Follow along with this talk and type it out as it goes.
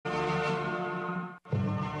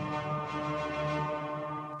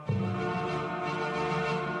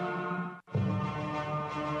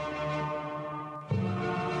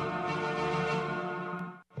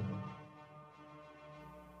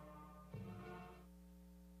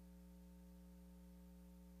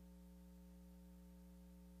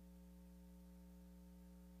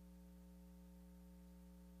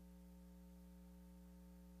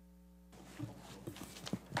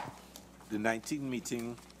The 19th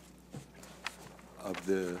meeting of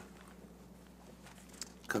the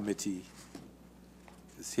committee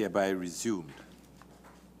is hereby resumed.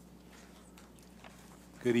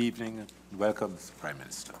 Good evening and welcome, Mr. Prime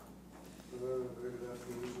Minister. Good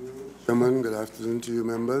afternoon to you, Chairman. Good afternoon to you,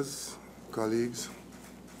 members, colleagues.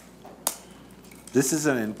 This is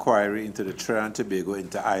an inquiry into the Trinidad and Tobago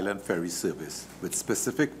inter-island ferry service with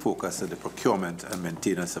specific focus on the procurement and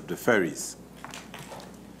maintenance of the ferries.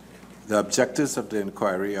 The objectives of the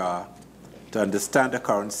inquiry are to understand the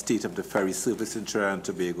current state of the ferry service in Trinidad and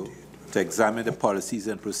Tobago, to examine the policies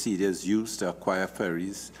and procedures used to acquire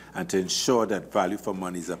ferries, and to ensure that value for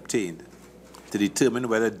money is obtained, to determine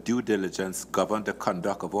whether due diligence governed the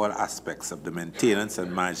conduct of all aspects of the maintenance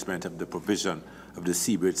and management of the provision of the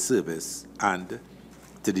seabird service, and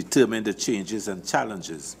to determine the changes and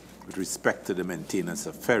challenges with respect to the maintenance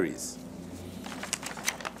of ferries.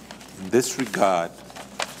 In this regard,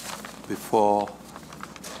 before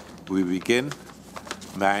we begin,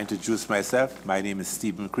 may I introduce myself? My name is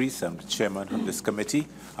Stephen Crease. I'm the chairman of this committee.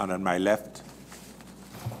 And on my left.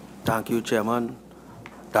 Thank you, Chairman.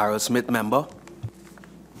 Darrell Smith, member.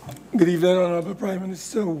 Good evening, Honorable Prime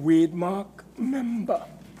Minister. Wade Mark, member.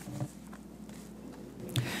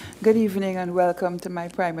 Good evening and welcome to my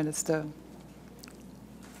Prime Minister.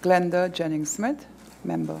 Glenda Jennings-Smith,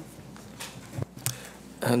 member.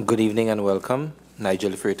 Good evening and welcome.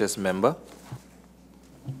 Nigel Freitas, member.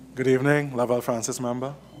 Good evening, Laval Francis,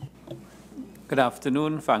 member. Good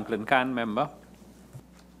afternoon, Franklin Khan, member.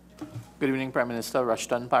 Good evening, Prime Minister.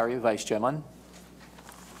 Rushton Parry, Vice Chairman.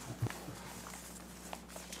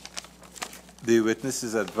 The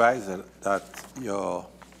witnesses advise that your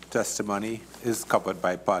testimony is covered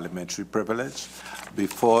by parliamentary privilege.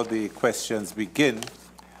 Before the questions begin,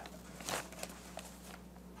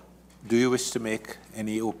 do you wish to make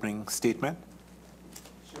any opening statement?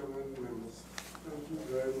 Chairman, members,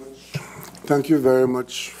 thank you very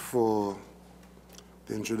much for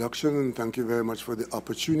the introduction, and thank you very much for the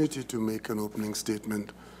opportunity to make an opening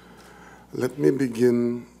statement. Let me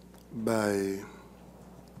begin by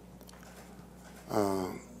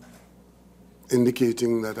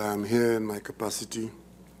indicating that I am here in my capacity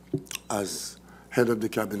as head of the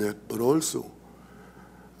cabinet, but also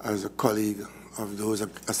as a colleague of those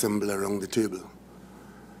assembled around the table,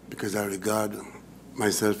 because I regard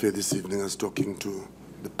myself here this evening as talking to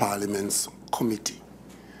the Parliament's committee.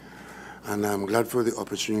 And I'm glad for the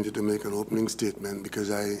opportunity to make an opening statement, because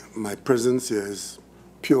my presence here is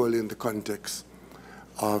purely in the context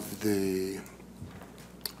of the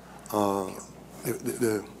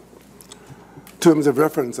terms of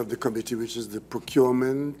reference of the committee, which is the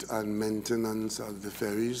procurement and maintenance of the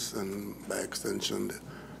ferries, and by extension, the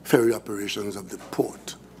ferry operations of the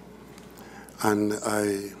port. And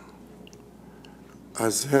I,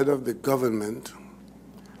 as head of the government,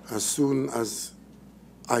 as soon as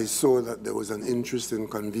I saw that there was an interest in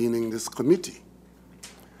convening this committee,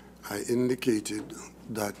 I indicated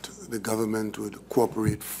that the government would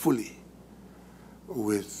cooperate fully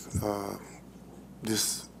with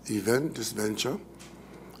this event, this venture,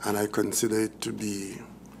 and I consider it to be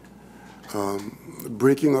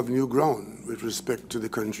breaking of new ground with respect to the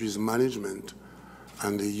country's management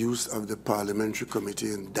and the use of the parliamentary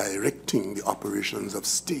committee in directing the operations of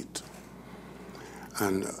state.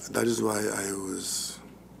 And that is why I was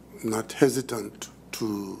not hesitant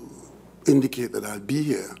to indicate that I'll be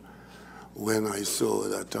here when I saw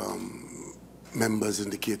that members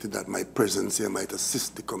indicated that my presence here might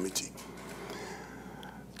assist the committee.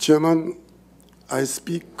 Chairman, I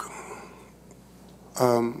speak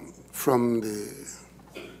from the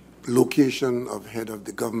location of head of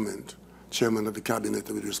the government, chairman of the cabinet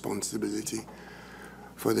with responsibility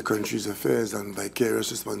for the country's affairs and vicarious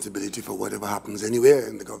responsibility for whatever happens anywhere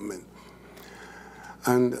in the government.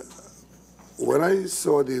 And when I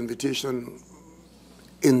saw the invitation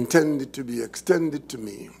intended to be extended to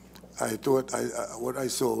me, I thought what I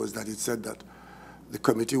saw was that it said that the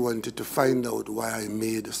committee wanted to find out why I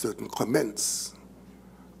made certain comments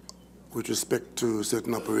with respect to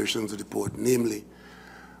certain operations of the port. Namely,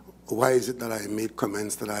 why is it that I made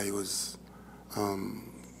comments that I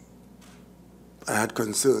had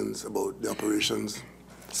concerns about the operations,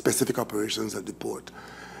 specific operations at the port.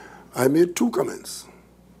 I made two comments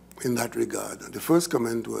in that regard. The first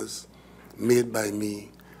comment was made by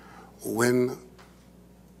me when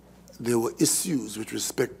there were issues with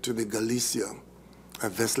respect to the Galicia, a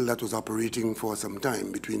vessel that was operating for some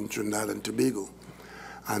time between Trinidad and Tobago,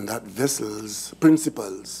 and that vessel's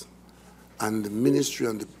principals and the ministry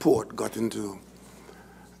and the port got into,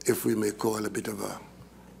 if we may call, a bit of a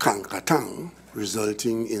kankatang,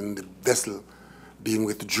 resulting in the vessel being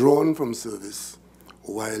withdrawn from service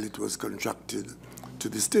while it was contracted to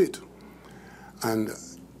the state. And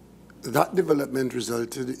that development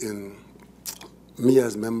resulted in me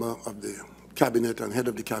as member of the cabinet and head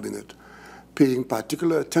of the cabinet paying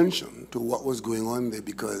particular attention to what was going on there,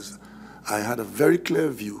 because I had a very clear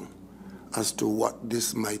view as to what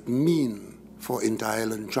this might mean for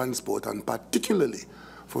inter-island transport, and particularly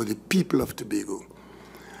for the people of Tobago.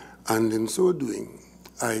 And in so doing,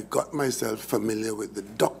 I got myself familiar with the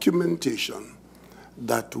documentation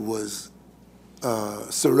that was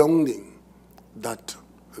surrounding that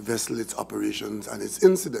vessel, its operations, and its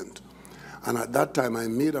incident. And at that time, I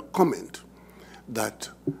made a comment that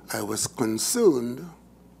I was concerned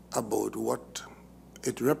about what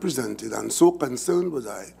it represented, and so concerned was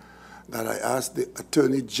I that I asked the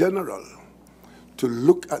Attorney General to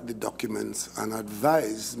look at the documents and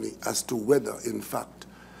advise me as to whether, in fact,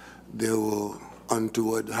 there were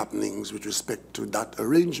untoward happenings with respect to that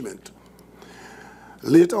arrangement.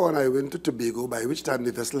 Later on, I went to Tobago, by which time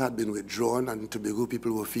the vessel had been withdrawn, and Tobago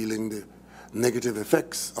people were feeling the negative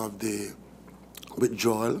effects of the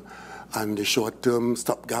withdrawal, and the short-term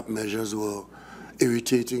stopgap measures were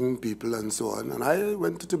irritating people and so on. And I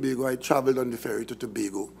went to Tobago. I traveled on the ferry to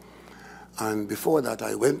Tobago. And before that,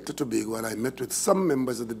 I went to Tobago and I met with some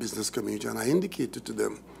members of the business community, and I indicated to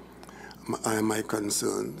them my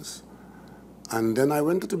concerns. And then I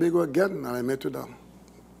went to Tobago again, and I met with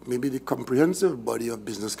maybe the comprehensive body of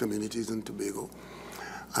business communities in Tobago.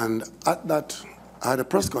 And at that, I had a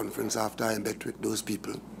press conference after I met with those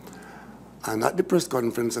people. And at the press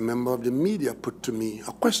conference, a member of the media put to me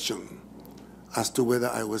a question as to whether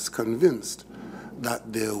I was convinced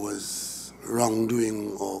that there was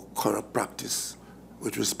wrongdoing or corrupt practice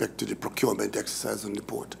with respect to the procurement exercise on the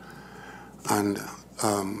port. And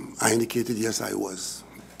I indicated yes, I was.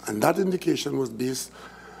 And that indication was based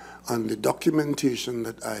on the documentation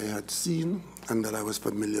that I had seen and that I was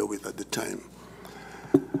familiar with at the time.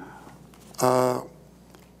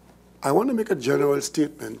 I want to make a general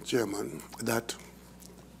statement, Chairman, that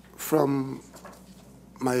from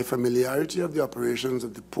my familiarity of the operations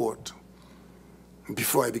of the port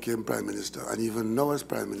before I became Prime Minister, and even now as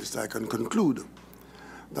Prime Minister, I can conclude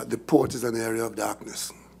that the port is an area of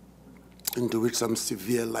darkness into which some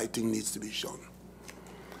severe lighting needs to be shown.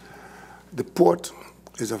 The port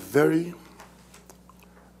is a very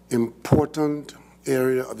important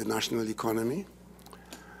area of the national economy,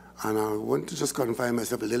 and I want to just confine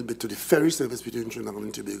myself a little bit to the ferry service between Trinidad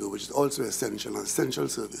and Tobago, which is also essential, an essential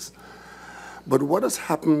service. But what has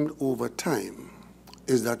happened over time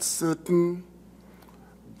is that certain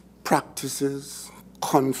practices,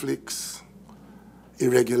 conflicts,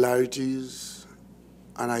 irregularities,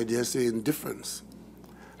 and I dare say indifference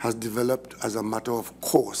has developed as a matter of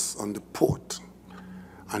course on the port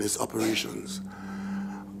and its operations.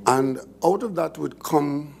 And out of that would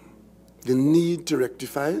come the need to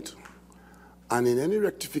rectify it, and in any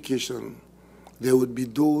rectification, there would be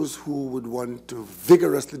those who would want to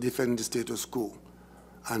vigorously defend the status quo,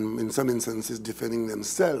 and in some instances defending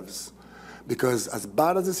themselves, because as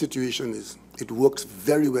bad as the situation is, it works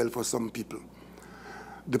very well for some people.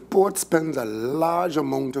 The port spends a large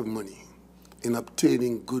amount of money in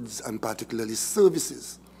obtaining goods and particularly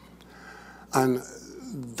services, and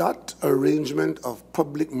that arrangement of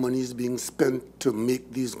public monies being spent to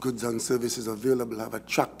make these goods and services available have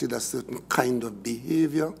attracted a certain kind of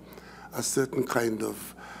behavior, a certain kind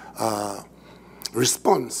of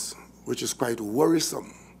response, which is quite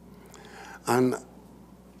worrisome. And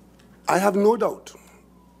I have no doubt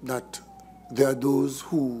that there are those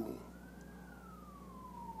who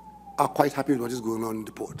are quite happy with what is going on in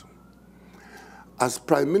the port. As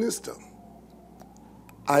Prime Minister,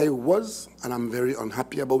 I was, and I'm very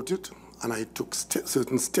unhappy about it, and I took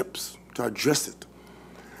certain steps to address it.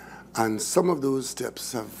 And some of those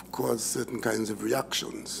steps have caused certain kinds of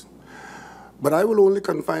reactions. But I will only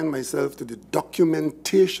confine myself to the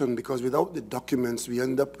documentation, because without the documents, we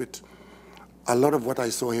end up with a lot of what I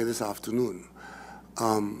saw here this afternoon.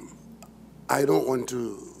 I don't want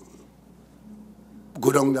to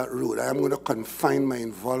go down that road. I am going to confine my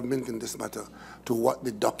involvement in this matter to what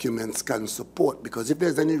the documents can support, because if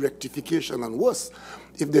there's any rectification, and worse,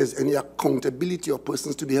 if there's any accountability or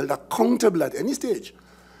persons to be held accountable at any stage,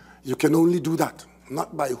 you can only do that,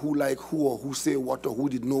 not by who like who or who say what or who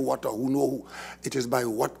did know what or who know who. It is by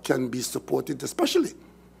what can be supported, especially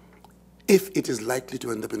if it is likely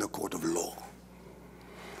to end up in a court of law.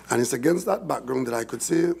 And it's against that background that I could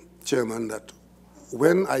say, Chairman, that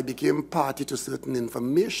when I became party to certain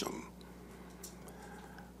information,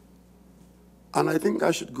 and I think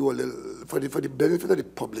I should go a little, for the benefit of the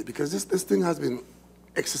public, because this thing has been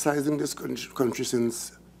exercising this country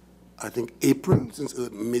since, I think, April, since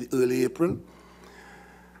early April.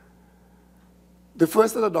 The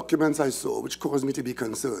first of the documents I saw, which caused me to be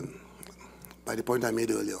concerned, by the point I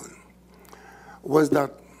made earlier on, was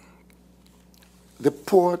that the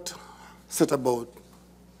port set about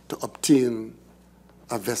to obtain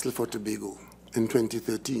a vessel for Tobago in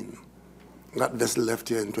 2013. That vessel left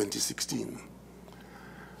here in 2016.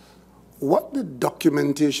 What the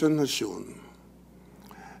documentation has shown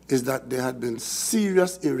is that there had been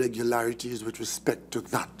serious irregularities with respect to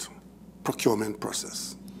that procurement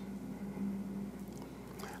process.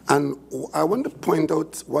 And I want to point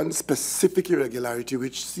out one specific irregularity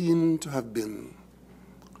which seemed to have been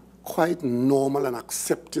quite normal and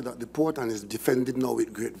accepted at the port and is defended now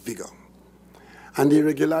with great vigor. And the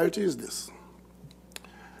irregularity is this.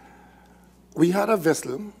 We had a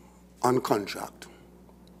vessel on contract.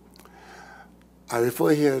 I refer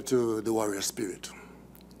here to the Warrior Spirit.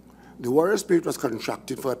 The Warrior Spirit was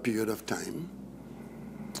contracted for a period of time.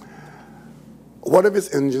 One of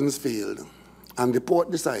its engines failed, and the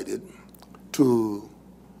port decided to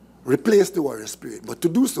replace the Warrior Spirit. But to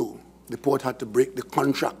do so, the port had to break the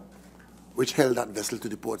contract which held that vessel to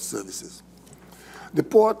the port's services. The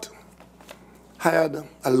port hired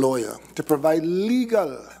a lawyer to provide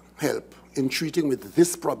legal help in treating with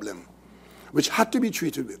this problem, which had to be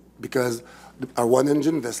treated with because our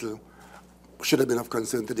one-engine vessel should have been of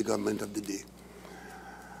concern to the government of the day.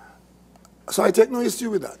 So I take no issue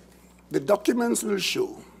with that. The documents will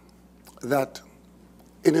show that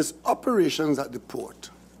in its operations at the port,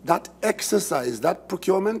 that exercise, that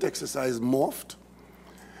procurement exercise morphed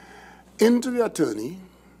into the attorney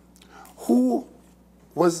who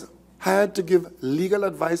was hired to give legal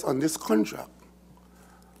advice on this contract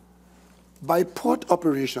by port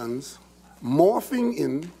operations morphing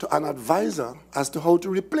into an advisor as to how to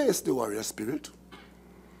replace the Warrior Spirit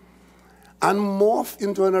and morph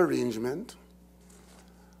into an arrangement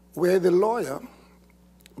where the lawyer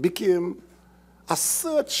became a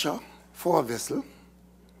searcher for a vessel.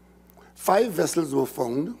 5 vessels were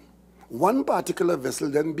found. One particular vessel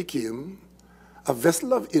then became a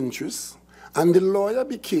vessel of interest, and the lawyer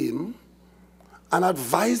became an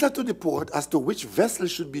advisor to the port as to which vessel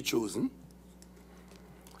should be chosen.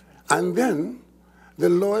 And then the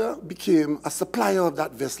lawyer became a supplier of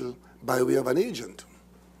that vessel by way of an agent.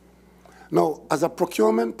 Now, as a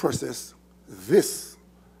procurement process, this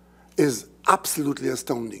is absolutely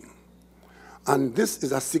astounding. And this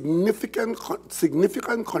is a significant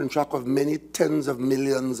contract of many tens of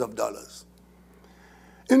millions of dollars.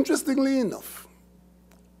 Interestingly enough,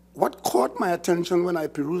 what caught my attention when I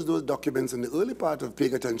perused those documents in the early part of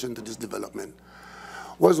paying attention to this development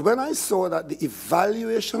was when I saw that the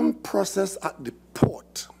evaluation process at the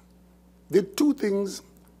port did 2 things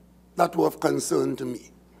that were of concern to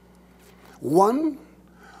me. One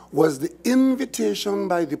was the invitation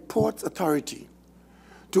by the port's authority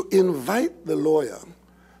to invite the lawyer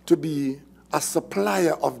to be a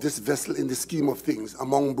supplier of this vessel in the scheme of things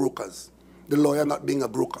among brokers, the lawyer not being a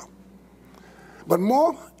broker. But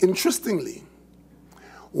more interestingly,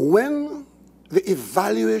 when the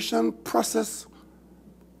evaluation process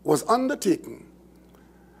was undertaken,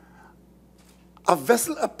 a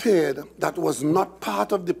vessel appeared that was not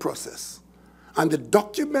part of the process. And the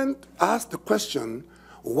document asked the question,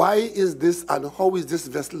 why is this and how is this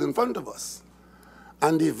vessel in front of us?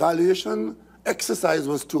 And the evaluation exercise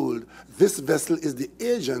was told, this vessel is the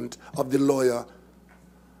agent of the lawyer,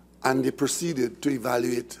 and they proceeded to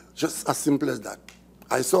evaluate, just as simple as that.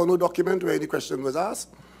 I saw no document where any question was asked.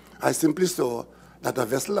 I simply saw that a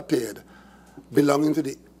vessel appeared belonging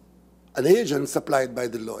to an agent supplied by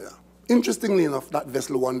the lawyer. Interestingly enough, that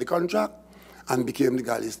vessel won the contract and became the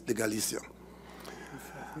Galicia.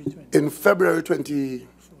 In February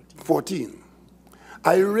 2014.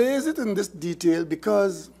 I raise it in this detail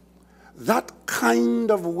because that kind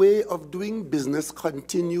of way of doing business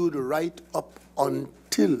continued right up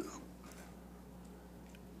until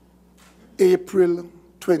April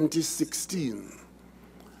 2016.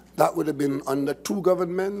 That would have been under 2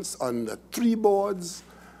 governments, under 3 boards.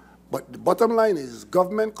 But the bottom line is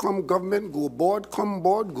government come, government go, board come,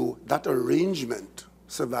 board go. That arrangement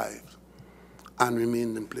survived and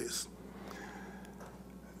remained in place.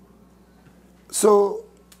 So,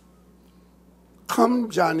 come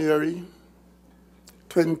January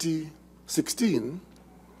 2016,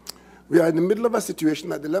 we are in the middle of a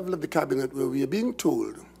situation at the level of the cabinet where we are being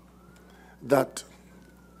told that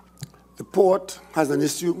the port has an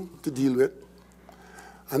issue to deal with,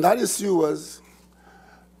 and that issue was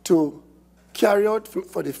to carry out,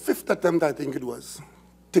 for the 5th attempt, I think it was,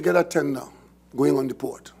 to get a tender going on the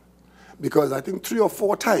port. because I think 3 or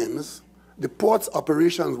 4 times the port's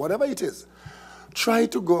operations, whatever it is,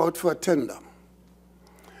 tried to go out for a tender.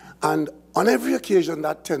 And on every occasion,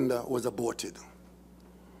 that tender was aborted.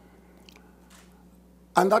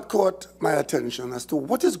 And that caught my attention as to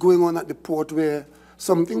what is going on at the port, where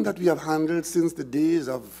something that we have handled since the days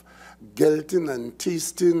of Gelton and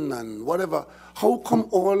Tasting and whatever, how come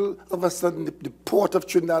all of a sudden the port of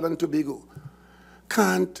Trinidad and Tobago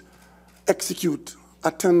can't execute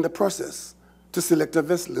a tender process to select a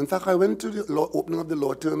vessel? In fact, I went to the opening of the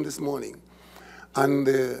law term this morning, and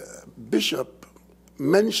the bishop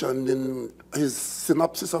mentioned in his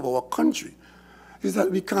synopsis of our country is that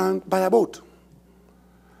we can't buy a boat.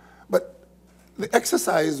 But the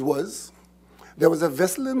exercise was, there was a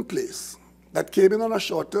vessel in place that came in on a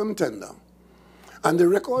short-term tender, and the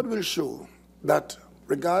record will show that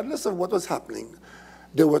regardless of what was happening,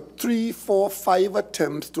 there were 3, 4, 5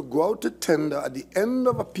 attempts to go out to tender at the end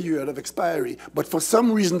of a period of expiry, but for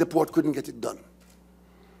some reason the port couldn't get it done.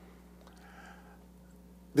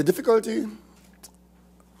 The difficulty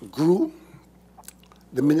grew.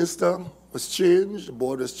 The minister was changed, the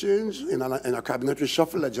board was changed in a cabinet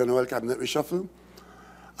reshuffle, a general cabinet reshuffle,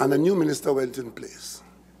 and a new minister went in place.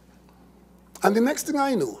 And the next thing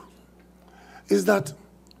I know is that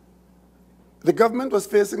the government was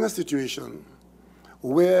facing a situation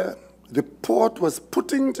where the port was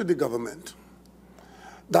putting to the government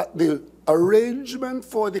that the arrangement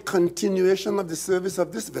for the continuation of the service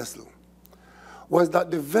of this vessel was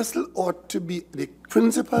that the vessel ought to be, the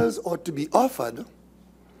principals ought to be offered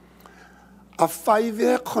a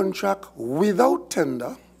 5-year contract without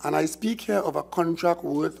tender, and I speak here of a contract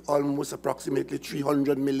worth almost approximately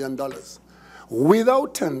 $300 million,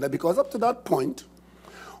 without tender, because up to that point,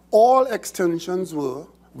 all extensions were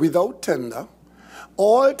without tender,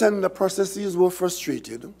 all tender processes were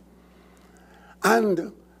frustrated,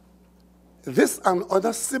 and this and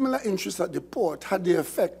other similar interests at the port had the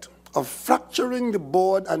effect of fracturing the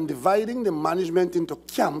board and dividing the management into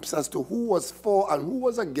camps as to who was for and who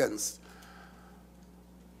was against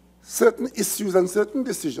certain issues and certain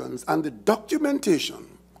decisions. And the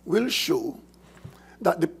documentation will show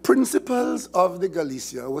that the principals of the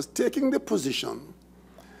Galicia was taking the position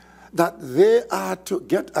that they are to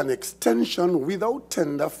get an extension without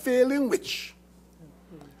tender, failing which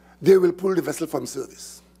they will pull the vessel from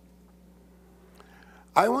service.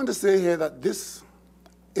 I want to say here that this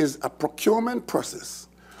is a procurement process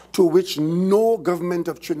to which no government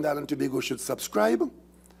of Trinidad and Tobago should subscribe,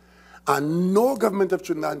 and no government of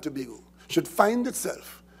Trinidad and Tobago should find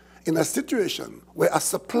itself in a situation where a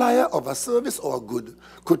supplier of a service or a good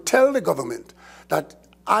could tell the government that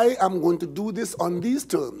I am going to do this on these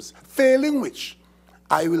terms, failing which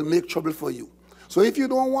I will make trouble for you. So if you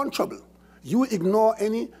don't want trouble, you ignore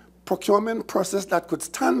any procurement process that could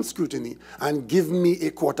stand scrutiny and give me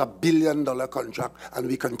a $250 million contract, and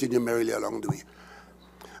we continue merrily along the way.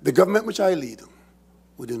 The government which I lead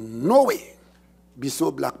would in no way be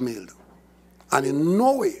so blackmailed, and in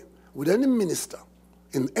no way would any minister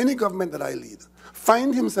in any government that I lead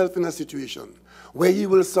find himself in a situation where he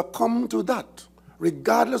will succumb to that,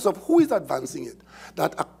 regardless of who is advancing it,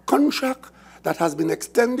 that a contract that has been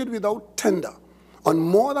extended without tender on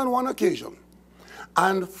more than one occasion,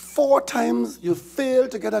 and 4 times you fail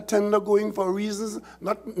to get a tender going for reasons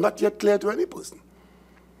not yet clear to any person.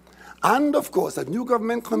 And of course, a new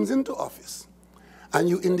government comes into office, and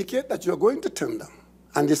you indicate that you're going to tender,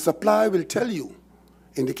 and the supplier will tell you,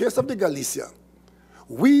 in the case of the Galicia,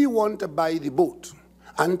 we want to buy the boat,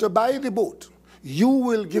 and to buy the boat, you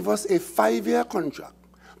will give us a 5-year contract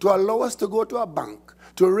to allow us to go to a bank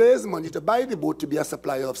to raise money to buy the boat to be a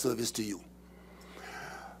supplier of service to you.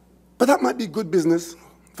 But that might be good business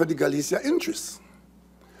for the Galicia interests.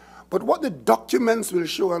 But what the documents will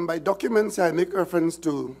show, and by documents I make reference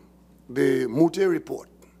to the Mute report,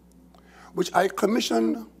 which I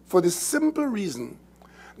commissioned for the simple reason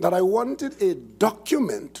that I wanted a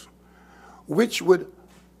document which would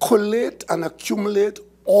collate and accumulate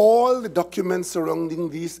all the documents surrounding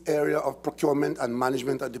this area of procurement and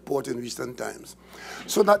management at the port in recent times,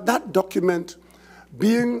 so that that document,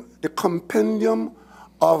 being the compendium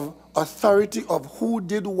of authority of who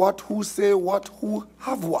did what, who say what, who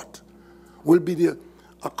have what, will be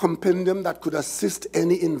a compendium that could assist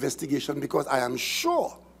any investigation, because I am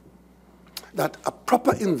sure that a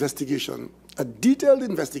proper investigation, a detailed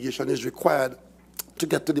investigation is required to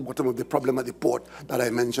get to the bottom of the problem at the port that I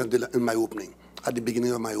mentioned in my opening, at the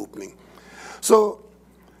beginning of my opening. So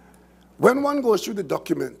when one goes through the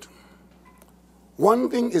document, one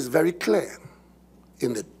thing is very clear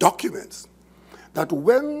in the documents, that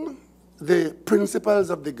when the principals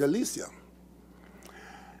of the Galicia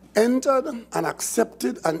entered and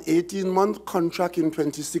accepted an 18-month contract in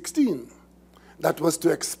 2016 that was to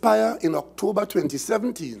expire in October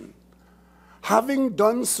 2017. Having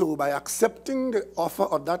done so by accepting the offer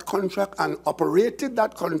of that contract and operated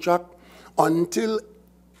that contract until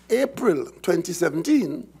April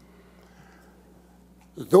 2017,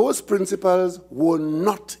 those principals were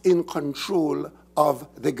not in control of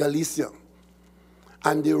the Galicia.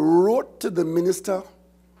 And they wrote to the minister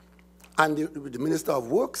and the Minister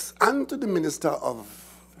of Works and to the Minister of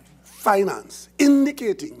Finance,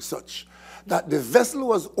 indicating such that the vessel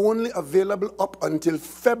was only available up until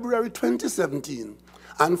February 2017,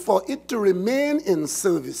 and for it to remain in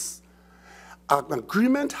service, an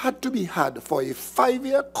agreement had to be had for a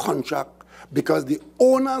 5-year contract, because the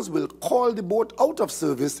owners will call the boat out of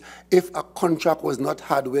service if a contract was not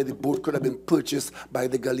had where the boat could have been purchased by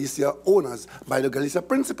the Galicia owners, by the Galicia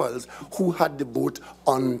principals who had the boat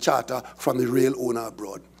on charter from the rail owner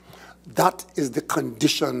abroad. That is the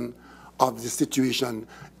condition of the situation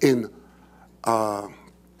in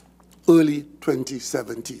early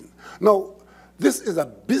 2017. Now, this is a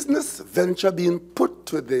business venture being put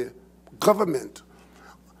to the government.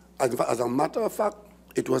 As a matter of fact,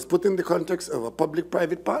 it was put in the context of a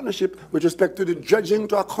public-private partnership with respect to the dredging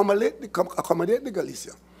to accommodate the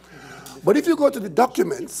Galicia. But if you go to the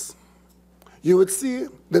documents, you would see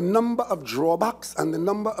the number of drawbacks and the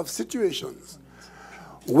number of situations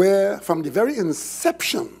where, from the very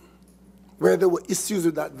inception, where there were issues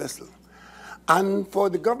with that vessel. And for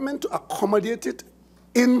the government to accommodate it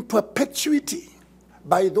in perpetuity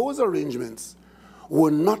by those arrangements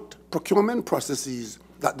were not procurement processes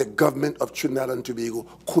that the government of Trinidad and Tobago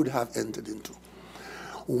could have entered into.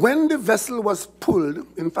 When the vessel was pulled,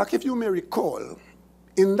 in fact, if you may recall,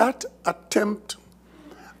 in that attempt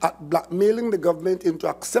at blackmailing the government into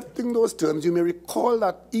accepting those terms, you may recall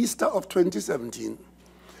that Easter of 2017,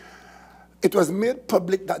 it was made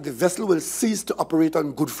public that the vessel will cease to operate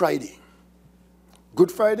on Good Friday.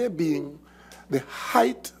 Good Friday being the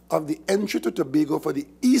height of the entry to Tobago for the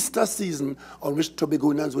Easter season on which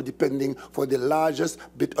Tobagonians were depending for the largest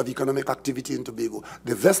bit of economic activity in Tobago.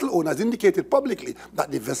 The vessel owners indicated publicly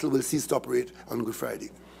that the vessel will cease to operate on Good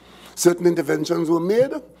Friday. Certain interventions were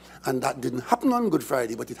made, and that didn't happen on Good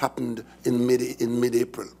Friday, but it happened in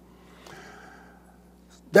mid-April.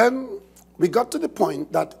 Then we got to the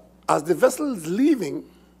point that as the vessel is leaving,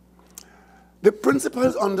 the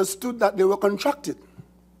principals understood that they were contracted.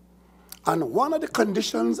 And one of the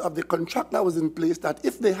conditions of the contract that was in place, that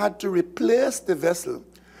if they had to replace the vessel,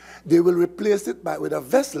 they will replace it with a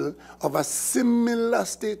vessel of a similar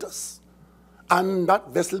status, and that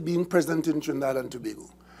vessel being present in Trinidad and Tobago.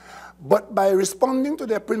 But by responding to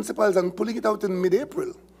their principals and pulling it out in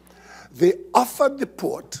mid-April, they offered the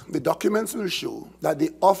port, the documents will show that they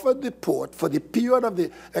offered the port for the period of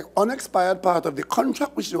the unexpired part of the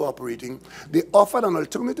contract which they were operating, they offered an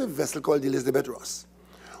alternative vessel called the Elizabeth Ross,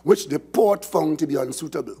 which the port found to be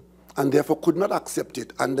unsuitable and therefore could not accept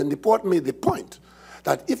it. And then the port made the point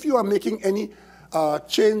that if you are making any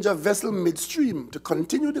change of vessel midstream to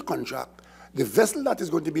continue the contract, the vessel that is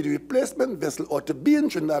going to be the replacement vessel ought to be in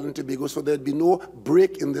Trinidad and Tobago so there'd be no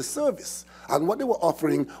break in the service. And what they were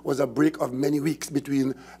offering was a break of many weeks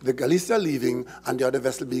between the Galicia leaving and the other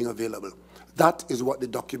vessel being available. That is what the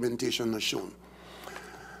documentation has shown.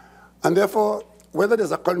 And therefore, whether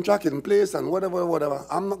there's a contract in place and whatever,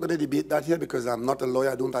 I'm not going to debate that here because I'm not a lawyer,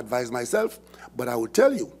 I don't advise myself, but I will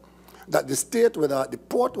tell you that the state, whether the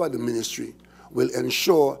port or the ministry, will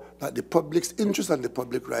ensure that the public's interest and the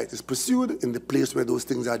public right is pursued in the place where those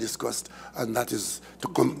things are discussed, and that is to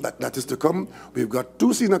come. That is to come. We've got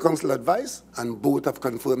 2 senior counsel advice, and both have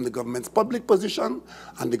confirmed the government's public position,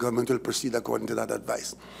 and the government will proceed according to that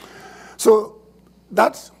advice. So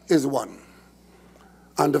that is one.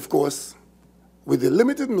 And of course, with the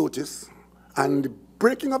limited notice and the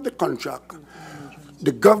breaking of the contract,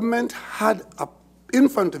 the government had in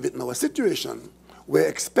front of it now a situation where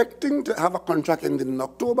expecting to have a contract ended in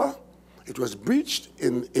October, it was breached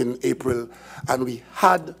in April, and we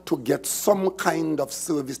had to get some kind of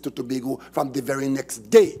service to Tobago from the very next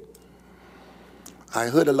day. I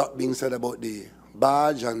heard a lot being said about the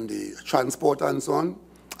barge and the transport and so on.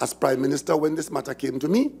 As Prime Minister, when this matter came to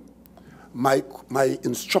me, my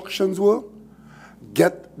instructions were,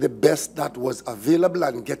 get the best that was available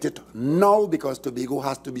and get it now, because Tobago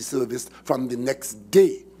has to be serviced from the next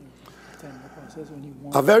day.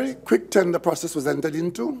 A very quick tender process was entered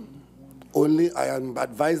into. I am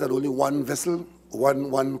advised that only one vessel,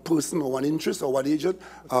 one person or one interest or one agent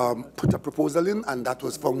put a proposal in, and that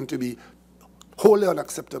was found to be wholly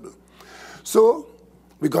unacceptable. So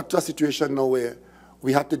we got to a situation now where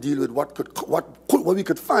we had to deal with what we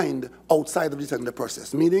could find outside of the tender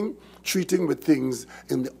process, meaning treating with things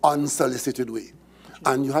in the unsolicited way.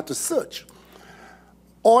 And you had to search.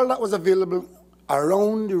 All that was available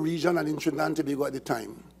around the region and in Trinidad and Tobago at the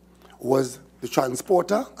time was the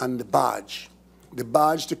transporter and the barge. The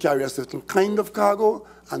barge to carry a certain kind of cargo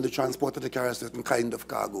and the transporter to carry a certain kind of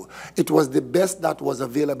cargo. It was the best that was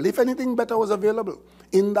available. If anything better was available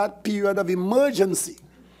in that period of emergency,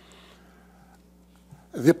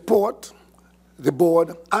 the port, the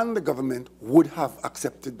board, and the government would have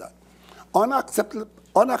accepted that.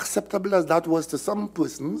 Unacceptable as that was to some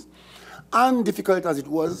persons, and difficult as it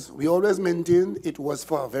was, we always maintained it was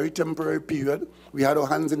for a very temporary period. We had our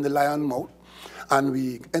hands in the lion's mouth, and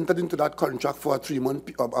we entered into that contract for a three-month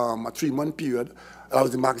period. That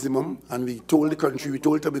was the maximum, and we told the country, we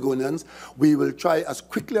told Tobagonians, we will try as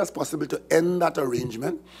quickly as possible to end that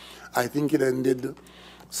arrangement. I think it ended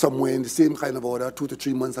somewhere in the same kind of order, 2 to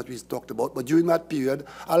 3 months that we talked about. But during that period,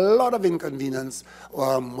 a lot of inconvenience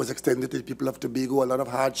was extended to the people of Tobago, a lot of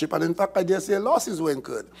hardship, and in fact, I dare say losses were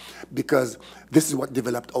incurred, because this is what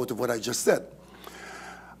developed out of what I just said.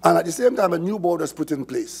 And at the same time, a new board was put in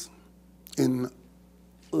place in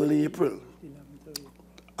early April.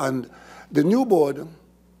 And the new board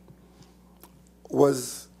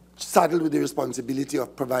was saddled with the responsibility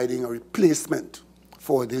of providing a replacement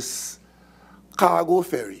for this cargo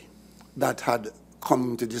ferry that had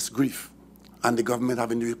come to this grief, and the government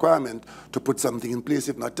having the requirement to put something in place,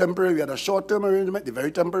 if not temporary. We had a short-term arrangement, the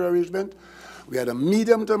very temporary arrangement. We had a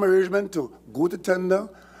medium-term arrangement to go to tender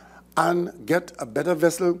and get a better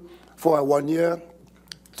vessel for a 1 year,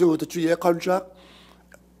 2 to 3 year contract,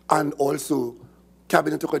 and also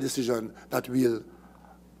Cabinet took a decision that we'll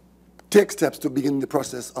take steps to begin the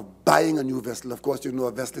process of buying a new vessel. Of course, you know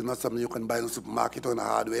a vessel is not something you can buy in a supermarket or in a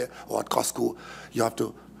hardware or at Costco. You have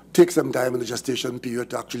to take some time in the gestation period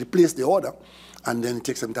to actually place the order, and then it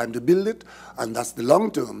takes some time to build it, and that's the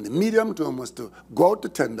long term. The medium term was to go out to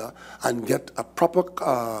tender and get a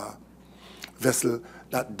proper vessel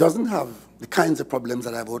that doesn't have the kinds of problems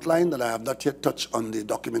that I've outlined, that I have not yet touched on the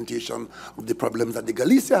documentation of the problems that the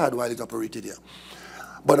Galicia had while it operated here.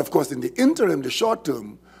 But of course, in the interim, the short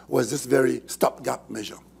term, was this very stopgap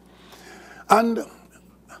measure. And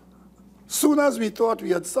soon as we thought we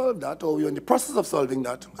had solved that, or we were in the process of solving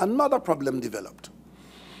that, another problem developed.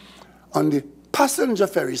 On the passenger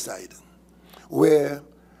ferry side, where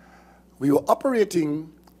we were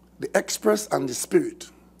operating the Express and the Spirit,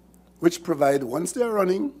 which provide, once they're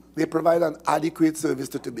running, they provide an adequate service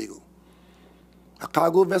to Tobago. A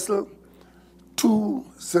cargo vessel, 2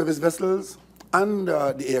 service vessels, and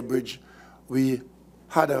the air bridge, we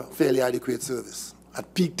had a fairly adequate service.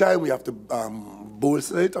 At peak time, we have to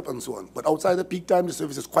bolster it up and so on. But outside the peak time, the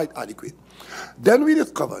service is quite adequate. Then we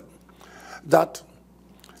discovered that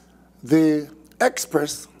the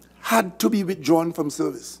Express had to be withdrawn from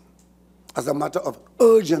service as a matter of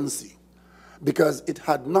urgency, because it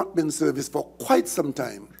had not been serviced for quite some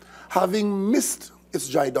time, having missed its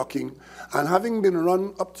dry docking and having been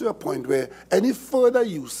run up to a point where any further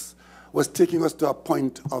use was taking us to a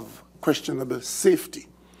point of questionable safety.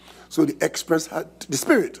 So the Express the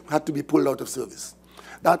Spirit had to be pulled out of service.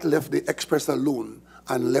 That left the Express alone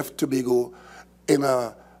and left Tobago in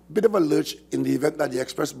a bit of a lurch. In the event that the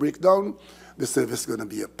Express breaks down, the service is going to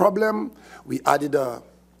be a problem. We added a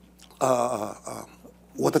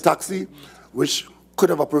water taxi, which could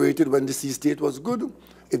have operated when the sea state was good.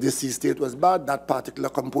 If the sea state was bad, that particular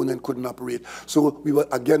component couldn't operate. So we were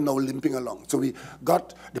again now limping along. So we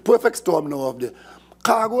got the perfect storm now of the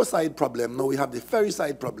cargo side problem. Now we have the ferry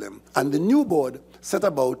side problem. And the new board set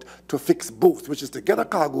about to fix both, which is to get a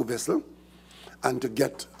cargo vessel and to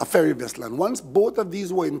get a ferry vessel. And once both of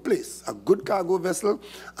these were in place, a good cargo vessel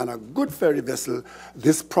and a good ferry vessel,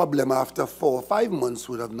 this problem after 4 or 5 months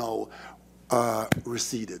would have now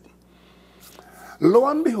receded. Lo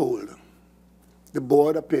and behold, the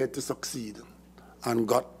board appeared to succeed and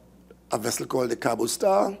got a vessel called the Cabo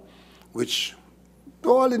Star, which,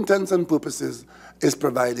 to all intents and purposes, is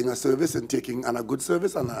providing a service and taking and a good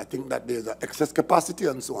service, and I think that there's excess capacity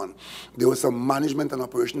and so on. There were some management and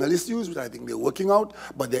operational issues, which I think they're working out,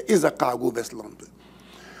 but there is a cargo vessel on it.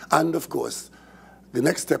 And of course, the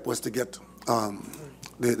next step was to get a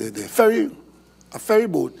ferry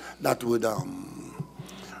boat that would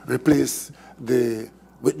replace the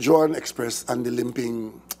withdrawn Express and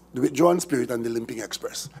the withdrawn Spirit and the limping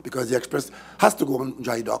Express, because the Express has to go on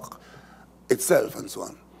dry dock itself and so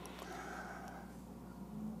on.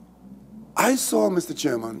 I saw, Mr.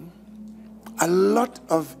 Chairman, a lot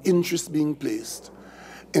of interest being placed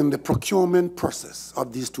in the procurement process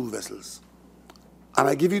of these 2 vessels. And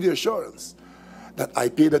I give you the assurance that I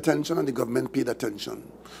paid attention and the government paid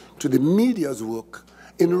attention to the media's work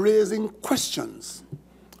in raising questions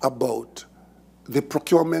about the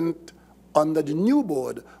procurement under the new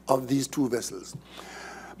board of these two vessels.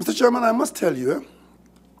 Mr. Chairman, I must tell you,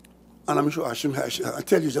 and I'm sure I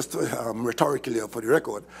tell you just rhetorically for the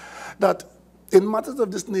record, that in matters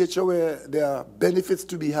of this nature where there are benefits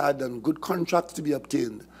to be had and good contracts to be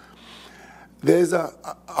obtained, there's a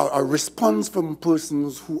response from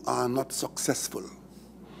persons who are not successful.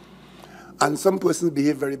 And some persons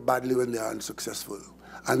behave very badly when they are unsuccessful.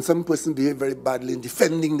 And some persons behave very badly in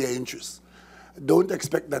defending their interests. Don't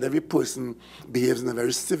expect that every person behaves in a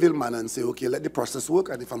very civil manner and say, okay, let the process work,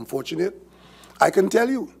 and if I'm fortunate, I can tell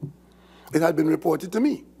you, it had been reported to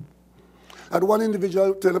me that one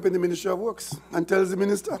individual turned up in the Ministry of Works and tells the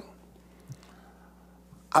minister,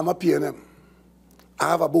 I'm a PNM, I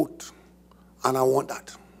have a boat, and I want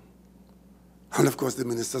that. And of course, the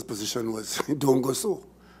minister's position was, don't go so.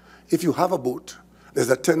 If you have a boat,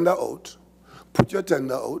 there's a tender out, put your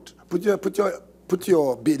tender out, put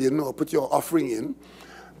your bid in or put your offering in,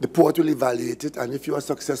 the port will evaluate it, and if you are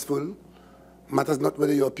successful, matters not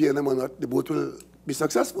whether you're PNM or not, the boat will be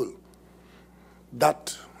successful.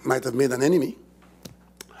 That might have made an enemy.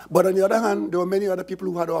 But on the other hand, there were many other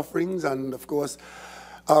people who had offerings, and of course,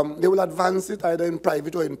 they will advance it either in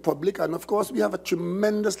private or in public, and of course, we have a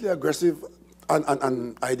tremendously aggressive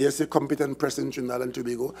and I dare say competent press in Trinidad and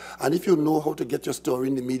Tobago, and if you know how to get your story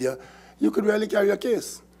in the media, you could really carry a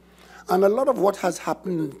case. And a lot of what has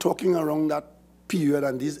happened talking around that period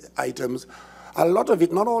and these items, a lot of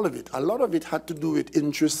it, not all of it, a lot of it had to do with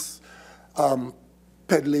interests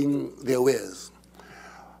peddling their wares.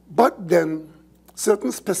 But then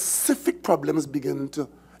certain specific problems began to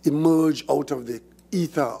emerge out of the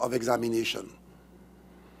ether of examination.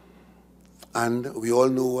 And we all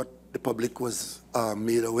know what the public was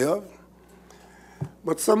made aware of.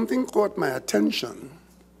 But something caught my attention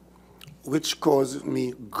which caused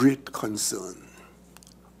me great concern.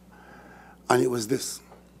 And it was this.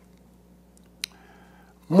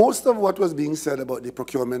 Most of what was being said about the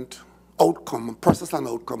procurement outcome, process and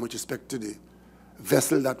outcome with respect to the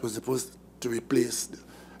vessel that was supposed to replace,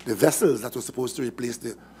 the vessels that were supposed to replace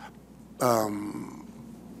the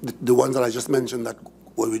ones that I just mentioned that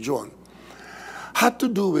were withdrawn, had to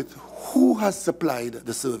do with who has supplied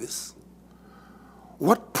the service,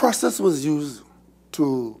 what process was used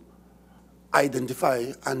to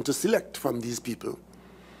identify and to select from these people,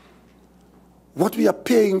 what we are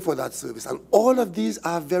paying for that service. And all of these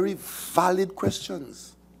are very valid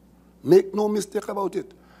questions. Make no mistake about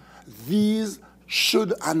it. These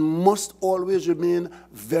should and must always remain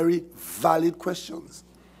very valid questions.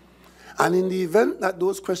 And in the event that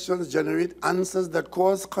those questions generate answers that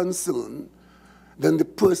cause concern, then the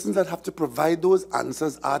persons that have to provide those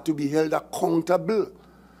answers are to be held accountable.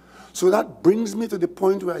 So that brings me to the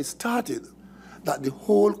point where I started, that the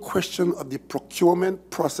whole question of the procurement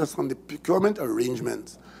process and the procurement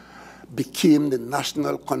arrangements became the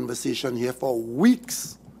national conversation here for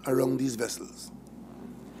weeks around these vessels.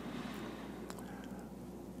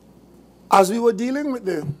 As we were dealing with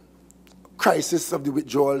the crisis of the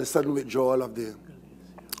withdrawal, the sudden withdrawal of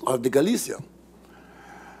the Galicia,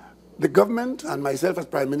 the government and myself as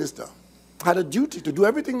Prime Minister had a duty to do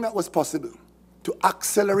everything that was possible to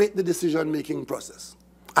accelerate the decision-making process.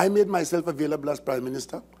 I made myself available as Prime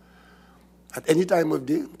Minister at any time of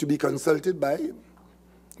day to be consulted by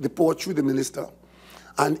the port through the minister.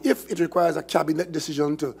 And if it requires a cabinet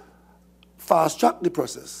decision to fast-track the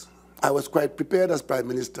process, I was quite prepared as Prime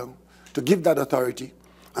Minister to give that authority,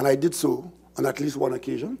 and I did so on at least one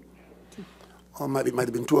occasion, or it might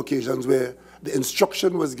have been two occasions where the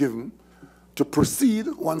instruction was given to proceed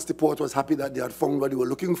once the port was happy that they had found what they were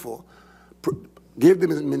looking for, gave the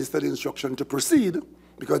minister the instruction to proceed,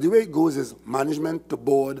 because the way it goes is management to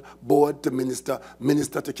board, board to minister,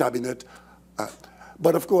 minister to cabinet.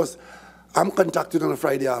 But of course, I'm contacted on a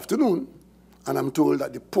Friday afternoon, and I'm told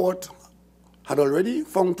that the port had already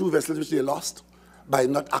found two vessels which they lost by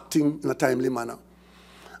not acting in a timely manner.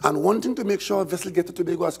 And wanting to make sure a vessel gets to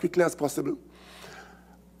Tobago as quickly as possible,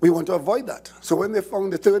 we want to avoid that. So when they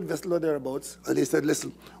found the third vessel or thereabouts, and they said,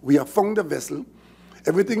 listen, we have found a vessel,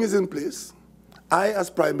 everything is in place. I, as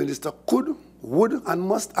Prime Minister, could, would, and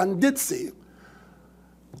must, and did say,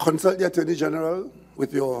 consult the Attorney General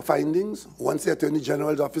with your findings. Once the Attorney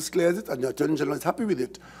General's office clears it and the Attorney General is happy with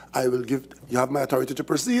it, I will give, you have my authority to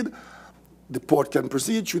proceed. The port can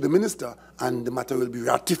proceed through the minister, and the matter will be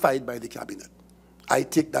ratified by the cabinet. I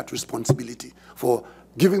take that responsibility for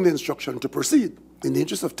giving the instruction to proceed in the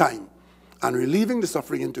interest of time and relieving the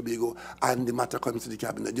suffering in Tobago, and the matter comes to the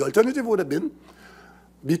cabinet. The alternative would have been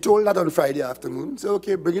be told that on Friday afternoon, say,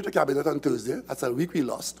 okay, bring it to Cabinet on Thursday. That's a week we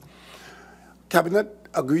lost. Cabinet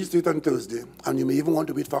agrees to it on Thursday, and you may even want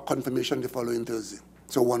to wait for confirmation the following Thursday,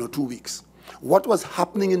 so 1 or 2 weeks. What was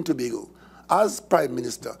happening in Tobago? As Prime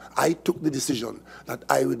Minister, I took the decision that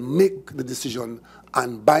I would make the decision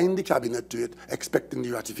and bind the Cabinet to it, expecting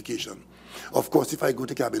the ratification. Of course, if I go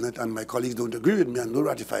to Cabinet and my colleagues don't agree with me and don't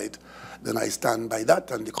ratify it, then I stand by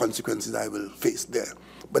that and the consequences I will face there.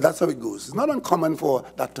 But that's how it goes. It's not uncommon for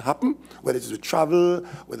that to happen, whether it is with travel,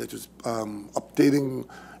 whether it is obtaining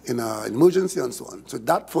in an emergency and so on. So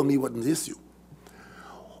that, for me, wasn't the issue.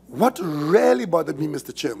 What really bothered me,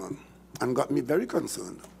 Mr. Chairman, and got me very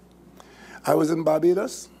concerned, I was in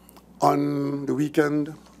Barbados on the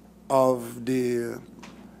weekend of the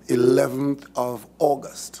 11th of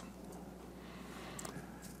August.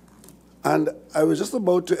 And I was just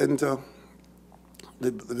about to enter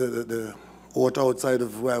the water outside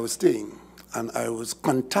of where I was staying, and I was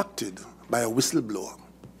contacted by a whistleblower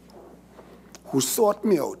who sought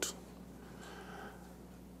me out,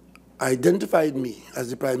 identified me as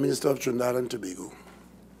the Prime Minister of Trinidad and Tobago,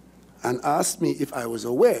 and asked me if I was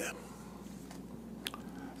aware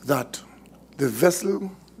that the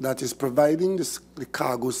vessel that is providing the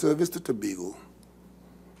cargo service to Tobago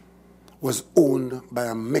was owned by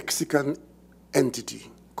a Mexican entity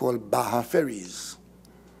called Ferries.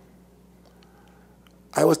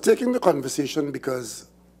 I was taking the conversation because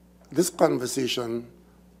this conversation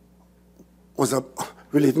was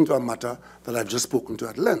relating to a matter that I've just spoken to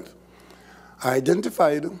at length. I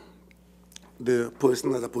identified the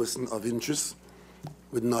person as a person of interest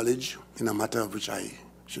with knowledge in a matter of which I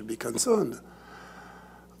should be concerned.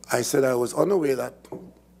 I said I was unaware that,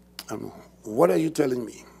 what are you telling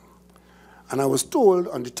me? And I was told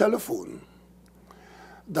on the telephone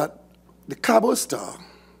that the Cabo Star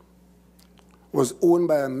was owned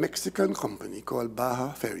by a Mexican company called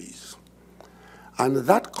Ferries. And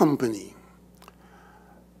that company,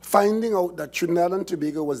 finding out that Trinidad and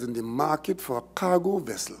Tobago was in the market for a cargo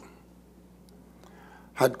vessel,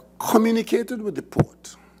 had communicated with the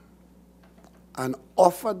port and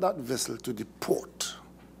offered that vessel to the port,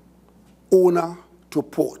 owner to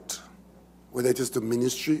port, whether it is to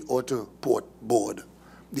ministry or to port board.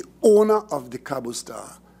 The owner of the Cabo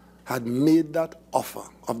Star had made that offer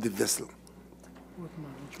of the vessel.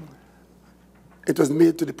 It was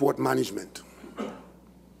made to the port management.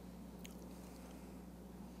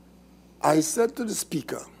 I said to the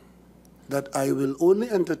Speaker that I will only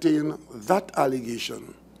entertain that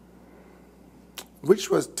allegation, which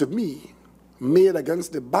was, to me, made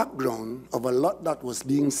against the background of a lot that was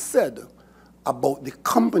being said about the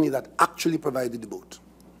company that actually provided the boat.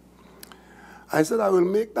 I said I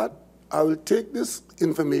will take this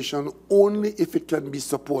information only if it can be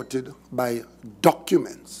supported by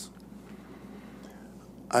documents.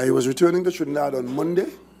 I was returning to Trinidad on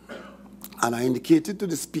Monday, and I indicated to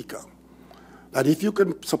the Speaker that if you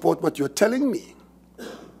can support what you're telling me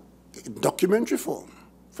in documentary form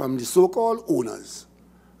from the so-called owners,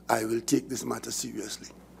 I will take this matter seriously.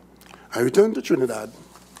 I returned to Trinidad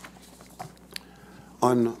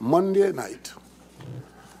on Monday night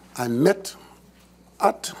and met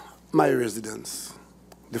at my residence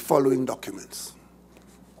the following documents,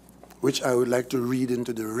 which I would like to read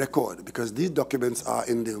into the record, because these documents are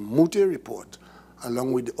in the Mute report,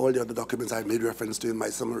 along with all the other documents I made reference to in my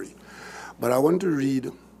summary. But I want to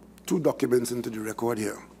read 2 documents into the record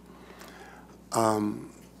here. And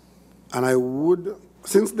I would,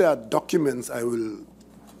 since they are documents, I will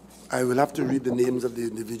have to read the names of the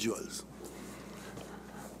individuals.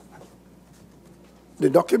 The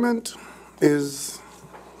document is,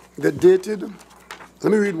 they're dated,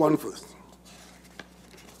 let me read one first.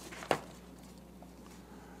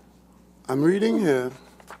 I'm reading here,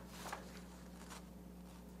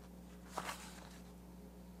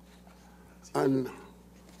 and,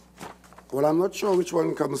 well, I'm not sure which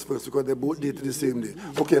one comes first because they're both dated the same day.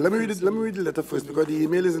 Okay, let me read the letter first because the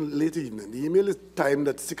email is in late evening. The email is timed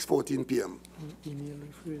at 6:14 p.m. Email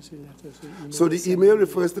refers to the letter. So the email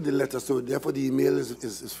refers to the letter, so therefore the email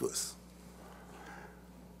is first.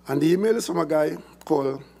 And the email is from a guy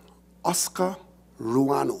called Oscar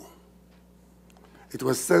Ruano. It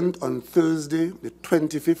was sent on Thursday, the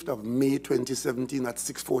 25th of May, 2017 at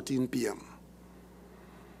 6:14 p.m.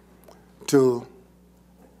 to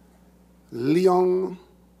Leong,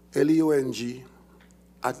 L-E-O-N-G,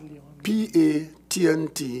 at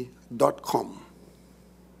patnt.com.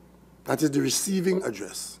 That is the receiving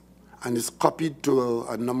address, and it's copied to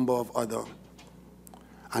a number of other.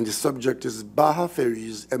 And the subject is Baja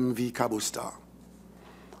Ferries MV Cabo Star.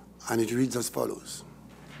 And it reads as follows.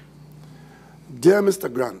 Dear Mr.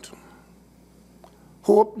 Grant,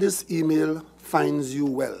 Hope this email finds you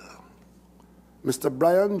well. Mr.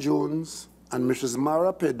 Brian Jones and Mrs.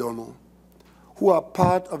 Mara Perdomo, who are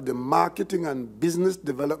part of the marketing and business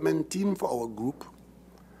development team for our group,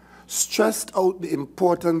 stressed out the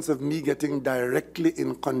importance of me getting directly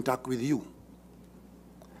in contact with you.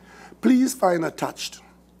 Please find attached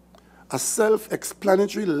a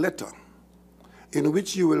self-explanatory letter in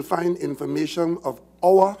which you will find information of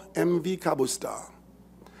our MV Cabo Star,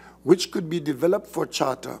 which could be developed for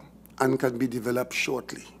charter and can be developed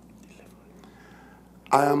shortly.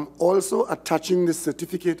 I am also attaching the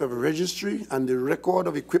certificate of registry and the record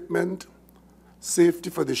of equipment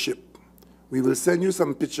safety for the ship. We will send you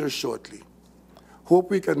some pictures shortly.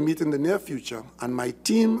 Hope we can meet in the near future, and my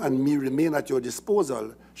team and me remain at your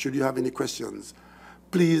disposal should you have any questions.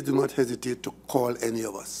 Please do not hesitate to call any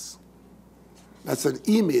of us. That's an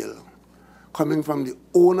email coming from the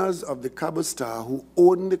owners of the Cabo Star who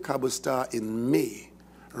owned the Cabo Star in May,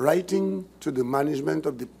 writing to the management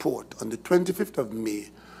of the port on the 25th of May,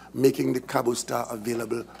 making the Cabo Star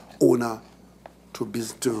available owner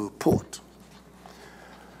to port.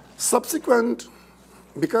 Subsequent,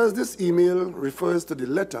 because this email refers to the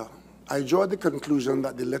letter, I draw the conclusion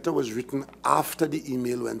that the letter was written after the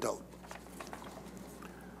email went out.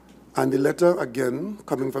 And the letter, again,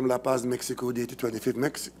 coming from La Paz, Mexico, dated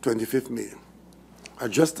 25th May,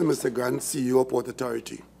 addressed to Mr. Grant, CEO of Port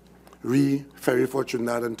Authority, Ferry for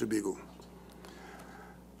Trinidad and Tobago.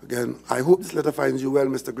 Again, I hope this letter finds you well,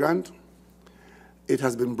 Mr. Grant. It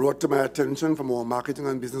has been brought to my attention from our marketing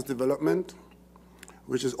and business development,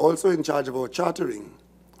 which is also in charge of our chartering,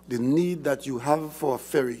 the need that you have for a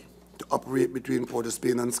ferry to operate between Port of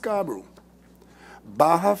Spain and Scarborough.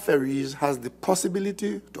 Baja Ferries has the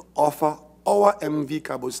possibility to offer our MV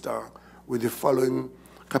Cabo Star with the following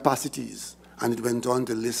capacities, and it went on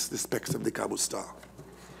to list the specs of the Cabo Star.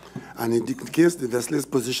 And in the case the vessel is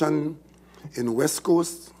positioned in West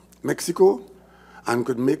Coast, Mexico, and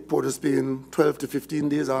could make Port of Spain 12 to 15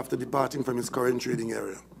 days after departing from its current trading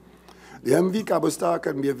area. The MV Cabo Star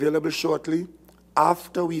can be available shortly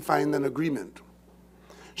after we find an agreement.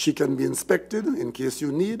 She can be inspected, in case you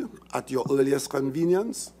need, at your earliest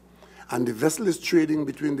convenience, and the vessel is trading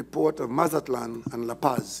between the port of Mazatlan and La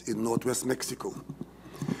Paz in northwest Mexico.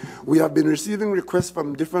 We have been receiving requests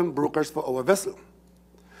from different brokers for our vessel,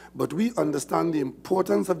 but we understand the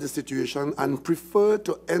importance of the situation and prefer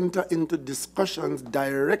to enter into discussions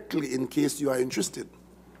directly in case you are interested.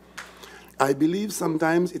 I believe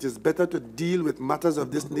sometimes it is better to deal with matters of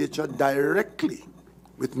this nature directly,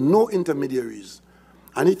 with no intermediaries.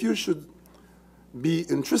 And if you should be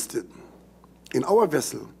interested in our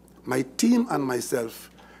vessel, my team and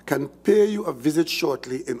myself can pay you a visit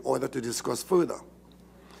shortly in order to discuss further.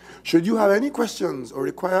 Should you have any questions or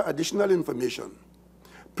require additional information,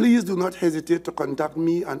 please do not hesitate to contact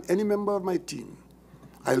me and any member of my team.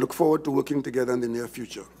 I look forward to working together in the near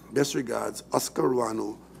future. Best regards, Oscar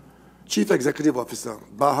Ruano, Chief Executive Officer,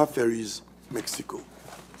 Baja Ferries, Mexico.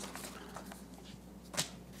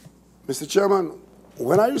 Mr. Chairman,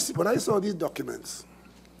 when I saw these documents,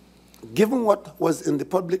 given what was in the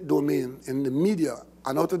public domain, in the media,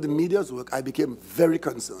 and out of the media's work, I became very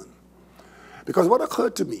concerned. Because what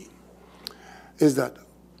occurred to me is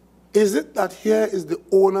it that here is the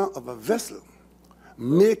owner of a vessel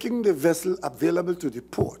making the vessel available to the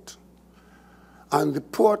port, and the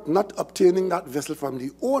port not obtaining that vessel from the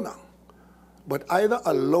owner, but either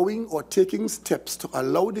allowing or taking steps to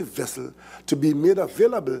allow the vessel to be made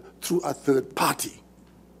available through a third party.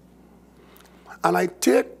 And I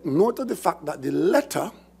take note of the fact that the letter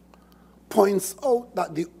points out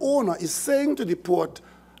that the owner is saying to the port,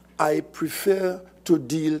 I prefer to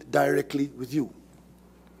deal directly with you.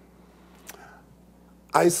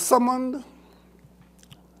 I summoned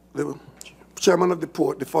the chairman of the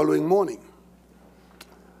port the following morning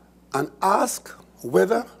and asked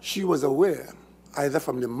whether she was aware, either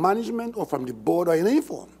from the management or from the board or in any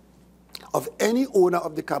form, of any owner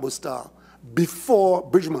of the Cabo Star before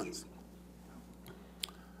Bridgman's.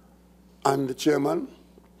 And the chairman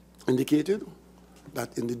indicated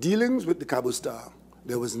that in the dealings with the Cabo Star,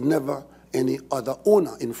 there was never any other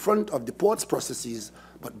owner in front of the port's processes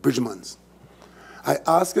but Bridgman's. I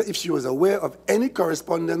asked her if she was aware of any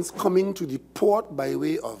correspondence coming to the port by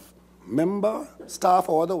way of member, staff,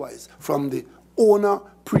 or otherwise from the owner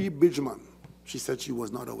pre-Bridgman. She said she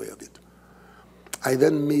was not aware of it. I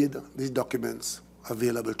then made these documents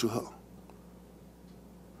available to her.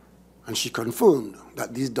 And she confirmed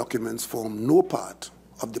that these documents form no part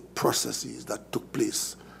of the processes that took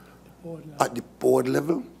place at the board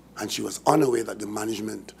level, and she was unaware that the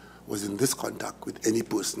management was in this contact with any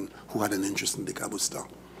person who had an interest in the Cabo Star.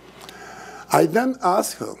 I then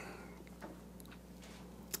asked her,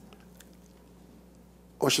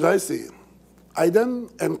 or should I say, I then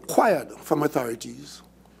inquired from authorities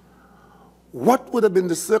what would have been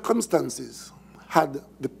the circumstances had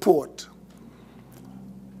the port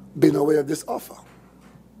been aware of this offer.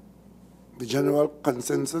 The general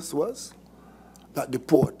consensus was that the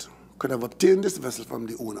port could have obtained this vessel from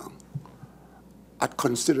the owner at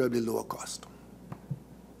considerably lower cost.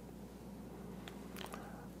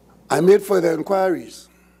 I made further inquiries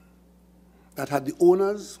that had the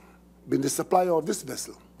owners been the supplier of this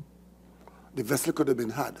vessel, the vessel could have been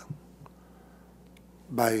had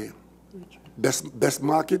by best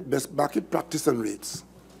market practice and rates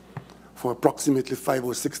for approximately $5,000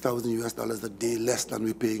 or $6,000 a day less than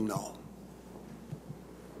we're paying now.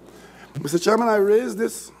 Mr. Chairman, I raise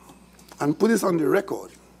this and put this on the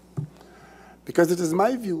record because it is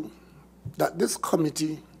my view that this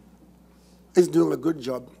committee is doing a good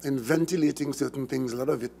job in ventilating certain things, a lot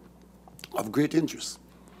of it of great interest.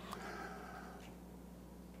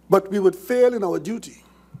 But we would fail in our duty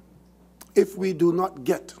if we do not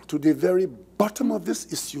get to the very bottom of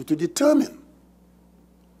this issue to determine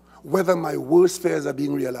whether my worst fears are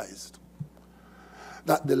being realized.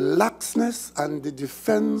 That the laxness and the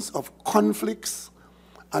defense of conflicts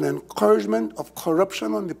and encouragement of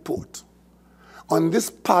corruption on the port on this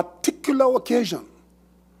particular occasion,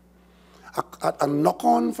 a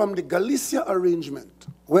knock-on from the Galicia arrangement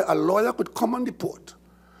where a lawyer could come on the port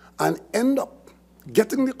and end up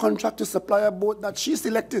getting the contract to supply a boat that she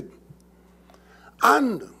selected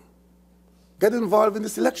and get involved in the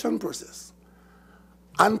selection process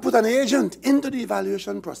and put an agent into the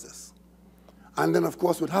evaluation process. And then, of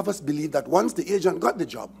course, would have us believe that once the agent got the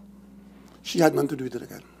job, she had nothing to do with it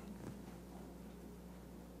again.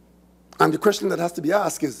 And the question that has to be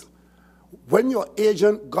asked is, when your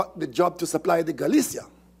agent got the job to supply the Galicia,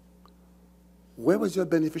 where was your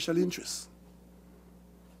beneficial interest?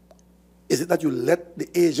 Is it that you let the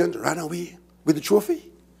agent run away with the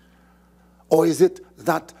trophy? Or is it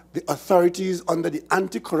that the authorities under the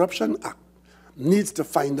Anti-Corruption Act needs to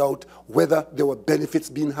find out whether there were benefits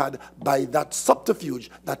being had by that subterfuge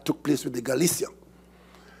that took place with the Galicia?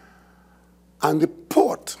 And the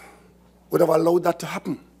port would have allowed that to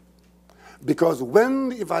happen. Because when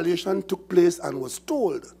the evaluation took place and was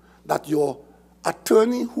told that your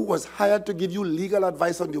attorney who was hired to give you legal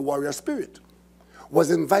advice on the warrior spirit was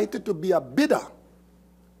invited to be a bidder,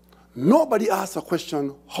 nobody asked a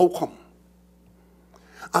question, how come?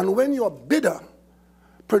 And when your bidder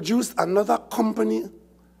produced another company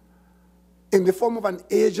in the form of an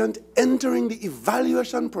agent entering the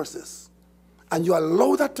evaluation process, and you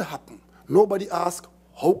allow that to happen, nobody asked,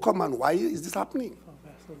 how come and why is this happening?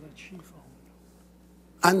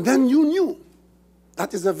 And then you knew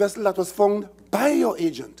that is a vessel that was found by your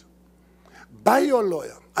agent, by your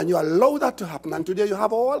lawyer, and you allow that to happen. And today you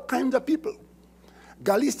have all kinds of people.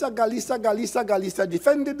 Galicia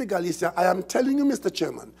defended the Galicia. I am telling you, Mr.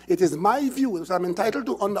 Chairman, it is my view, which I'm entitled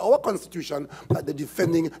to under our Constitution, that they're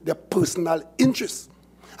defending their personal interests.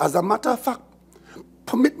 As a matter of fact,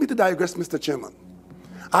 permit me to digress, Mr. Chairman.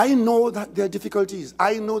 I know that there are difficulties.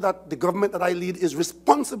 I know that the government that I lead is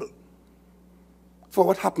responsible for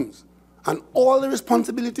what happens. And all the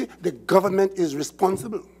responsibility, the government is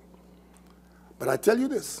responsible. But I tell you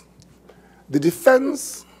this, the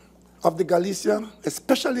defense of the Galicia,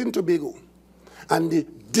 especially in Tobago, and the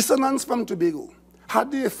dissonance from Tobago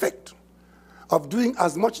had the effect of doing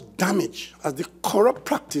as much damage as the corrupt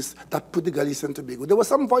practice that put the Galicia in Tobago. There were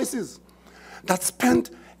some voices that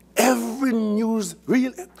spent every news,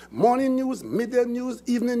 real morning news, midday news,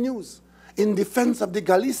 evening news, in defense of the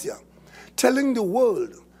Galicia, telling the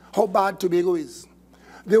world how bad Tobago is.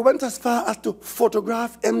 They went as far as to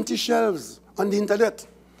photograph empty shelves on the internet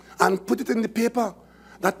and put it in the paper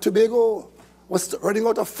that Tobago was running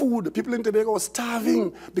out of food. People in Tobago were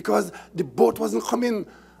starving because the boat wasn't coming.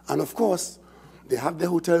 And of course, they have their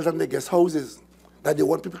hotels and their guest houses that they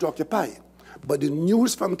want people to occupy. But the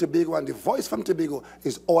news from Tobago and the voice from Tobago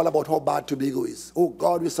is all about how bad Tobago is. Oh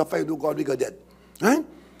God, we suffered. Oh God, we got dead. Right?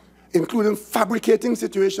 Including fabricating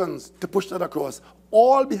situations to push that across,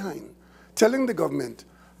 all behind telling the government,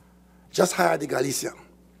 just hire the Galicia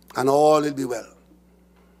and all will be well.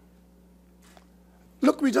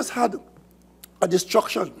 Look, we just had a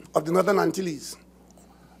destruction of the Northern Antilles.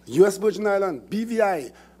 U.S. Virgin Islands,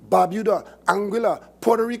 BVI, Barbuda, Anguilla,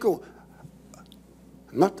 Puerto Rico.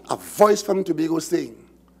 Not a voice from Tobago saying,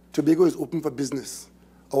 Tobago is open for business.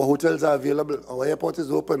 Our hotels are available, our airport is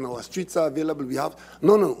open, our streets are available. We have,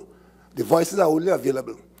 no. The voices are only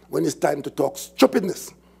available when it's time to talk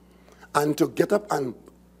stupidness and to get up and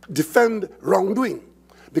defend wrongdoing.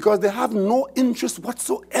 because they have no interest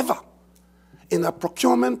whatsoever in a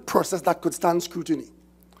procurement process that could stand scrutiny.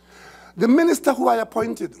 The minister who I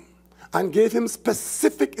appointed and gave him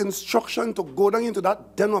specific instruction to go down into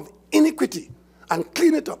that den of iniquity and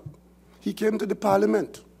clean it up, he came to the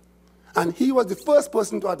parliament. And he was the first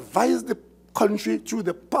person to advise the country through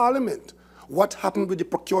the parliament what happened with the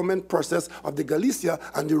procurement process of the Galicia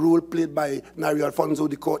and the role played by Nari Alfonso,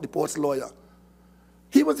 the port's lawyer.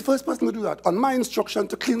 He was the first person to do that, on my instruction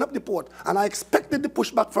to clean up the port. And I expected the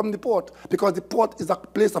pushback from the port, because the port is a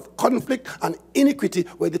place of conflict and iniquity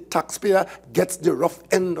where the taxpayer gets the rough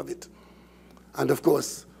end of it. And of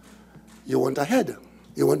course, you want a head.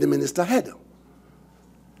 You want the minister head.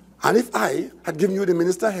 And if I had given you the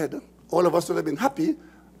minister head, all of us would have been happy.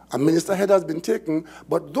 A minister head has been taken.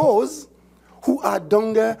 But those who are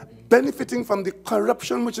down there benefiting from the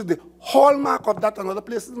corruption, which is the hallmark of that and other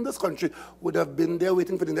places in this country, would have been there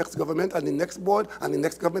waiting for the next government and the next board and the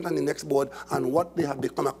next government and the next board, and what they have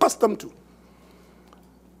become accustomed to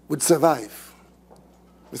would survive.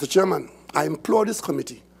 Mr. Chairman, I implore this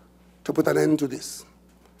committee to put an end to this.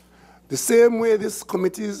 The same way this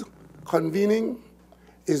committee's convening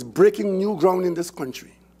is breaking new ground in this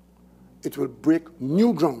country, it will break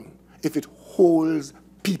new ground if it holds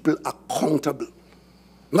people accountable.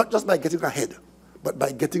 Not just by getting ahead, but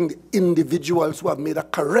by getting the individuals who have made a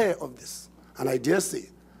career of this. And I dare say,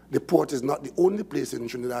 the port is not the only place in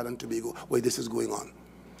Trinidad and Tobago where this is going on.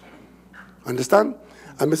 Understand?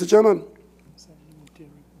 And Mr. Chairman,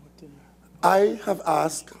 I have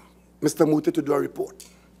asked Mr. Mute to do a report,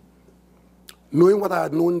 knowing what I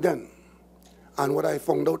had known then and what I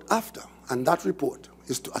found out after. And that report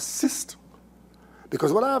is to assist.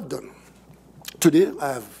 Because what I have done, today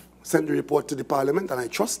I have sent the report to the Parliament, and I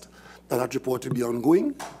trust that that report will be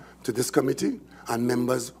ongoing to this committee, and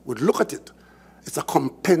members would look at it. It's a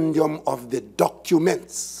compendium of the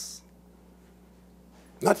documents.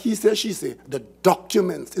 Not he say, she say, the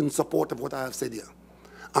documents in support of what I have said here.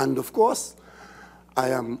 And of course, I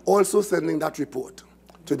am also sending that report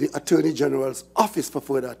to the Attorney General's office for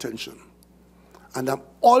further attention. And I'm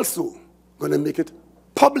also going to make it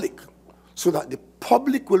public so that the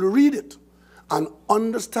public will read it and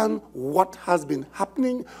understand what has been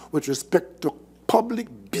happening with respect to public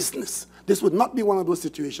business. This would not be one of those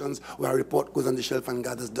situations where a report goes on the shelf and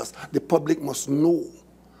gathers dust. The public must know.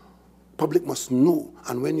 Public must know.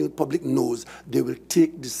 And when the public knows, they will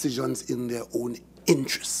take decisions in their own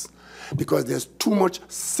interests. Because there's too much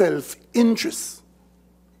self-interest.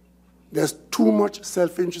 There's too much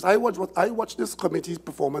self-interest. I watched this committee's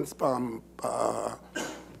performance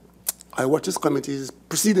I watched this committee's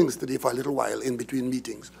proceedings today for a little while in between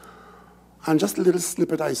meetings. And just a little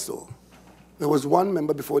snippet I saw. There was one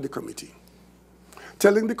member before the committee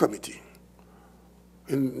telling the committee,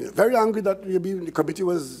 very angry that the committee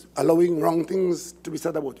was allowing wrong things to be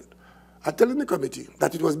said about it, telling the committee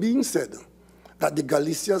that it was being said that the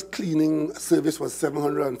Galicia's cleaning service was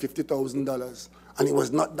 $750,000, and it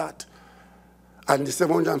was not that. And the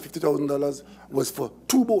 $750,000 was for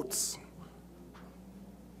 2 boats.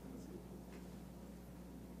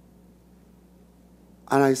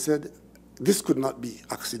 And I said, this could not be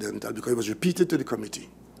accidental, because it was repeated to the committee.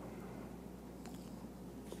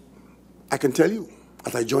 I can tell you,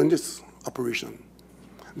 as I joined this operation,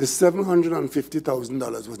 the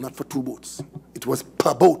 $750,000 was not for 2 boats. It was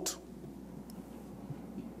per boat.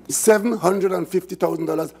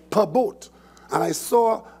 $750,000 per boat. And I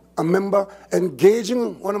saw a member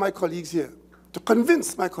engaging one of my colleagues here to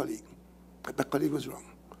convince my colleague that my colleague was wrong.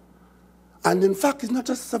 And in fact, it's not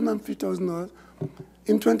just $750,000.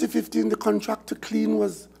 In 2015, the contract to clean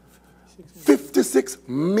was $56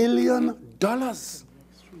 million.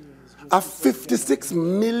 A $56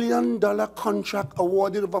 million contract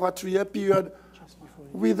awarded over a 3-year period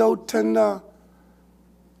without tender,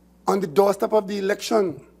 on the doorstep of the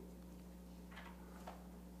election.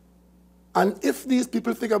 And if these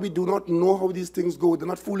people figure we do not know how these things go, they're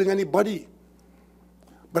not fooling anybody.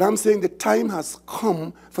 But I'm saying the time has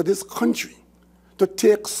come for this country to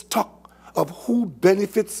take stock of who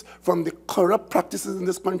benefits from the corrupt practices in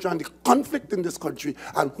this country and the conflict in this country,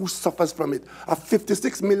 and who suffers from it. A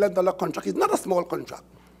 $56 million contract is not a small contract.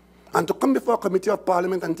 And to come before a committee of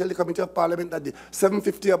parliament and tell the committee of parliament that the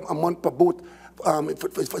 $750 a month per boat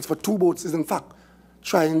it's for 2 boats is in fact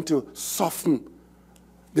trying to soften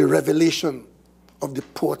the revelation of the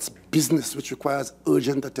port's business, which requires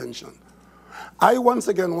urgent attention. I once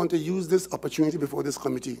again want to use this opportunity before this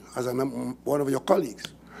committee, as I'm one of your colleagues,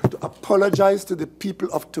 to apologize to the people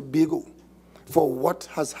of Tobago for what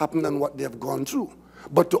has happened and what they have gone through,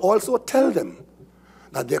 but to also tell them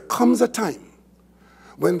that there comes a time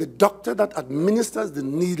when the doctor that administers the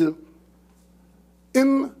needle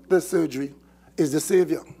in the surgery is the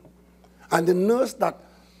savior. And the nurse that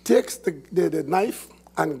takes the knife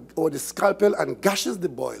or the scalpel and gashes the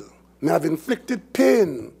boil may have inflicted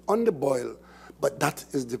pain on the boil, but that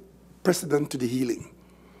is the precedent to the healing.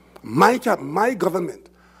 My government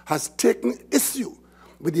has taken issue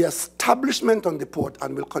with the establishment on the port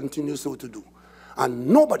and will continue so to do. And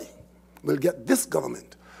nobody will get this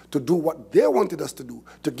government to do what they wanted us to do,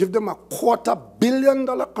 to give them a $250 million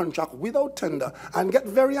contract without tender, and get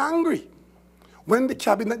very angry when the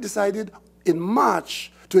cabinet decided in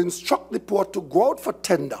March to instruct the port to go out for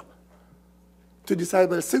tender, to decide,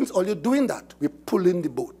 well, since all you're doing that, we pull in the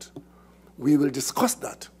boat. We will discuss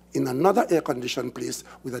that in another air-conditioned place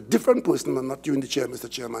with a different person, and not you in the chair, Mr.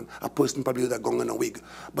 Chairman, a person probably with a gong and a wig.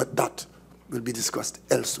 But that will be discussed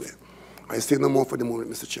elsewhere. I say no more for the moment,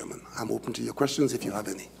 Mr. Chairman. I'm open to your questions if you have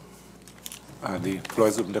any. The floor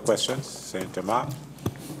is open to questions. Senator Mark.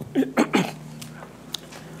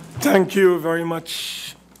 Thank you very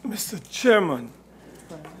much, Mr. Chairman.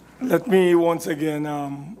 Let me once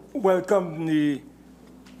again welcome the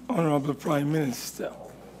Honorable Prime Minister.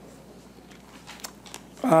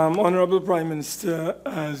 Honorable Prime Minister,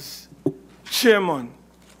 as Chairman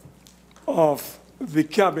of the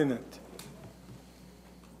Cabinet,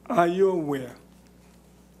 are you aware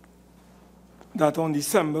that on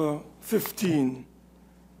December 15,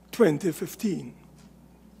 2015,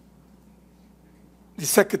 the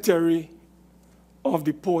Secretary of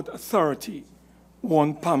the Port Authority,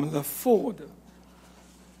 one Pamela Ford,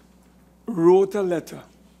 wrote a letter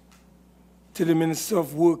to the Minister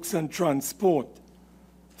of Works and Transport,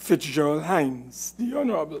 Fitzgerald Hines, the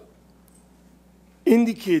Honorable,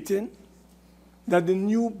 indicating that the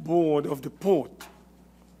new board of the port,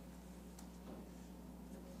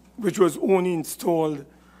 which was only installed,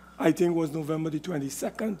 I think was November the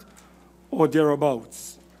 22nd or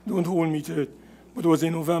thereabouts, don't hold me to it, but it was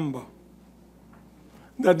in November,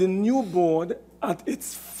 that the new board at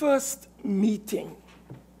its first meeting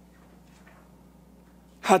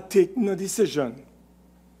had taken a decision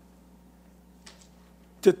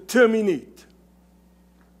to terminate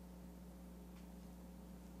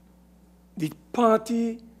the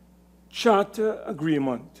party charter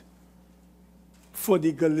agreement for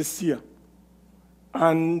the Galicia.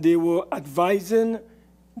 And they were advising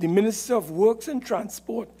the Minister of Works and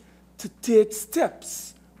Transport to take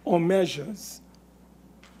steps or measures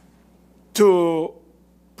to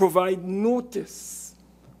provide notice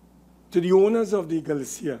to the owners of the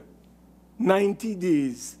Galicia, 90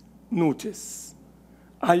 days notice.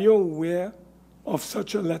 Are you aware of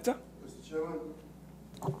such a letter? Mr. Chairman,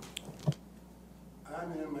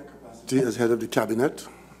 I'm here in my capacity as head of the cabinet,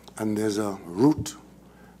 and there's a route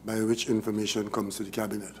by which information comes to the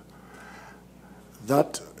cabinet.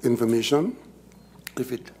 That information,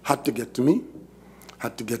 if it had to get to me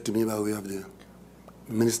by way of the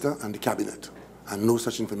minister and the cabinet, and no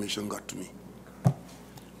such information got to me.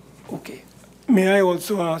 Okay. May I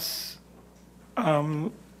also ask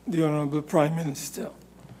the Honorable Prime Minister,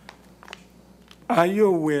 are you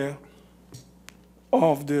aware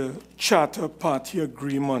of the charter party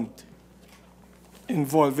agreement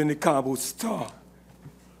involving the Cabo Star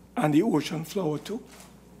and the Ocean Flower too?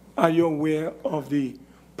 Are you aware of the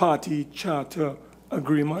party charter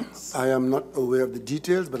agreements? I am not aware of the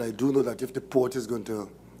details, but I do know that if the port is going to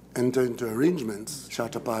enter into arrangements,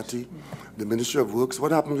 charter party, the Ministry of Works,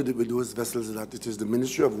 what happened with those vessels is that it is the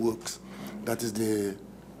Ministry of Works that is the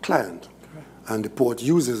client. And the port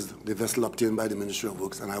uses the vessel obtained by the Ministry of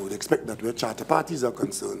Works, and I would expect that where charter parties are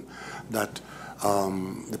concerned, that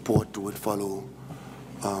the port would follow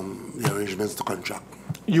the arrangements to contract.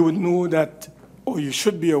 You would know that, or you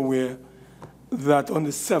should be aware, that on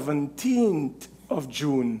the 17th of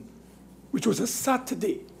June, which was a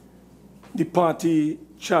Saturday, the party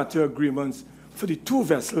charter agreements for the two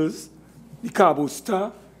vessels, the Cabo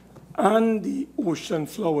Star and the Ocean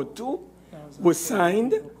Flower 2, were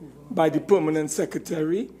signed by the Permanent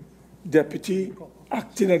Secretary, Deputy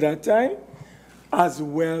acting at that time, as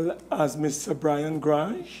well as Mr. Brian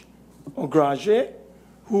Grage,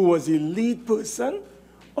 who was the lead person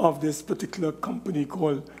of this particular company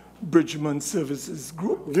called Bridgman Services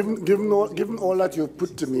Group. Given all that you've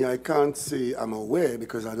put to me, I can't say I'm aware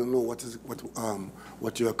because I don't know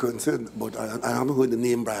what you are concerned about. I haven't heard the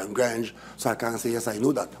name Brian Grange, so I can't say yes, I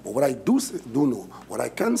know that. But what I do know, what I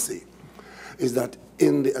can say, is that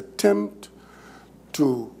in the attempt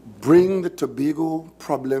to bring the Tobago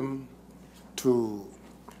problem to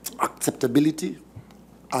acceptability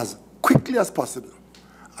as quickly as possible,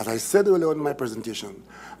 as I said earlier in my presentation,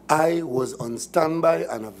 I was on standby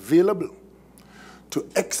and available to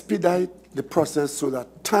expedite the process so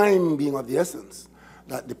that time being of the essence,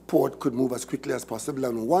 that the port could move as quickly as possible.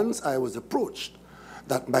 And once I was approached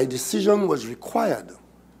that my decision was required,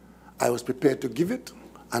 I was prepared to give it,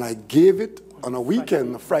 and I gave it on a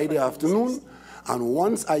weekend, a Friday afternoon. And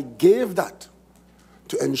once I gave that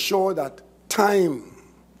to ensure that time,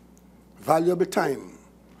 valuable time,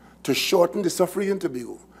 to shorten the suffering in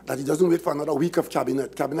Tobago, that it doesn't wait for another week of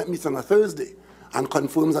cabinet. Cabinet meets on a Thursday and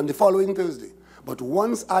confirms on the following Thursday. But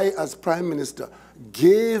once I, as Prime Minister,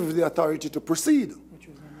 gave the authority to proceed,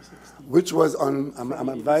 which was on, I'm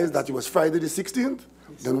advised that it was Friday the 16th,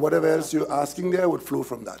 then whatever else you're asking there would flow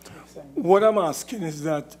from that. What I'm asking is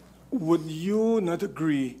that, would you not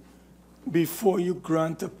agree, before you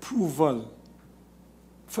grant approval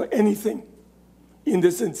for anything, in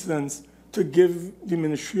this instance, to give the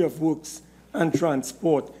Ministry of Works and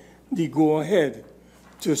Transport the go-ahead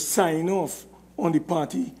to sign off on the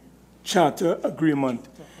party charter agreement,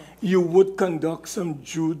 you would conduct some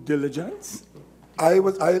due diligence? I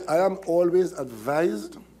am always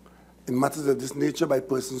advised in matters of this nature by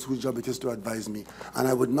persons whose job it is to advise me. And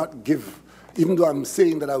I would not give, even though I'm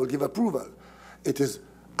saying that I will give approval, it is,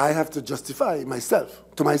 I have to justify myself,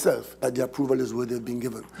 to myself, that the approval is worthy of being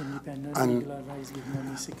given. And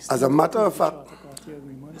as a matter of fact,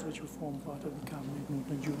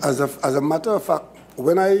 as a matter of fact,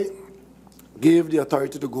 when I gave the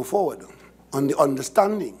authority to go forward on the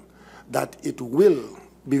understanding that it will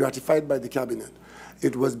be ratified by the cabinet,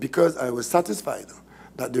 it was because I was satisfied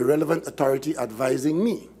that the relevant authority advising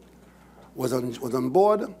me was on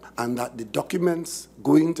board, and that the documents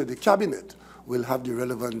going to the cabinet will have the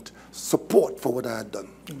relevant support for what I had done.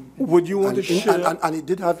 Would you want to share? And it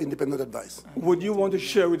did have independent advice. Would you want to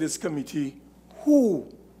share with this committee who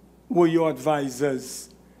were your advisors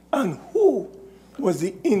and who was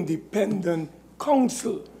the independent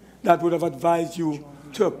counsel that would have advised you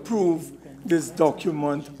to approve this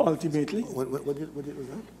document ultimately? What was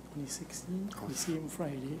that? 2016, the same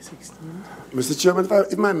Friday, 16. Mr. Chairman,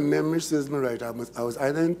 if my memory serves me right, I was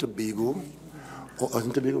either in Tobago or I was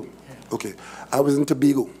in Tobago. Yeah. Okay, I was in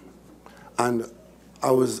Tobago, and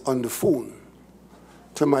I was on the phone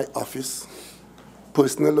to my office,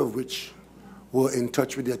 personnel of which were in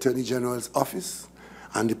touch with the Attorney General's office,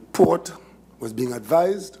 and the port was being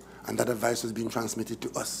advised, and that advice was being transmitted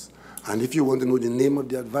to us. And if you want to know the name of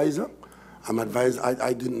the advisor, I'm advised,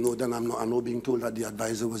 I didn't know then, I'm now being told that the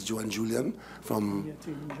advisor was Joan Julian from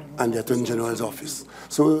the Attorney General's office.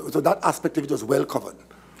 So that aspect of it was well covered.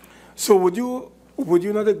 So would you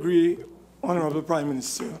not agree, Honorable Prime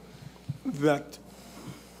Minister, that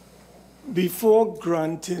before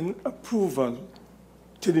granting approval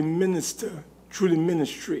to the minister through the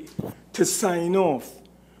ministry to sign off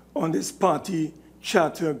on this party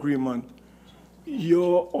charter agreement,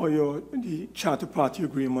 the charter party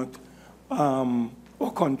agreement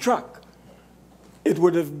or contract, it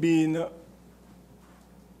would have been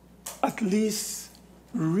at least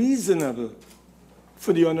reasonable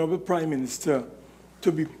for the Honorable Prime Minister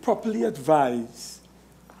to be properly advised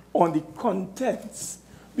on the contents,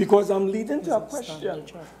 because I'm leading to a question.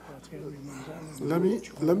 Let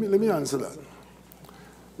me answer that.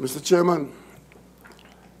 Mr. Chairman,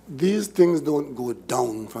 these things don't go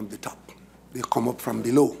down from the top. They come up from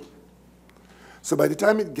below. So by the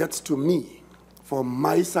time it gets to me for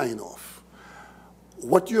my sign-off,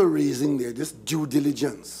 what you're raising there, this due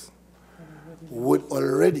diligence, would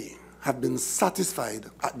already have been satisfied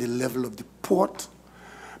at the level of the port,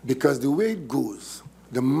 because the way it goes,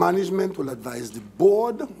 the management will advise the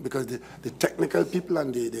board, because the technical people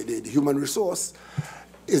and the human resource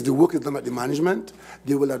is the work is done at the management.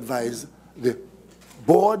 They will advise the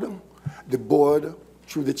board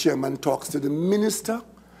through the chairman talks to the minister,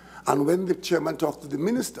 and when the chairman talks to the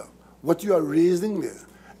minister, what you are raising there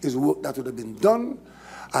is work that would have been done,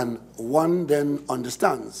 and one then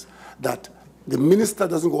understands that the minister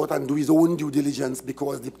doesn't go out and do his own due diligence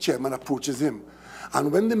because the chairman approaches him.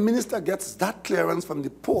 And when the minister gets that clearance from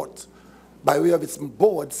the port, by way of its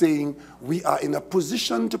board saying, we are in a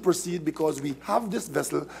position to proceed because we have this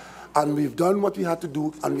vessel and we've done what we had to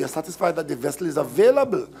do and we are satisfied that the vessel is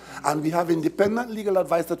available and we have independent legal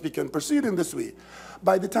advice that we can proceed in this way,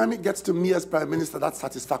 by the time it gets to me as Prime Minister, that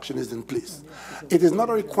satisfaction is in place. It is not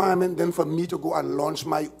a requirement then for me to go and launch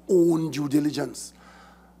my own due diligence.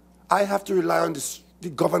 I have to rely on the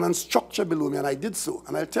governance structure below me, and I did so.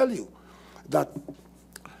 And I'll tell you that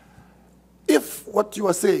if what you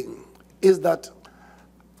are saying is that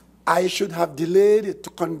I should have delayed it to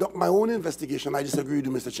conduct my own investigation, I disagree with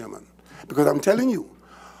you, Mr. Chairman. Because I'm telling you,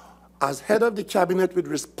 as head of the cabinet with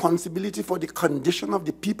responsibility for the condition of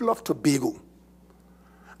the people of Tobago,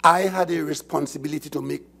 I had a responsibility to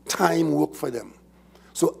make time work for them.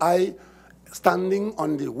 So I, standing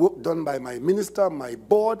on the work done by my minister, my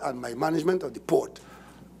board, and my management of the port,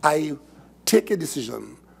 I take a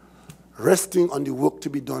decision resting on the work to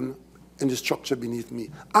be done in the structure beneath me,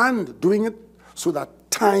 and doing it so that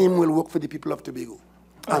time will work for the people of Tobago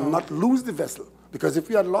and not lose the vessel. Because if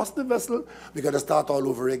we had lost the vessel, we got to start all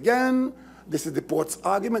over again. This is the port's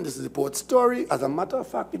argument, this is the port's story. As a matter of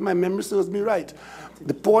fact, if my memory serves me right,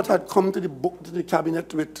 the port had come to the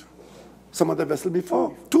cabinet with some other vessel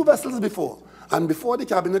before, 2 vessels before. And before the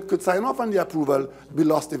cabinet could sign off on the approval, we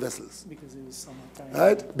lost the vessels. Because it was summertime.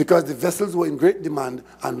 Right? Because the vessels were in great demand,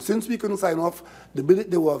 and since we couldn't sign off, the minute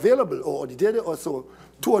they were available, or the day or so,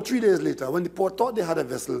 2 or 3 days later, when the port thought they had a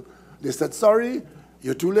vessel, they said, sorry,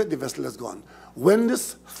 you're too late, the vessel is gone. When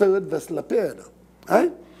this 3rd vessel appeared,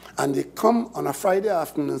 right? And they come on a Friday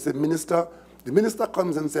afternoon and say, Minister, the minister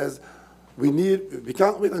comes and says, we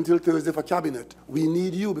can't wait until Thursday for cabinet. We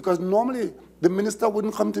need you, because normally the minister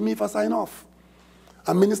wouldn't come to me for sign off.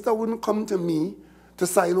 A minister wouldn't come to me to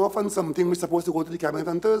sign off on something we're supposed to go to the cabinet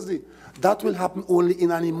on Thursday. That will happen only in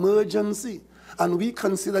an emergency. And we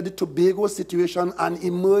consider the Tobago situation an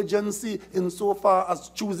emergency insofar as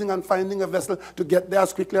choosing and finding a vessel to get there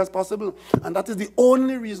as quickly as possible. And that is the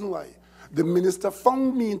only reason why the minister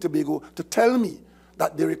found me in Tobago to tell me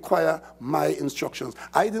that they require my instructions.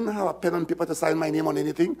 I didn't have a pen and paper to sign my name on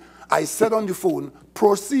anything. I said on the phone,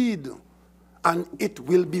 proceed, and it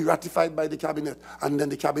will be ratified by the cabinet. And then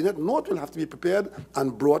the cabinet note will have to be prepared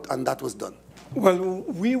and brought, and that was done. Well,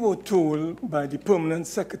 we were told by the permanent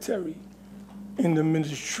secretary in the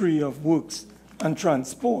Ministry of Works and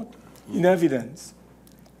Transport, in evidence,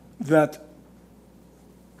 that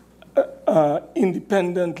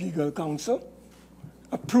independent legal counsel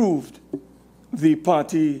approved the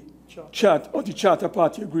party the charter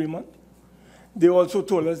party agreement. They also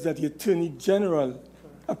told us that the Attorney General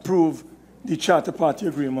approved the charter party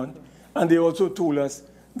agreement, and they also told us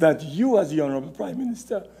that you, as the Honorable Prime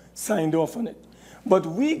Minister, signed off on it. But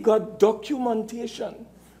we got documentation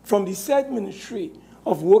from the said Ministry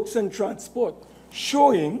of Works and Transport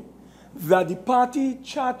showing that the party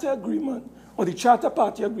charter agreement, or the charter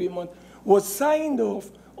party agreement, was signed off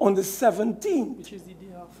on the 17th. Which is the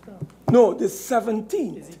day after. No, the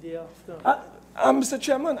 17th. Is the day after. Mr.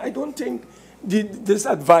 Chairman, I don't think this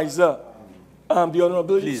advisor, the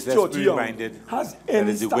Honorable Stuart Young, has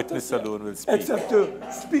any the witness status alone will speak. except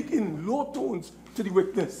to speak in low tones to the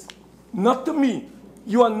witness, not to me.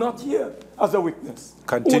 You are not here as a witness.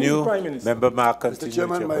 Continue, Only the Prime Minister. Member Mark, continue. Mr.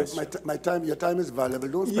 Chairman, with your your time is valuable.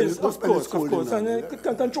 Don't spend, Yes, don't of spend course, and I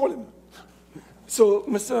can control him. So,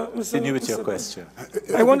 Continue with your question.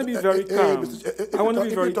 I want to be very calm. I want to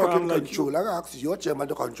be very calm like control, you. I ask your chairman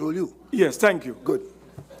to control you. Yes, thank you. Good.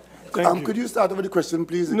 Thank you. Could you start with the question,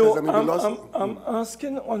 please? No, Because I may be lost. I'm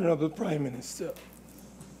asking Honorable Prime Minister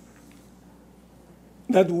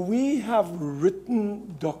that we have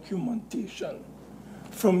written documentation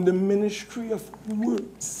from the Ministry of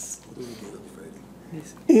Works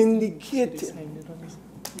indicating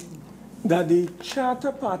that the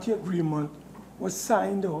charter party agreement was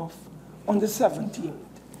signed off on the 17th,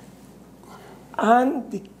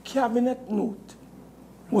 and the cabinet note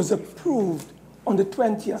was approved on the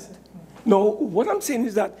 20th. Now, what I'm saying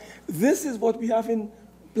is that this is what we have in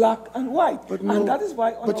black and white, and that is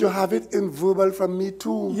why... But you have it in verbal from me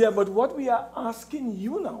too. Yeah, but what we are asking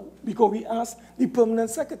you now, because we asked the permanent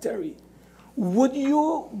secretary, would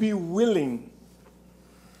you be willing,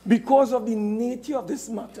 because of the nature of this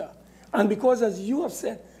matter, and because, as you have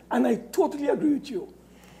said, and I totally agree with you,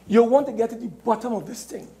 you want to get to the bottom of this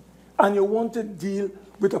thing, and you want to deal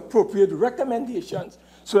with appropriate recommendations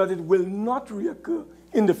so that it will not reoccur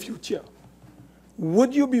in the future.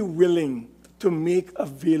 Would you be willing to make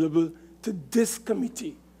available to this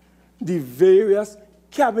committee the various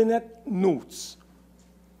cabinet notes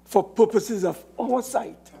for purposes of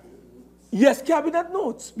oversight? Yes, cabinet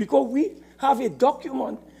notes, because we have a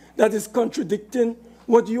document that is contradicting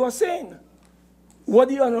what you are saying, what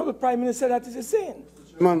the Honorable Prime Minister that is saying.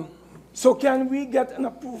 Man, so can we get an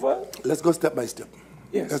approval? Let's go step by step.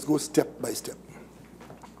 Yes. Let's go step by step.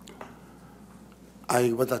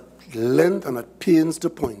 I was at length and at pains to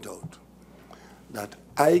point out that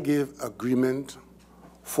I gave agreement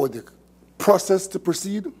for the process to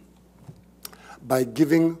proceed by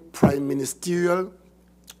giving prime ministerial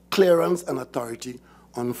clearance and authority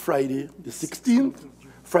on Friday the 16th,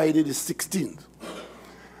 Friday the 16th.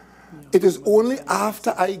 It is only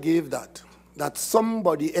after I gave that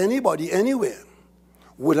somebody, anybody, anywhere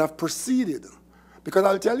would have proceeded. Because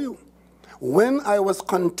I'll tell you, when I was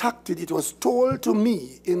contacted, it was told to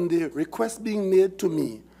me in the request being made to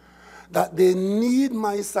me that they need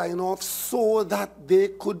my sign-off so that they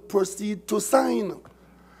could proceed to sign.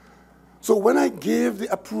 So when I gave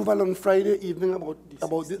the approval on Friday evening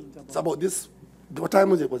about this, what time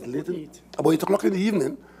was it? Was it late? About 8 o'clock in the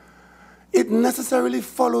evening. It necessarily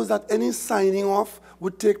follows that any signing off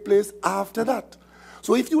would take place after that.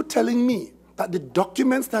 So if you're telling me that the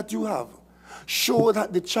documents that you have show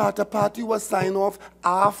that the charter party was signed off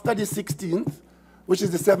after the 16th, which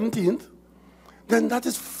is the 17th, then that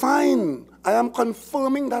is fine. I am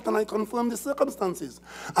confirming that, and I confirm the circumstances.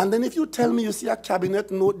 And then if you tell me you see a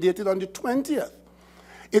cabinet note dated on the 20th,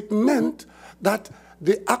 it meant that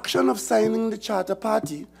the action of signing the charter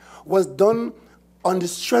party was done on the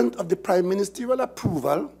strength of the prime ministerial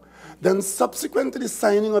approval. Then subsequent to the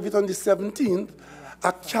signing of it on the 17th,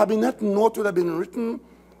 a cabinet note would have been written.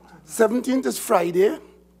 17th is Friday,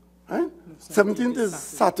 right? 17th is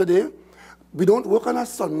Saturday. We don't work on a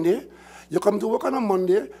Sunday. You come to work on a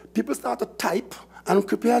Monday, people start to type and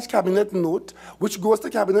prepare a cabinet note, which goes to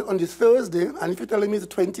cabinet on the Thursday, and if you're telling me the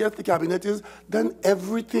 20th the cabinet is, then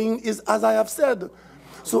everything is as I have said.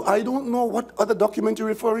 So I don't know what other document you're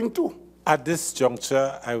referring to. At this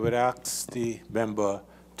juncture, I would ask the member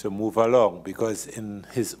to move along, because in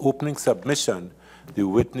his opening submission, the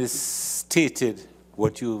witness stated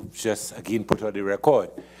what you just again put on the record,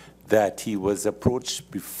 that he was approached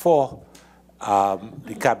before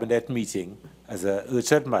the cabinet meeting as an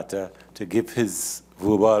urgent matter to give his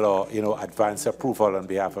verbal or advance approval on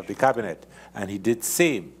behalf of the cabinet, and he did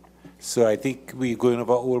same. So I think we're going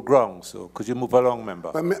over old ground. So could you move along,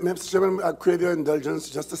 member? Mr. Chairman, I crave your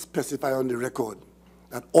indulgence just to specify on the record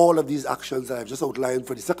that all of these actions that I've just outlined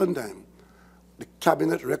for the second time, the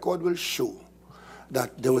cabinet record will show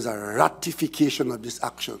that there was a ratification of this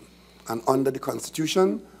action, and under the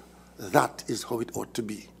Constitution, that is how it ought to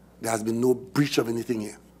be. There has been no breach of anything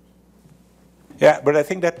here. Yeah, but I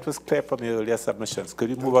think that was clear from your earlier submissions.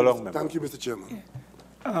 Could you move along, member? Thank you, Mr. Chairman.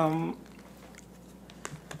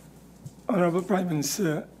 Honorable Prime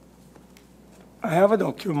Minister, I have a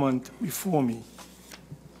document before me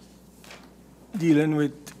dealing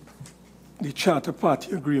with the Charter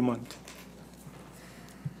Party Agreement.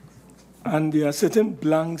 And there are certain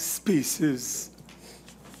blank spaces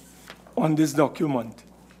on this document.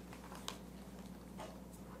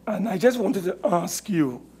 And I just wanted to ask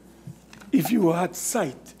you if you had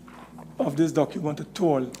sight of this document at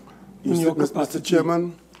all in your capacity Mr.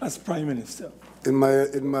 Chairman, as Prime Minister. In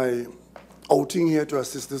my outing here to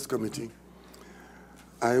assist this committee,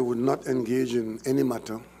 I would not engage in any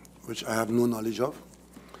matter which I have no knowledge of.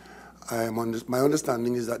 My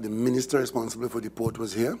understanding is that the minister responsible for the port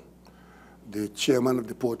was here, the chairman of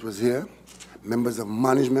the port was here, members of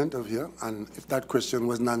management are here, and if that question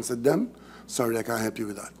wasn't answered then, sorry, I can't help you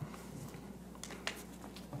with that.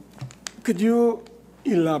 Could you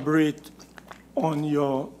elaborate on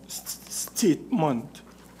your statement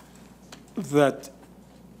that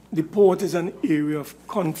the port is an area of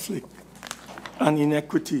conflict and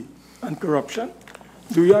inequity and corruption?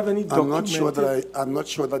 Do you have any documented? I'm not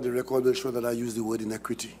sure that the record will show that I use the word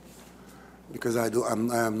inequity, because I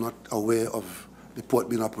am not aware of the port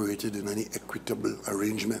being operated in any equitable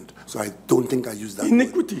arrangement. So I don't think I use that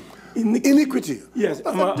Iniquity. word. Iniquity. Yes,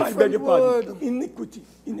 I beg your pardon. Iniquity.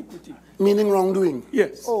 Iniquity. Meaning wrongdoing.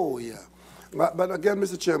 Yes. Oh, yeah. But again,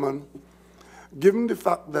 Mr. Chairman, given the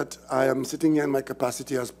fact that I am sitting here in my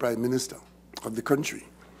capacity as Prime Minister of the country,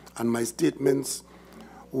 and my statements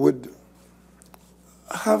would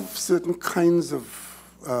have certain kinds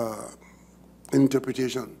of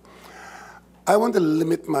interpretation, I want to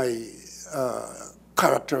limit my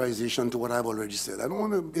characterization to what I've already said. I don't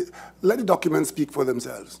want to let the documents speak for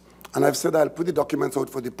themselves. And I've said I'll put the documents out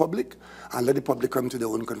for the public and let the public come to their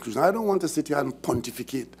own conclusion. I don't want to sit here and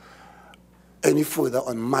pontificate any further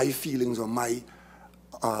on my feelings or my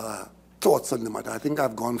thoughts on the matter. I think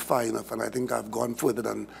I've gone far enough, and I think I've gone further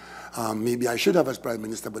than maybe I should have as Prime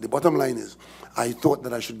Minister. But the bottom line is, I thought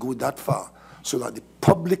that I should go that far so that the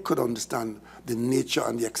public could understand the nature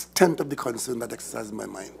and the extent of the concern that exercises my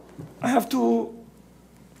mind. I have two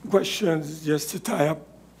questions just to tie up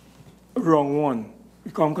wrong one.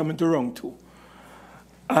 We can't come into wrong two.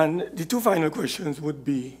 And the two final questions would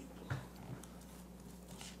be,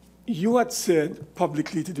 you had said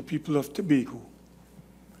publicly to the people of Tobago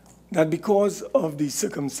that because of the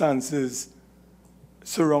circumstances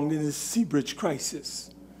surrounding the sea bridge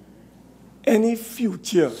crisis, any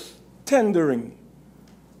future tendering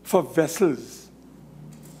for vessels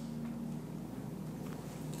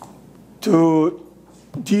to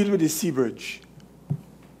deal with the sea bridge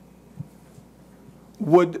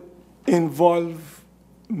would involve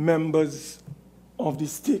members of the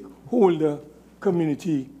stakeholder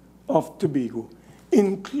community of Tobago,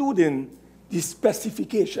 including the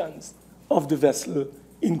specifications of the vessel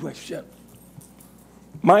in question.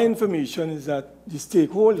 My information is that the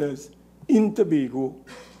stakeholders in Tobago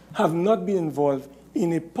have not been involved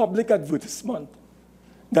in a public advertisement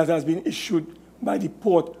that has been issued by the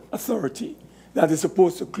Port Authority that is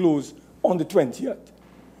supposed to close on the 20th.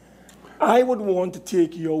 I would want to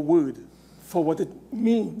take your word for what it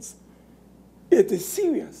means. It is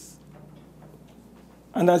serious.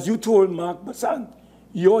 And as you told Mark Basant,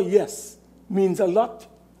 your yes means a lot.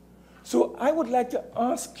 So I would like to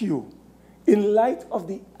ask you, in light of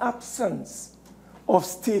the absence of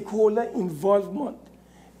stakeholder involvement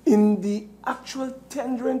in the actual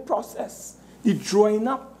tendering process, the drawing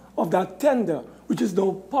up of that tender, which is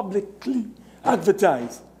now publicly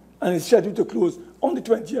advertised and is scheduled to close on the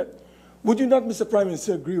 20th, would you not, Mr. Prime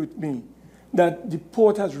Minister, agree with me that the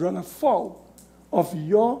port has run afoul of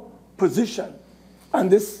your position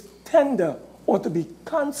and this tender ought to be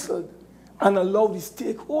cancelled and allow the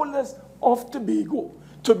stakeholders of Tobago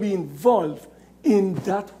to be involved in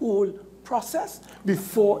that whole process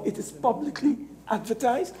before it is publicly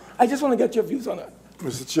advertised? I just want to get your views on it.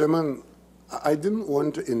 Mr. Chairman, I didn't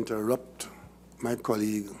want to interrupt my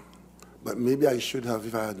colleague, but maybe I should have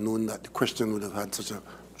if I had known that the question would have had such a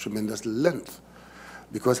tremendous length.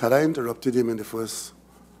 Because had I interrupted him in the first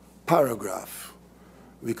paragraph,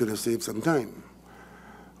 we could have saved some time.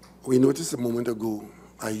 We noticed a moment ago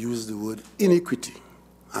I used the word inequity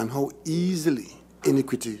and how easily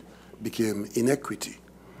inequity became inequity,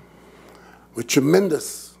 with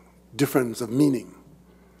tremendous difference of meaning.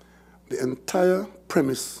 The entire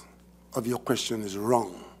premise of your question is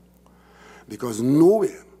wrong, because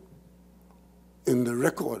nowhere in the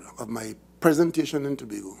record of my presentation in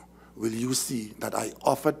Tobago will you see that I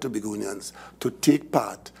offered Tobagonians to take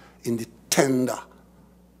part in the tender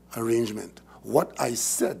arrangement. What I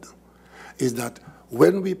said is that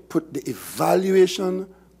when we put the evaluation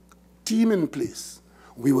team in place,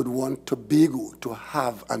 we would want Tobago to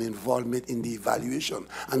have an involvement in the evaluation.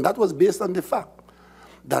 And that was based on the fact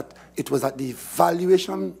that it was at the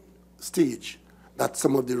evaluation stage that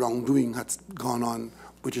some of the wrongdoing had gone on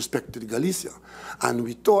with respect to the Galicia. And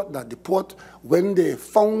we thought that the port, when they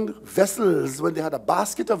found vessels, when they had a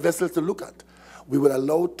basket of vessels to look at, we would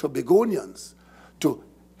allow Tobagonians to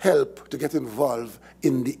help to get involved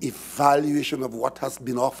in the evaluation of what has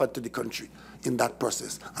been offered to the country in that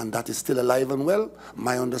process. And that is still alive and well.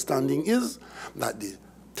 My understanding is that the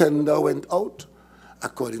tender went out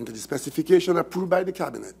according to the specification approved by the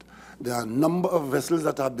cabinet. There are a number of vessels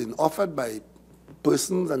that have been offered by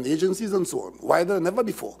persons and agencies and so on, wider than ever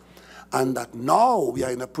before. And that now we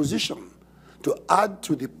are in a position to add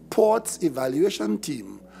to the port's evaluation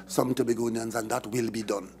team some Tobagonians, and that will be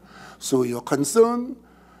done. So your concern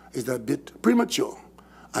is a bit premature,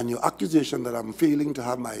 and your accusation that I'm failing to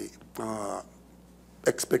have my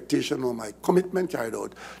expectation or my commitment carried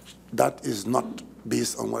out, that is not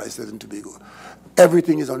based on what I said in Tobago.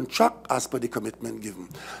 Everything is on track as per the commitment given.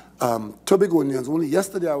 Tobagonians, only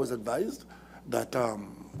yesterday I was advised that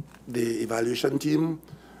the evaluation team,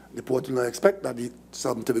 the port will not expect that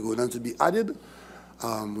some Tobagonians will be added.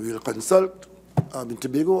 We will consult in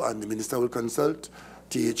Tobago, and the minister will consult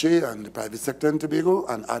THA and the private sector in Tobago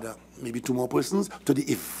and add maybe 2 more persons to the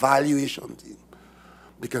evaluation team.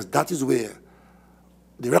 Because that is where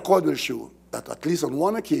the record will show that at least on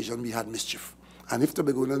one occasion we had mischief. And if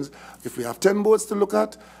Tobagonians, if we have 10 boats to look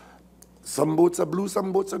at, some boats are blue,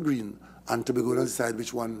 some boats are green, and Tobagonians decide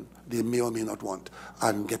which one they may or may not want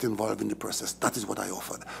and get involved in the process. That is what I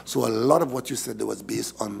offered. So a lot of what you said there was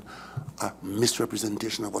based on a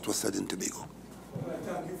misrepresentation of what was said in Tobago.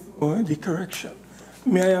 Thank you for the correction.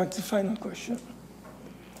 May I ask the final question?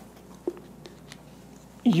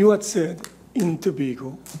 You had said in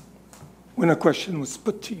Tobago, when a question was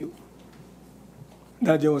put to you,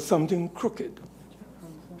 that there was something crooked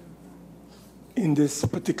in this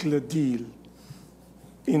particular deal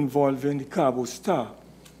involving the Cabo Star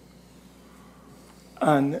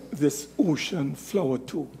and this Ocean Flower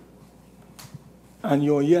too. And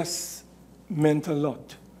your yes meant a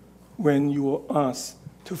lot when you were asked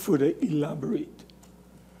to further elaborate.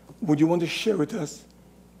 Would you want to share with us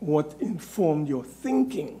what informed your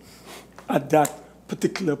thinking at that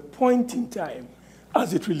particular point in time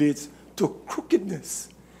as it relates to crookedness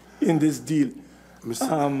in this deal?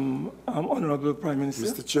 Honorable Prime Minister.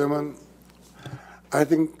 Mr. Chairman, I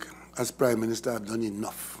think as Prime Minister I've done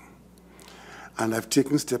enough. And I've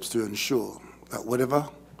taken steps to ensure that whatever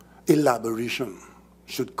elaboration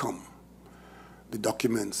should come, the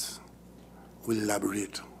documents will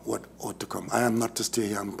elaborate what ought to come. I am not to stay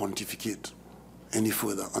here and pontificate any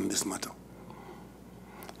further on this matter.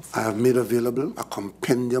 I have made available a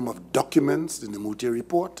compendium of documents in the Moutier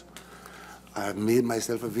report. I have made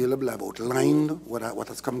myself available. I've outlined what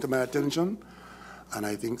has come to my attention, and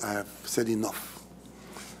I think I have said enough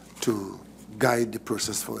to guide the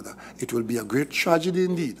process further. It will be a great tragedy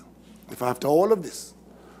indeed if after all of this,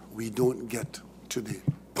 we don't get to the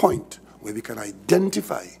point where we can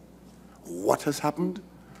identify what has happened,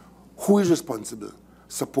 who is responsible,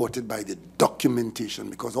 supported by the documentation,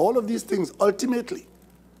 because all of these things ultimately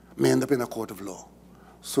may end up in a court of law.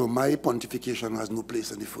 So my pontification has no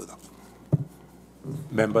place any further.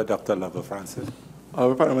 Member Dr. Lover Francis.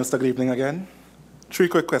 Prime Minister, good evening again. 3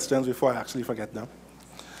 quick questions before I actually forget them.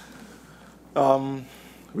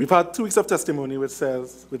 We've had 2 weeks of testimony which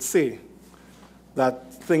say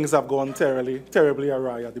that things have gone terribly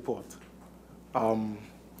awry at the port.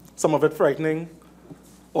 Some of it frightening,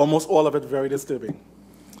 almost all of it very disturbing.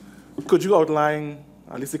 Could you outline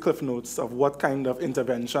at least the cliff notes of what kind of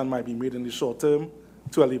intervention might be made in the short term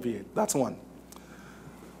to alleviate? That's one.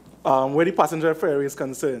 Where the passenger ferry is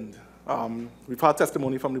concerned, we've had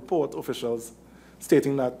testimony from the port officials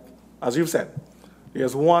stating that, as you've said,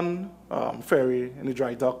 there's one ferry in the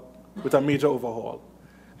dry dock with a major overhaul.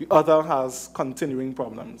 The other has continuing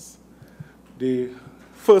problems. The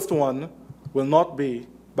first one will not be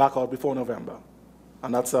back out before November,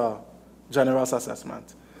 and that's a generous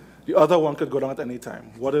assessment. The other one could go down at any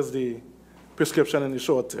time. What is the prescription in the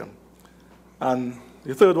short term? And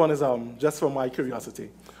the third one is, just for my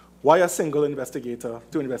curiosity, why a single investigator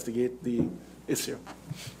to investigate the issue?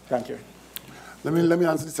 Thank you. Let me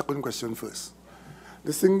answer the second question first.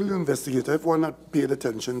 The single investigator, if one had paid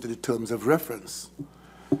attention to the terms of reference,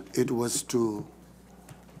 it was to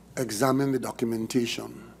examine the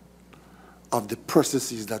documentation of the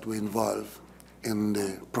processes that were involved in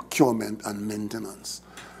the procurement and maintenance.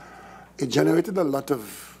 It generated a lot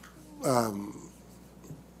of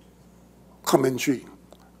commentary.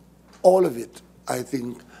 All of it, I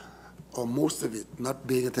think, or most of it, not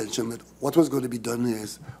paying attention, but what was going to be done here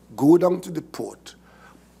is go down to the port,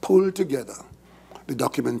 pull together the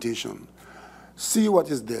documentation, see what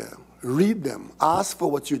is there, read them, ask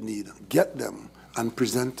for what you need, get them, and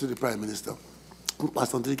present to the Prime Minister, and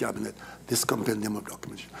pass on to the Cabinet this compendium of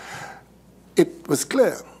documentation. It was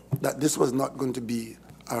clear that this was not going to be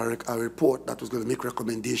a report that was going to make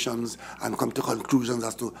recommendations and come to conclusions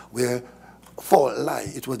as to where fault lie.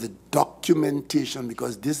 It was the documentation,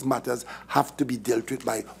 because these matters have to be dealt with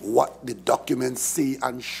by what the documents say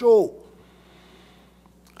and show,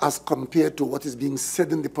 as compared to what is being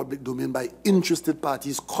said in the public domain by interested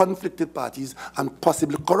parties, conflicted parties, and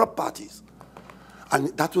possibly corrupt parties.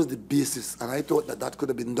 And that was the basis, and I thought that that could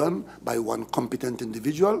have been done by one competent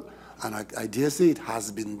individual, and I dare say it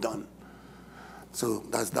has been done. So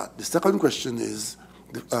that's that. The second question is,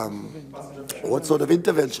 what sort of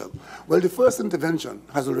intervention? Well, the first intervention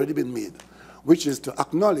has already been made, which is to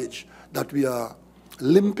acknowledge that we are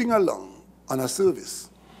limping along on a service.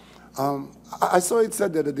 I saw it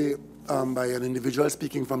said the other day by an individual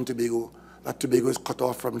speaking from Tobago, that Tobago is cut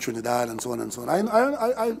off from Trinidad and so on and so on.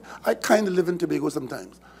 I kind of live in Tobago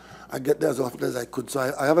sometimes. I get there as often as I could,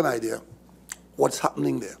 so I have an idea what's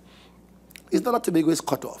happening there. It's not that Tobago is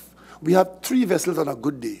cut off. We have 3 vessels on a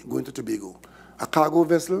good day going to Tobago. A cargo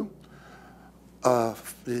vessel,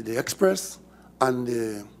 the express, and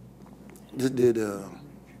the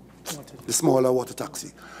smaller water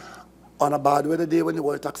taxi. On a bad weather day when the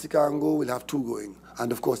water taxi can't go, we'll have 2 going.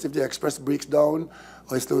 And of course, if the express breaks down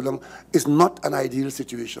or is slowed down, it's not an ideal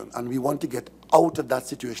situation. And we want to get out of that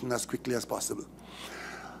situation as quickly as possible.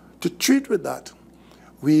 To treat with that,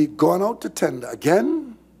 we've gone out to tender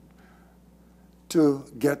again to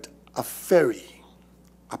get a ferry,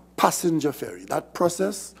 a passenger ferry. That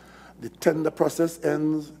process, the tender process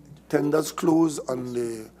ends, tenders close in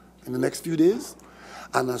the next few days.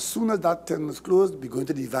 And as soon as that tender is closed, we go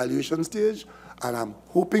into the evaluation stage. And I'm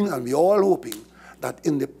hoping, and we're all hoping, that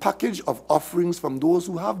in the package of offerings from those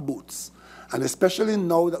who have boats, and especially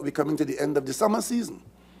now that we're coming to the end of the summer season,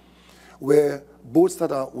 where boats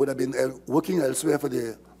that would have been working elsewhere for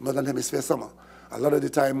the Northern Hemisphere summer, a lot of the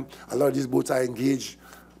time, a lot of these boats are engaged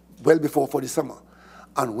well before for the summer.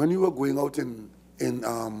 And when you were going out in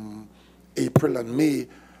April and May,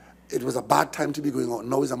 it was a bad time to be going out.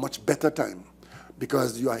 Now is a much better time,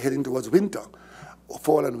 because you are heading towards winter,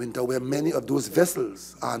 fall and winter, where many of those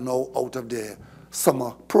vessels are now out of their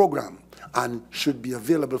summer program and should be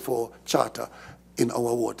available for charter in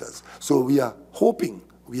our waters. So we are hoping,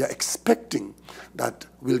 we are expecting that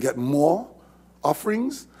we'll get more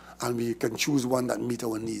offerings and we can choose one that meet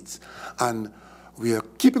our needs. And we are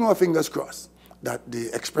keeping our fingers crossed that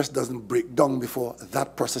the express doesn't break down before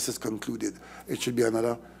that process is concluded. It should be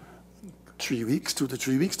another 3 weeks, 2 to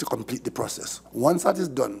 3 weeks to complete the process. Once that is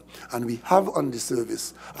done, and we have on the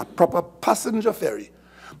service a proper passenger ferry,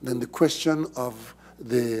 then the question of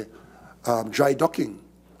the dry docking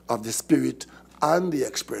of the Spirit and the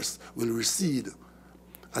Express will recede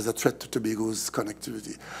as a threat to Tobago's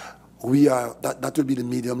connectivity. That will be the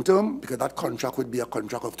medium term, because that contract would be a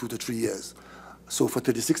contract of 2 to 3 years. So for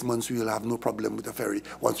 36 months, we will have no problem with the ferry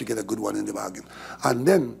once we get a good one in the bargain. And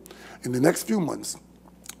then, in the next few months,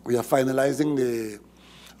 we are finalizing the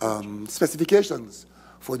specifications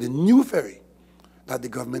for the new ferry that the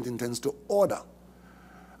government intends to order.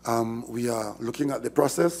 We are looking at the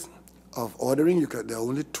process of ordering. There are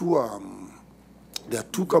only two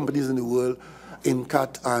companies in the world,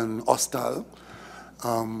 Incat and Ostal.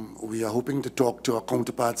 We are hoping to talk to our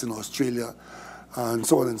counterparts in Australia, and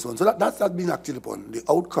so on and so on. So that's being acted upon. The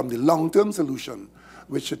outcome, the long-term solution,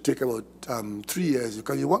 which should take about 3 years,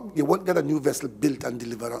 because you won't get a new vessel built and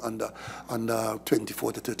delivered under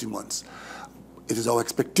 24 to 30 months. It is our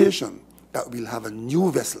expectation that we'll have a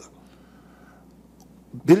new vessel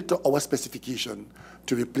built to our specification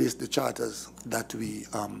to replace the charters that we,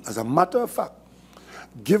 as a matter of fact,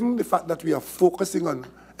 given the fact that we are focusing on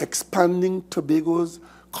expanding Tobago's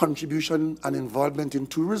contribution and involvement in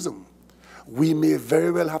tourism, we may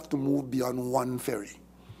very well have to move beyond one ferry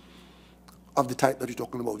of the type that you're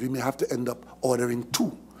talking about. We may have to end up ordering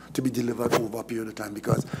 2 to be delivered over a period of time,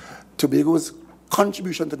 because Tobago's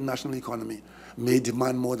contribution to the national economy may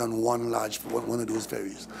demand more than one of those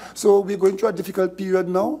ferries. So we're going through a difficult period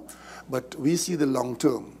now, but we see the long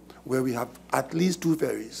term, where we have at least 2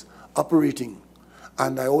 ferries operating.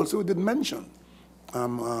 And I also did mention,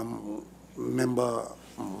 Member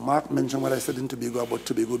Mark mentioned what I said in Tobago about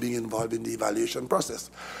Tobago being involved in the evaluation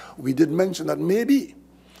process. We did mention that maybe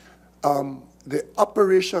the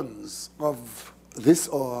operations of this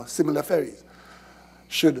or similar ferries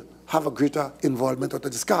should have a greater involvement at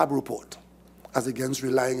the Scarborough port, as against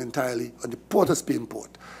relying entirely on the Port of Spain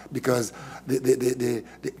port, because the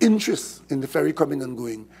interest in the ferry coming and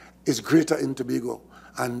going is greater in Tobago,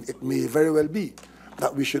 and it may very well be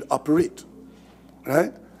that we should operate,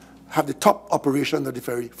 right? Have the top operation of the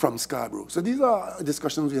ferry from Scarborough. So these are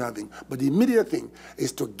discussions we're having, but the immediate thing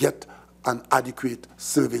is to get an adequate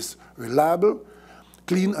service, reliable,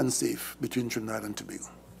 clean and safe between Trinidad and Tobago.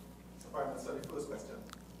 Prime Minister, the first question.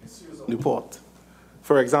 Issues on the port.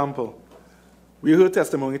 For example, we heard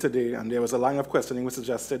testimony today, and there was a line of questioning which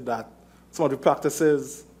suggested that some of the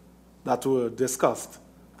practices that were discussed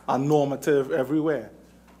are normative everywhere.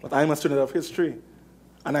 But I'm a student of history,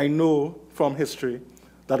 and I know from history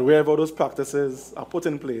that wherever those practices are put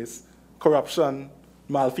in place, corruption,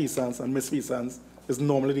 malfeasance, and misfeasance is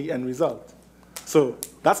normally the end result. So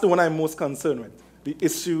that's the one I'm most concerned with, the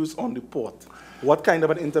issues on the port. What kind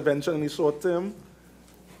of an intervention in the short term?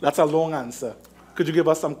 That's a long answer. Could you give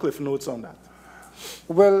us some cliff notes on that?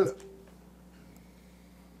 Well,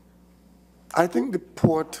 I think the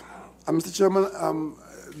port, Mr. Chairman,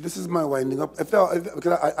 this is my winding up.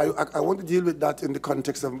 I want to deal with that in the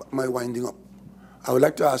context of my winding up. I would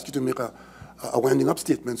like to ask you to make a winding up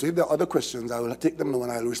statement. So if there are other questions, I will take them now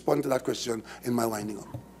and I will respond to that question in my winding up.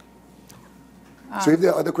 So if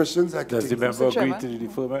there are other questions, I can Does the member agree to the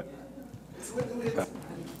deferment?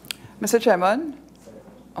 Mr. Chairman?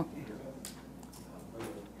 Okay.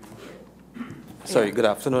 Sorry, good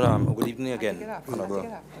afternoon. Good evening again, Good afternoon.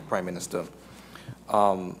 Honorable Prime Minister.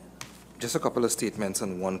 Just a couple of statements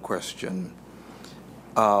and one question.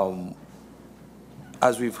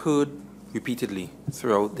 As we've heard repeatedly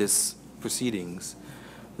throughout this proceedings,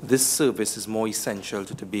 this service is more essential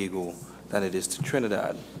to Tobago than it is to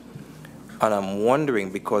Trinidad. And I'm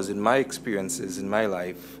wondering, because in my experiences in my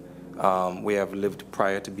life, where I've lived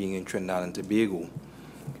prior to being in Trinidad and Tobago,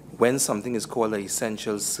 when something is called an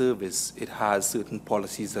essential service, it has certain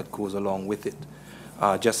policies that goes along with it.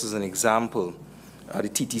 Just as an example, the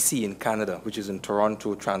TTC in Canada, which is in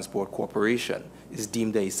Toronto Transport Corporation, is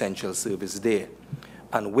deemed an essential service there.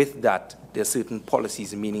 And with that, there are certain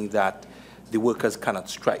policies, meaning that the workers cannot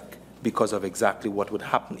strike because of exactly what would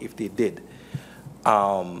happen if they did.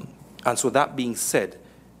 And so that being said,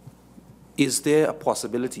 is there a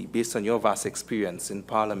possibility, based on your vast experience in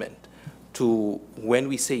Parliament, to, when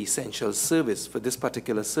we say essential service, for this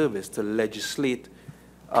particular service, to legislate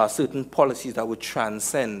certain policies that would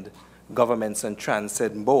transcend governments and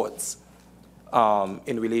transcend boards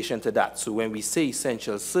in relation to that? So when we say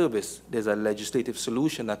essential service, there's a legislative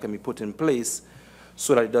solution that can be put in place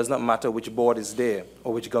so that it does not matter which board is there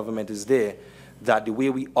or which government is there, that the way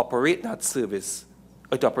we operate that service,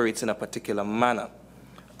 it operates in a particular manner.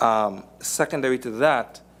 Secondary to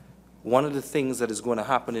that, one of the things that is going to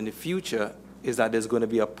happen in the future is that there's going to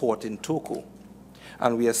be a port in Tobago.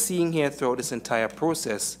 And we are seeing here throughout this entire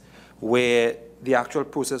process where the actual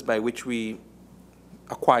process by which we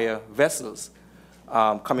acquire vessels,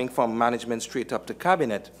 coming from management straight up to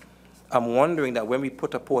cabinet, I'm wondering that when we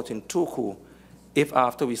put a port in Tobago, if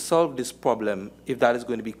after we solve this problem, if that is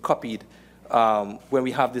going to be copied when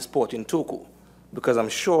we have this port in Tobago. Because I'm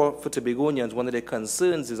sure for Tobagonians, one of their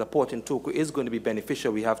concerns is a port in Tobago is going to be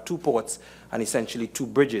beneficial. We have 2 ports and essentially 2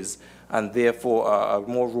 bridges, and therefore a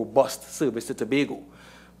more robust service to Tobago.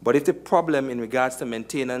 But if the problem in regards to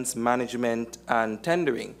maintenance, management, and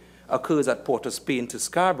tendering occurs at Port of Spain to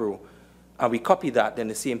Scarborough, and we copy that, then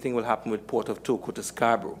the same thing will happen with Port of Tobago to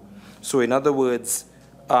Scarborough. So in other words,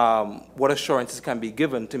 what assurances can be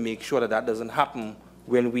given to make sure that that doesn't happen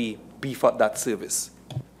when we beef up that service?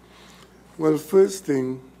 Well, first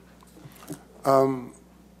thing,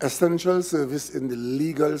 essential service in the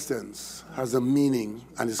legal sense has a meaning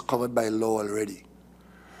and is covered by law already.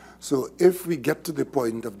 So if we get to the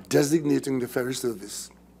point of designating the ferry service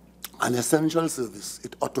an essential service,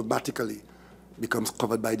 it automatically becomes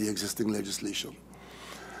covered by the existing legislation.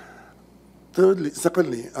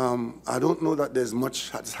 Secondly, I don't know that there's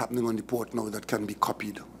much that's happening on the port now that can be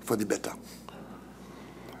copied for the better.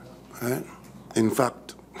 Right? In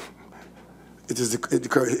fact, it is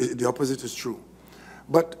the opposite is true.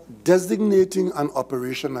 But designating an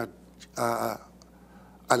operation as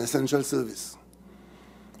an essential service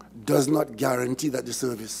does not guarantee that the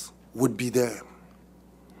service would be there.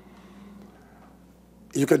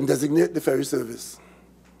 You can designate the ferry service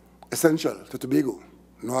essential to Tobago.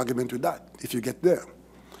 No argument with that if you get there.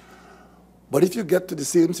 But if you get to the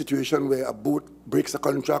same situation where a boat breaks a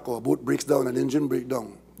contract or a boat breaks down, an engine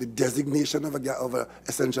breakdown, the designation of an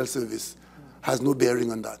essential service has no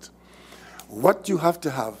bearing on that. What you have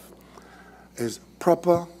to have is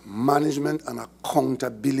proper management and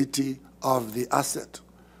accountability of the asset,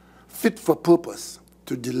 fit for purpose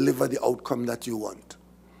to deliver the outcome that you want.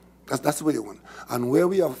 That's what you want. And where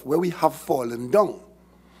we have fallen down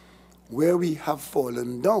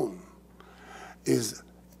is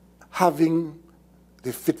having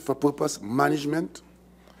the fit-for-purpose management,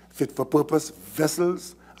 fit-for-purpose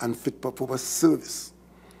vessels, and fit-for-purpose service.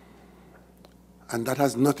 And that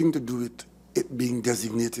has nothing to do with it being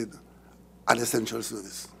designated an essential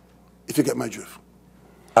service, if you get my drift.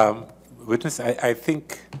 Witness, I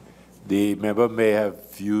think the member may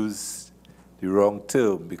have used the wrong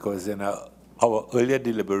term, because in our earlier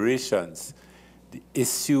deliberations, the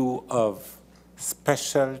issue of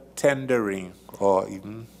special tendering or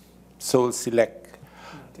even sole select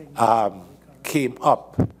came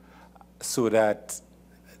up, so that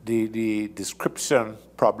the description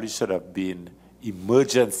probably should have been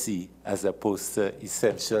emergency as opposed to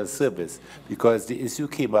essential service, because the issue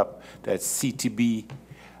came up that CTB,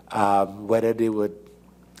 whether they would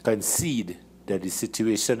concede that the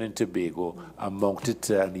situation in Tobago amounted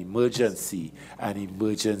to an emergency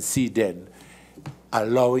then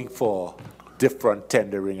allowing for different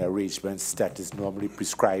tendering arrangements that is normally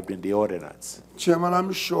prescribed in the ordinance. Chairman,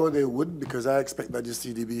 I'm sure they would, because I expect that the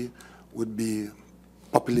CDB would be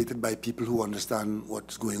populated by people who understand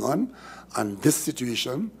what's going on, and this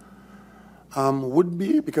situation would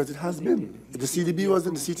be, because it has been. The CTB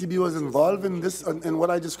was involved in this, in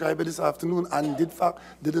what I described this afternoon, and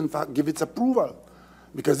did in fact give its approval.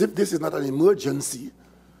 Because if this is not an emergency,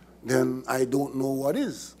 then I don't know what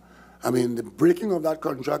is. I mean, the breaking of that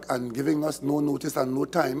contract and giving us no notice and no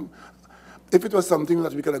time, if it was something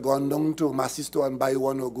that we could have gone down to Massey store and buy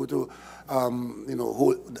one, or go to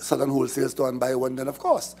Southern Wholesale store and buy one, then of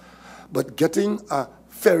course. But getting a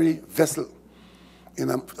ferry vessel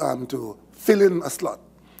to fill in a slot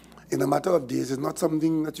in a matter of days is not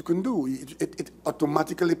something that you can do. It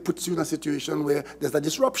automatically puts you in a situation where there's a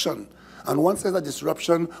disruption. And once there's a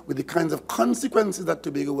disruption with the kinds of consequences that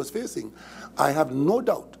Tobago was facing, I have no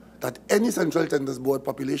doubt that any Central Tenders Board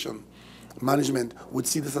population management would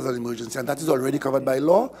see this as an emergency, and that is already covered by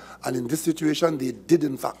law, and in this situation, they did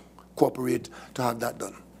in fact cooperate to have that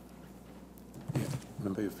done.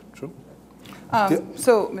 Member, true?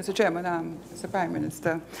 So, Mr. Chairman, Mr. Prime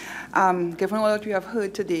Minister, given all that we have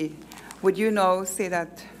heard today, would you now say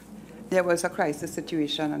that there was a crisis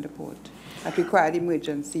situation on the port that required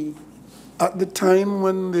emergency? At the time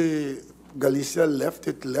when the Galicia left,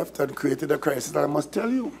 it left and created a crisis. I must tell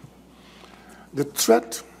you, the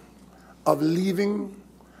threat of leaving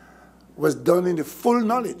was done in the full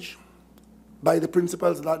knowledge by the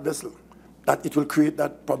principals of that vessel that it will create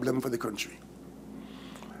that problem for the country.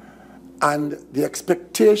 And the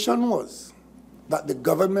expectation was that the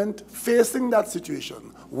government facing that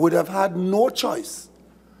situation would have had no choice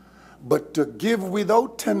but to give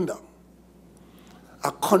without tender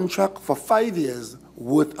a contract for 5 years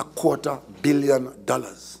worth $250 million.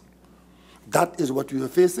 That is what we were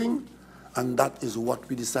facing, and that is what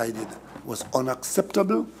we decided was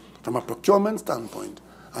unacceptable from a procurement standpoint.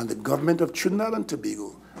 And the government of Trinidad and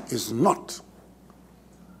Tobago is not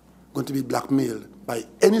going to be blackmailed by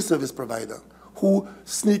any service provider who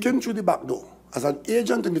sneak in through the back door as an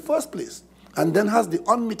agent in the first place and then has the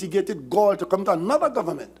unmitigated gall to come to another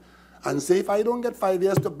government and say, if I don't get 5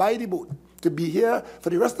 years to buy the boat, to be here for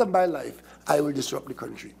the rest of my life, I will disrupt the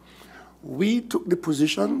country. We took the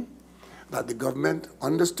position that the government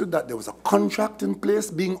understood that there was a contract in place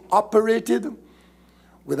being operated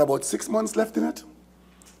with about 6 months left in it,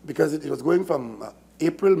 because it was going from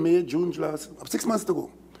April, May, June, July, 6 months to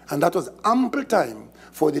go. And that was ample time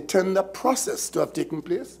for the tender process to have taken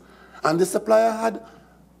place. And the supplier had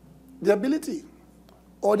the ability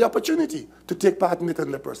or the opportunity to take part in the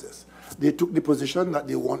tender process. They took the position that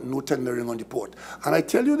they want no tendering on the port. And I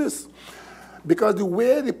tell you this, because the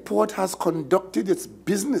way the port has conducted its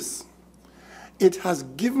business, it has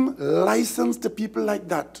given license to people like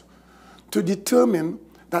that to determine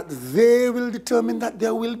that they will determine that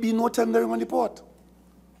there will be no tendering on the port.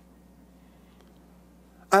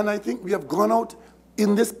 And I think we have gone out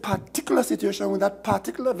in this particular situation with that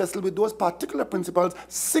particular vessel, with those particular principles,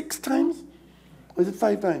 6 times? Or is it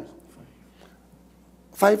 5 times?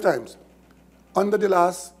 5 times. Under the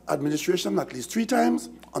last administration, at least 3 times.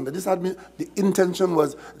 Under this administration, the intention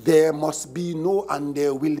was there must be no and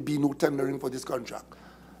there will be no tendering for this contract.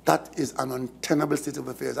 That is an untenable state of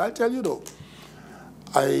affairs. I'll tell you though,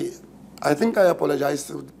 I think I apologized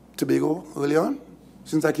to Tobago early on,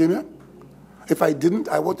 since I came here. If I didn't,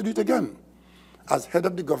 I want to do it again. As head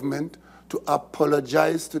of the government, to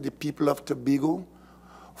apologize to the people of Tobago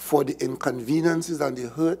for the inconveniences and the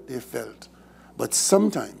hurt they felt. But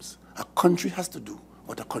sometimes a country has to do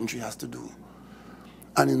what a country has to do.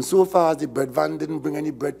 And insofar as the bread van didn't bring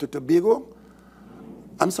any bread to Tobago,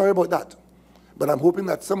 I'm sorry about that. But I'm hoping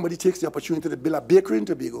that somebody takes the opportunity to build a bakery in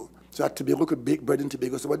Tobago so that Tobago could bake bread in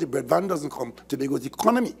Tobago. So when the bread van doesn't come, Tobago's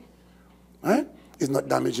economy, right, is not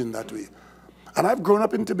damaged in that way. And I've grown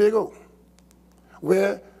up in Tobago,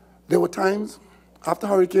 where there were times after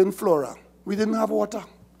Hurricane Flora, we didn't have water.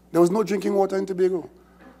 There was no drinking water in Tobago.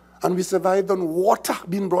 And we survived on water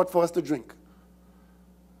being brought for us to drink.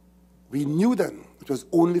 We knew then it was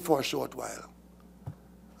only for a short while.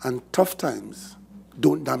 And tough times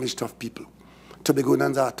don't damage tough people.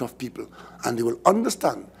 Tobagoans are tough people. And they will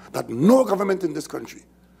understand that no government in this country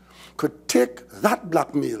could take that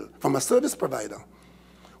blackmail from a service provider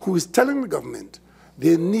who is telling the government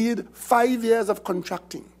they need 5 years of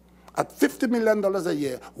contracting at $50 million a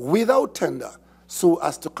year without tender so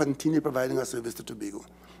as to continue providing a service to Tobago.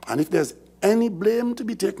 And if there's any blame to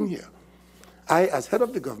be taken here, I, as head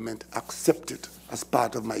of the government, accept it as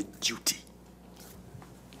part of my duty.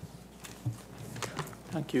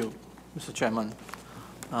 Thank you, Mr. Chairman.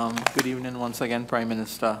 Good evening once again, Prime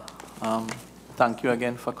Minister. Thank you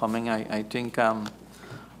again for coming. I think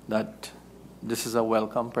that this is a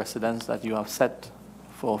welcome precedence that you have set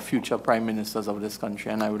for future prime ministers of this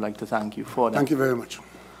country, and I would like to thank you for that. Thank you very much.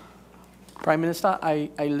 Prime Minister, I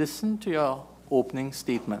listened to your opening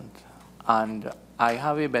statement, and I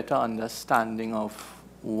have a better understanding of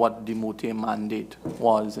what the Mote mandate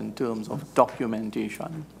was in terms of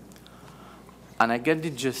documentation. And I get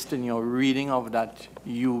the gist in your reading of that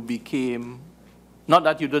you became, not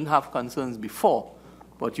that you didn't have concerns before,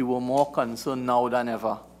 but you were more concerned now than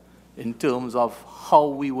ever in terms of how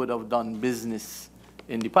we would have done business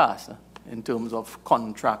in the past, in terms of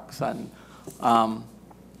contracts and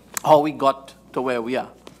how we got to where we are.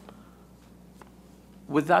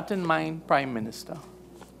 With that in mind, Prime Minister,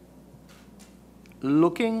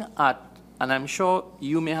 looking at, and I'm sure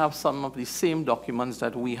you may have some of the same documents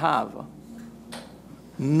that we have,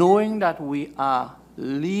 knowing that we are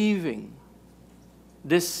leaving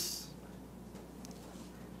this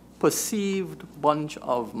perceived bunch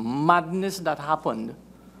of madness that happened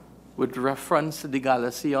with reference to the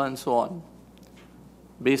Galaxy and so on,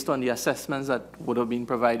 based on the assessments that would have been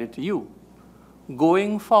provided to you,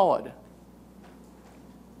 going forward,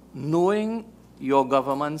 knowing your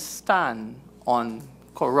government's stand on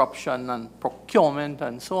corruption and procurement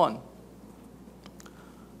and so on,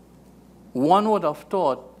 one would have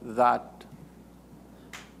thought that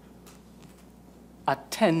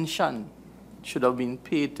attention should have been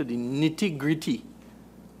paid to the nitty-gritty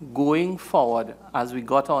going forward as we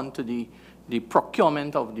got on to the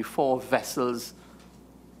procurement of the 4 vessels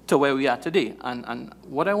to where we are today. And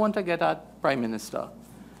what I want to get at, Prime Minister,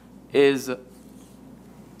 is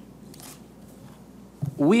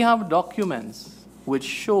we have documents which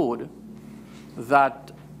showed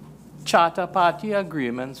that charter party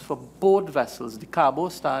agreements for both vessels, the Cabo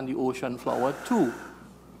Star and the Ocean Flower 2,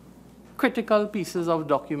 critical pieces of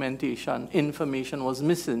documentation, information was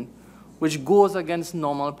missing, which goes against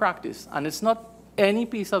normal practice. And it's not any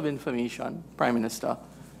piece of information, Prime Minister.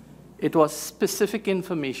 It was specific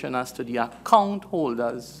information as to the account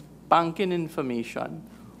holders, banking information,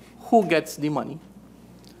 who gets the money,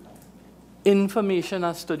 information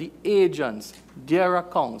as to the agents, their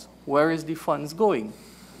accounts, where is the funds going.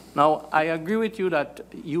 Now, I agree with you that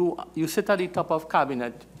you sit at the top of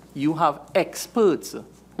cabinet, you have experts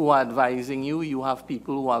who are advising you, you have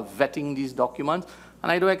people who are vetting these documents,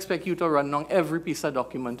 and I don't expect you to run down every piece of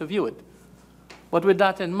document to view it. But with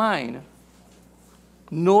that in mind,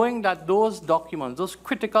 knowing that those documents, those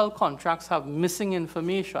critical contracts have missing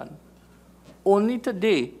information, only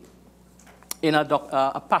today, in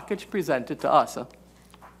a package presented to us,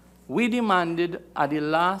 we demanded at the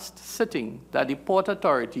last sitting that the Port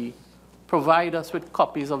Authority provide us with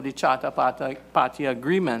copies of the charter party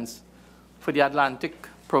agreements for the Atlantic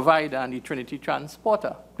provider and the Trinity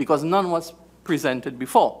transporter, because none was presented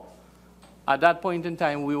before. At that point in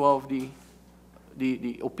time, we were of the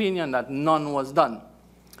opinion that none was done.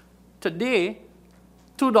 Today,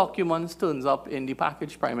 2 documents turns up in the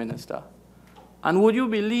package, Prime Minister. And would you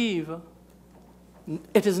believe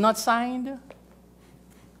it is not signed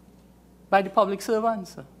by the public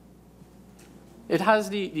servants? It has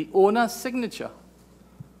the owner's signature,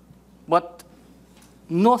 but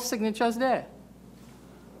no signatures there.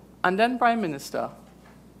 And then, Prime Minister,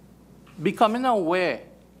 becoming aware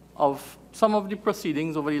of some of the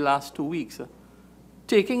proceedings over the last 2 weeks,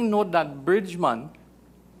 taking note that Bridgman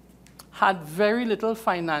had very little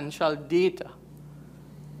financial data.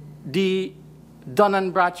 The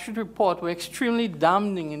Dun & Bradstreet report were extremely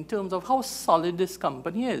damning in terms of how solid this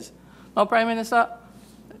company is. Now, Prime Minister,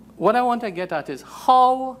 what I want to get at is,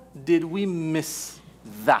 how did we miss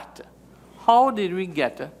that? How did we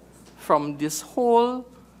get from this whole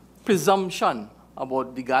presumption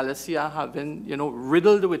about the Galicia having,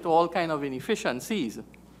 riddled with all kind of inefficiencies,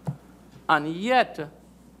 and yet,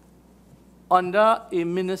 under a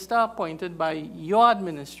minister appointed by your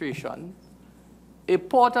administration, a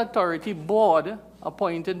Port Authority board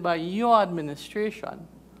appointed by your administration,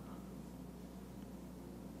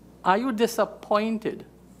 are you disappointed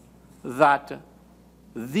that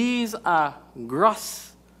these are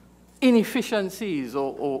gross inefficiencies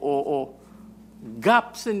or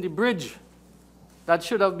gaps in the bridge that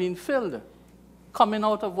should have been filled, coming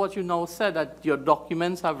out of what you now said that your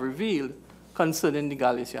documents have revealed concerning the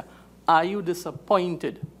Galicia? Are you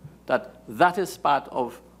disappointed that that is part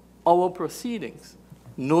of our proceedings,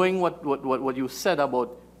 knowing what you said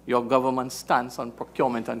about your government's stance on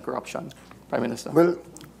procurement and corruption, Prime Minister? Well,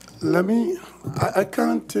 I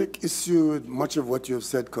can't take issue with much of what you have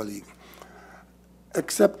said, colleague,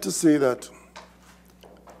 except to say that,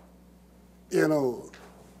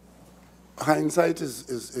 hindsight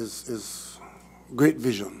is great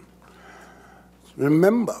vision.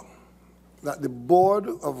 Remember that the board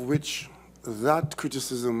of which that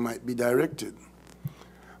criticism might be directed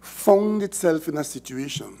found itself in a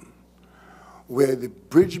situation where the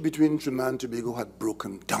bridge between Trinidad and Tobago had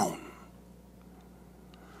broken down.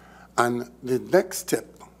 And the next step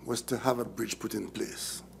was to have a bridge put in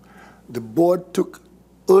place. The board took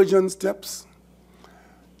urgent steps.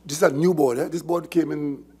 This is a new board. This board came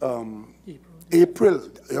in April.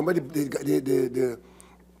 Remember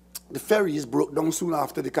the ferries broke down soon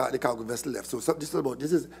after the cargo vessel left. So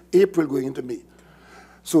this is April going into May.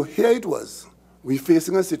 So here it was. We're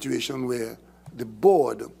facing a situation where the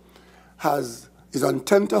board is on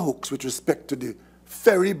tenterhooks with respect to the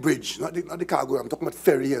ferry bridge, not the cargo. I'm talking about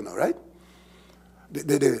ferry here now, right?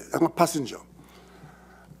 I'm a passenger.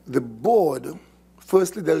 The board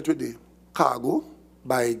firstly dealt with the cargo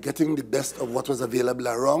by getting the best of what was available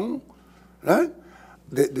around, right?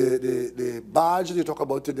 The barge that you talk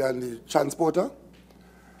about today and the transporter,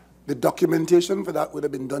 the documentation for that would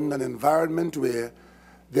have been done in an environment where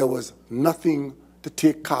there was nothing to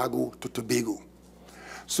take cargo to Tobago.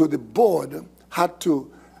 So the board had to,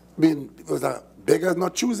 it was a beggar's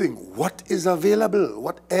not choosing. What is available?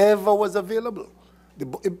 Whatever was available.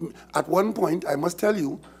 At one point, I must tell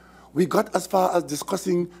you, we got as far as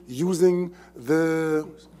discussing using the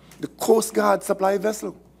Coast Guard supply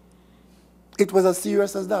vessel. It was as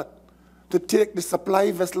serious as that, to take the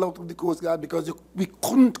supply vessel out of the Coast Guard, because we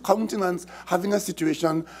couldn't countenance having a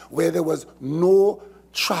situation where there was no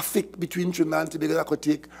traffic between Trinidad and Tobago that could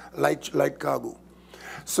take light cargo.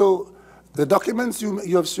 So the documents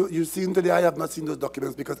you've seen today, I have not seen those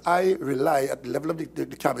documents, because I rely at the level of the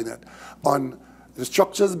cabinet on the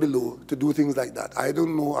structures below to do things like that. I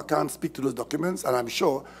don't know, I can't speak to those documents, and I'm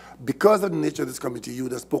sure because of the nature of this committee, you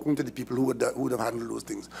would have spoken to the people who would have handled those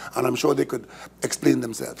things, and I'm sure they could explain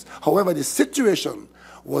themselves. However, the situation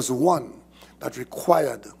was one that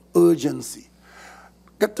required urgency.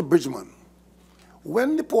 Get to Bridgman.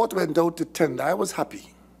 When the port went out to tender, I was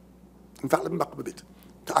happy. In fact, let me back up a bit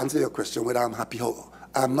to answer your question whether I'm happy.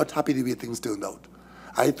 I'm not happy the way things turned out.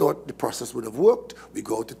 I thought the process would have worked. We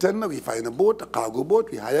go out to tender, we find a boat, a cargo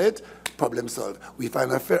boat, we hire it, problem solved. We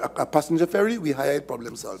find a passenger ferry, we hire it,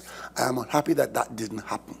 problem solved. I am unhappy that that didn't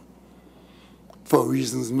happen for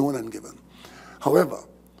reasons known and given. However,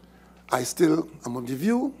 I still am of the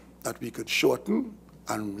view that we could shorten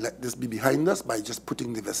and let this be behind us by just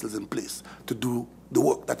putting the vessels in place to do the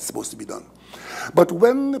work that's supposed to be done. But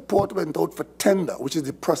when the port went out for tender, which is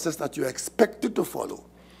the process that you're expected to follow,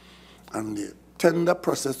 and the tender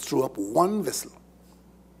process threw up one vessel,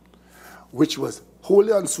 which was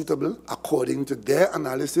wholly unsuitable according to their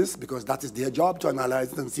analysis, because that is their job to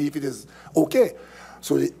analyze it and see if it is okay.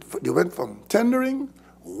 So they went from tendering,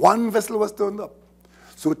 one vessel was turned up.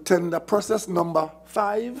 So tender process number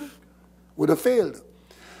 5 would have failed.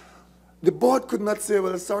 The board could not say,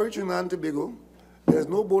 well, sorry, Trinidad and Tobago, there's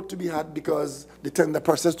no boat to be had because the tender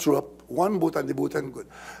process threw up one boat and the boat ain't good.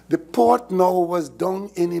 The port now was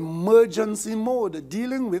down in emergency mode,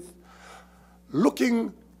 dealing with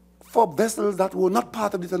looking for vessels that were not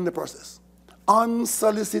part of the tender process.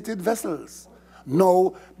 Unsolicited vessels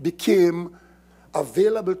now became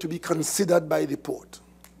available to be considered by the port.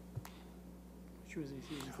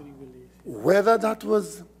 Whether that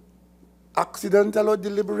was accidental or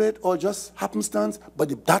deliberate or just happenstance,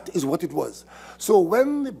 but that is what it was. So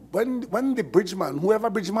when the bridgeman, whoever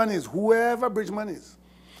bridgeman is,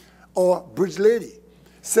 or bridge lady,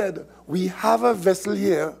 said, we have a vessel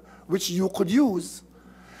here which you could use,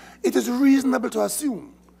 it is reasonable to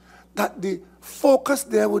assume that the focus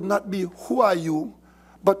there would not be who are you,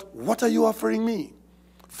 but what are you offering me?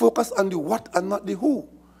 Focus on the what and not the who.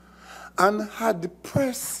 And had the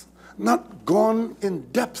press not gone in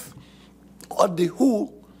depth on the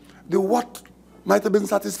who, the what might have been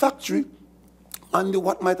satisfactory and the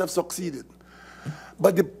what might have succeeded.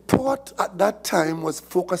 But the port at that time was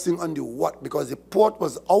focusing on the what, because the port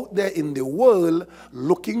was out there in the world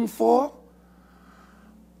looking for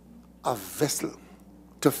a vessel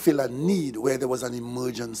to fill a need where there was an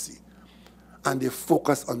emergency. And they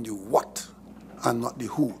focused on the what and not the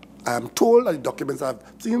who. I am told that the documents I've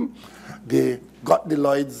seen, they got the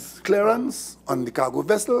Lloyd's clearance on the cargo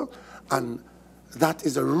vessel, and that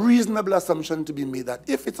is a reasonable assumption to be made that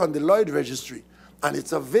if it's on the Lloyd registry and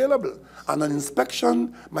it's available and on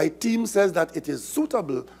inspection, my team says that it is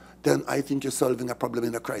suitable, then I think you're solving a problem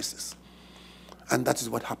in a crisis. And that is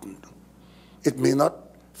what happened. It may not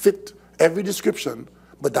fit every description,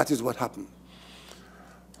 but that is what happened.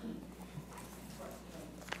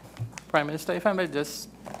 Prime Minister, if I may just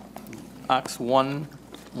ask one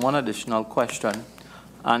additional question,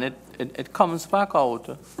 and it comes back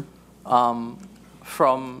out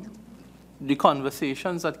from the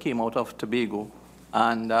conversations that came out of Tobago.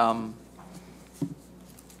 And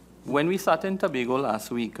when we sat in Tobago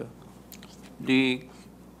last week, the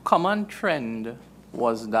common trend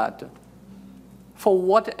was that for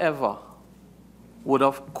whatever would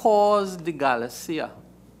have caused the Galicia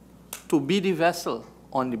to be the vessel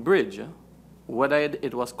on the bridge, whether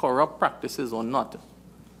it was corrupt practices or not.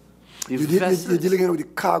 You're dealing with the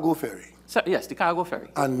cargo ferry? So, yes, the cargo ferry.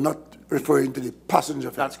 And not referring to the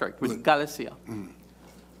passenger ferry? That's correct, with Galicia. Mm.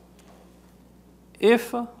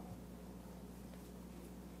 If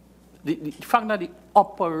the fact that the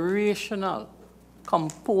operational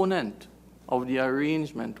component of the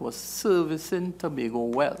arrangement was servicing Tobago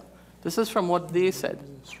well, this is from what they said,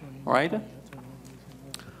 right?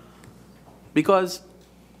 Because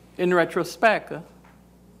in retrospect,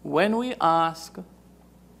 when we ask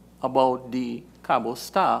about the Cabo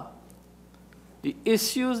Star, the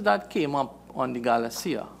issues that came up on the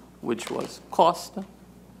Galicia, which was cost,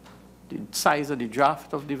 the size of the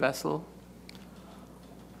draft of the vessel,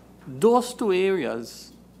 those two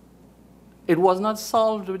areas, it was not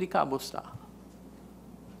solved with the Cabo Star.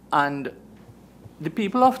 And the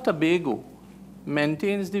people of Tobago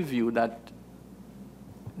maintains the view that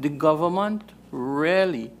the government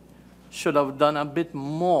really should have done a bit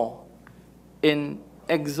more in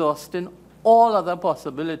exhausting all other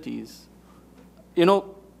possibilities. You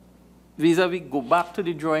know, vis-a-vis, go back to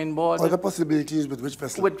the drawing board. Other possibilities with which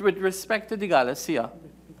vessel? With respect to the Galicia,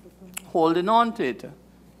 holding on to it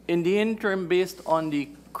in the interim based on the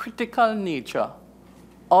critical nature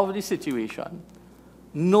of the situation,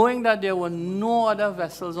 knowing that there were no other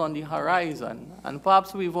vessels on the horizon, and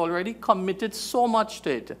perhaps we've already committed so much to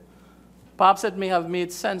it, perhaps it may have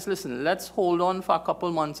made sense, listen, let's hold on for a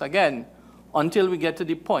couple months again until we get to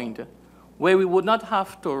the point where we would not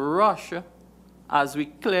have to rush as we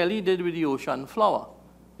clearly did with the Ocean Flower,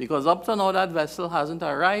 because up to now that vessel hasn't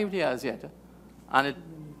arrived here as yet. And it,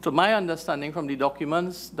 to my understanding from the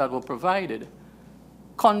documents that were provided,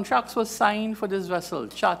 contracts were signed for this vessel,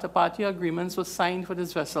 charter party agreements were signed for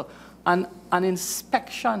this vessel, and an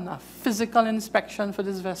inspection, a physical inspection for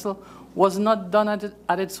this vessel was not done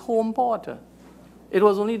at its home port. It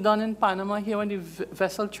was only done in Panama here when the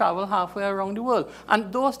vessel traveled halfway around the world.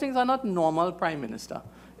 And those things are not normal, Prime Minister,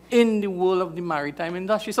 in the world of the maritime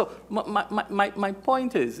industry. So my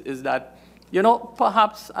point is that, you know,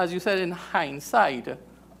 perhaps, as you said, in hindsight,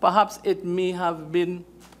 perhaps it may have been,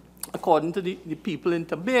 according to the people in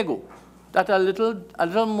Tobago, that a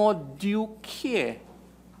little more due care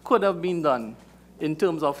could have been done in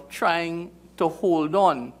terms of trying to hold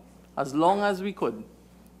on as long as we could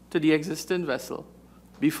to the existing vessel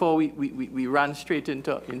before we ran straight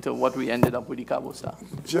into what we ended up with the Cabo Star.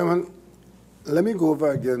 Chairman, let me go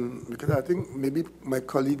over again, because I think maybe my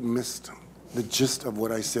colleague missed the gist of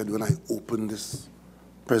what I said when I opened this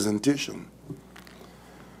presentation.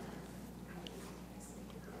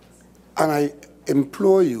 And I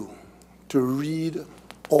implore you to read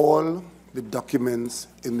all the documents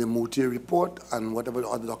in the Moutier report and whatever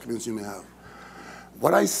other documents you may have.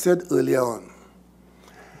 What I said earlier on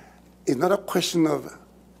is not a question of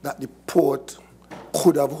that the port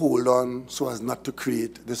could have held on so as not to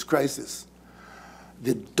create this crisis.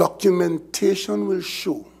 The documentation will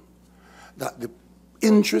show that the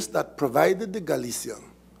interest that provided the Galicia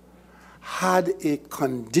had a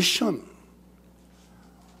condition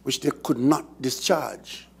which they could not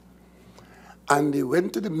discharge. And they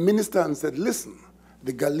went to the minister and said, listen,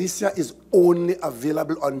 the Galicia is only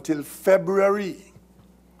available until February.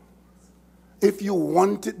 If you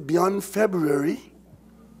want it beyond February,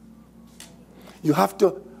 you have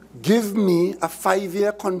to give me a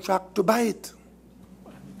 5-year contract to buy it.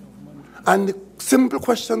 And the simple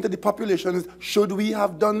question to the population is, should we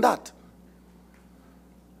have done that?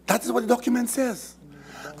 That is what the document says.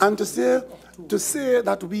 And to say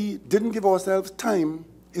that we didn't give ourselves time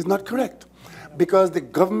is not correct, because the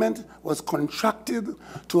government was contracted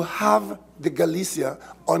to have the Galicia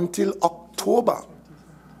until October.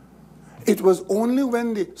 It was only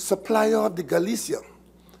when the supplier of the Galicia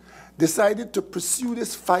decided to pursue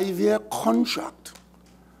this 5-year contract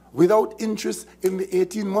without interest in the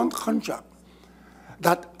 18-month contract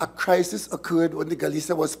that a crisis occurred, when the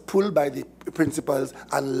Galicia was pulled by the principals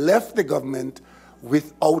and left the government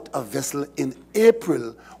without a vessel in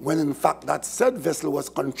April, when in fact that said vessel was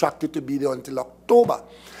contracted to be there until October.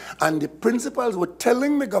 And the principals were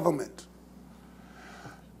telling the government,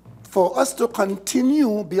 for us to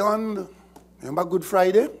continue beyond, remember Good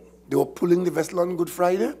Friday? They were pulling the vessel on Good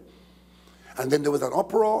Friday, and then there was an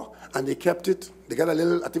uproar, and they kept it. They got a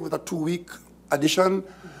little, I think it was a 2-week addition.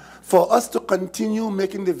 For us to continue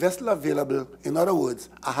making the vessel available, in other words,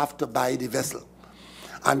 I have to buy the vessel.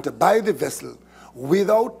 And to buy the vessel,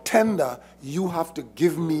 without tender, you have to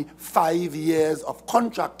give me 5 years of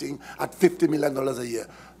contracting at $50 million a year.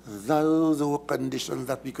 Those were conditions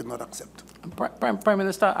that we could not accept. Prime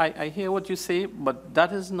Minister, I hear what you say, but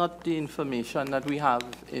that is not the information that we have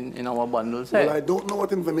in our bundles. Well, I don't know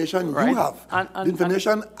what information you have. The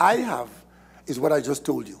information I have is what I just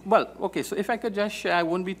told you. Well, okay, so if I could just share, I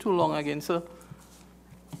won't be too long again, sir.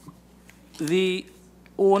 The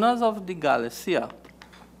owners of the Galicia,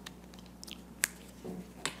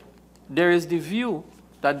 there is the view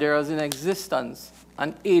that there is in existence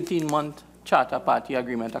an 18-month charter party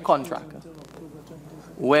agreement, a contract,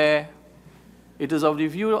 where it is of the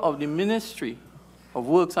view of the Ministry of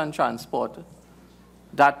Works and Transport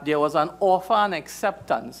that there was an offer and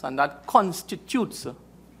acceptance, and that constitutes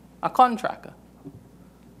a contract.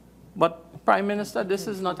 But, Prime Minister, this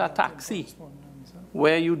is not a taxi,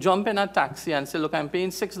 where you jump in a taxi and say, look, I'm paying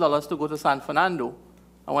 $6 to go to San Fernando,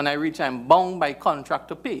 and when I reach, I'm bound by contract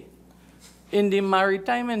to pay. In the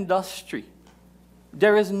maritime industry,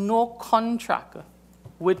 there is no contract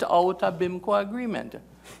without a BIMCO agreement.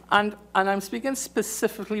 And I'm speaking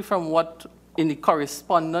specifically from what, in the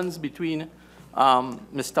correspondence between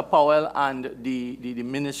Mr. Powell and the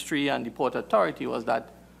ministry and the Port Authority, was that,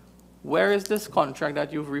 where is this contract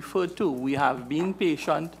that you've referred to? We have been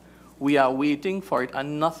patient, we are waiting for it,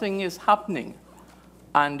 and nothing is happening.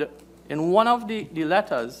 And in one of the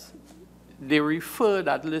letters, they refer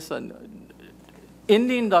that, listen, in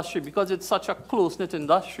the industry, because it's such a close-knit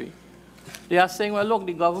industry, They are saying, well, look,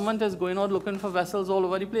 the government is going out looking for vessels all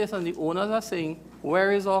over the place, and the owners are saying,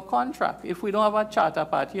 where is our contract? If we don't have a charter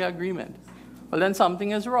party agreement, well, then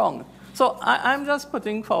something is wrong. So I'm just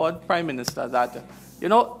putting forward, Prime Minister, that, you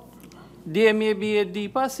know, there may be a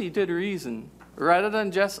deeper-seated reason, rather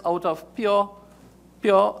than just out of pure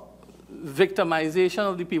victimization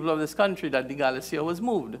of the people of this country, that the Galicia was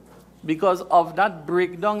moved, because of that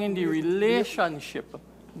breakdown in the relationship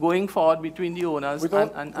going forward between the owners and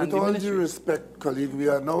the ministry. With all due respect, colleague, we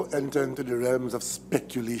are now entering into the realms of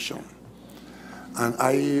speculation, and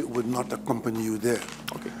I would not accompany you there.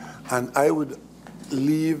 Okay. And I would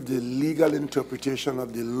leave the legal interpretation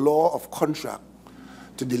of the law of contract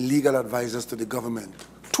to the legal advisors to the government,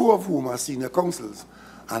 two of whom are senior counsels,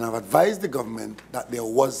 and have advised the government that there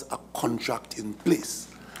was a contract in place.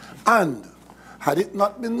 And had it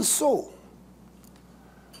not been so,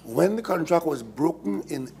 when the contract was broken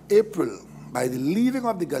in April by the leaving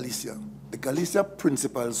of the Galicia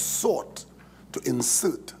principals sought to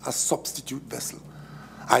insert a substitute vessel.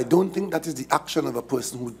 I don't think that is the action of a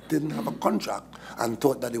person who didn't have a contract and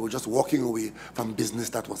thought that they were just walking away from business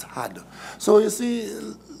that was had. So you see,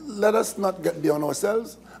 let us not get beyond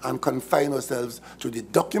ourselves and confine ourselves to the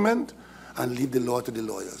document and leave the law to the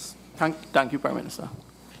lawyers. Thank you, Prime Minister.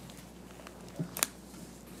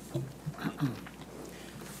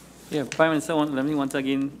 Yeah, Prime Minister, let me once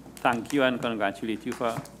again thank you and congratulate you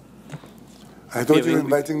for... I thought you were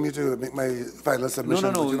inviting me to make my final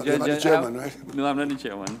submission. No, you're not the chairman, right? No, I'm not the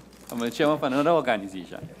chairman. I'm the chairman of another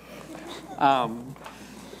organization.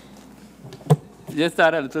 Just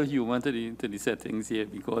add a little humor to the settings here,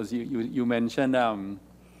 because you mentioned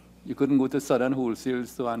you couldn't go to Southern Wholesale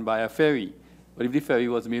store and buy a ferry. But if the ferry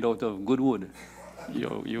was made out of good wood,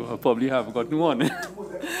 you probably have gotten one.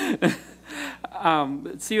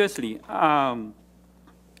 Seriously,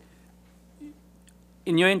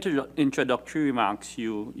 in your introductory remarks,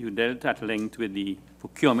 you dealt at length with the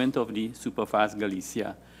procurement of the Superfast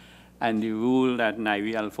Galicia and the role that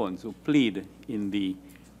Nairi Alfonso played in the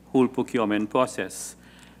whole procurement process,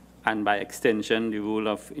 and by extension, the role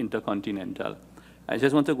of Intercontinental. I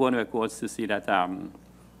just want to go on record to say that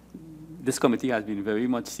this committee has been very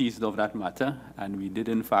much seized of that matter, and we did,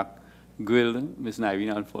 in fact, grill Ms.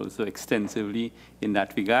 Nairi Alfonso extensively in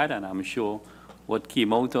that regard, and I'm sure what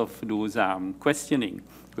came out of those questioning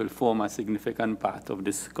will form a significant part of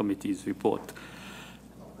this committee's report.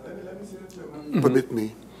 Let me say that, Chairman. Permit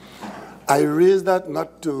me. I raise that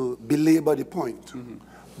not to belabor the point,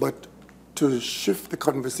 but to shift the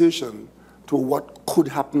conversation to what could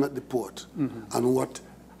happen at the port, and what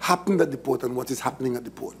happened at the port and what is happening at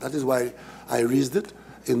the port. That is why I raised it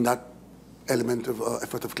in that element of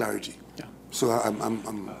effort of clarity. Yeah. So I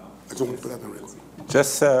just want to put that on record.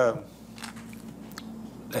 Just that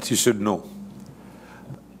you should know,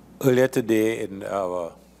 earlier today in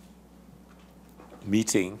our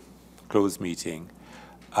meeting, closed meeting,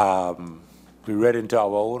 we read into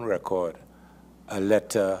our own record a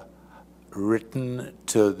letter written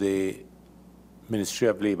to the Ministry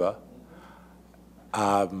of Labor,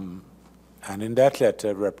 and in that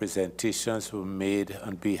letter, representations were made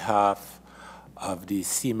on behalf of the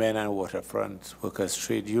Seamen and Waterfront Workers'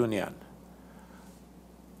 Trade Union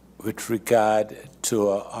with regard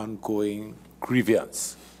to an ongoing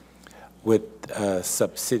grievance with a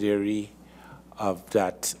subsidiary of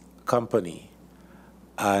that company.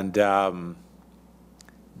 And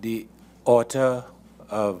the author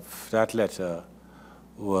of that letter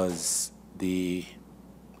was the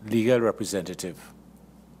legal representative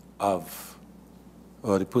of,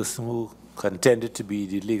 or the person who contended to be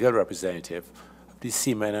the legal representative of the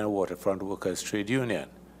Seamen and Waterfront Workers' Trade Union.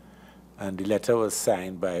 And the letter was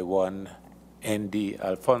signed by one N.D.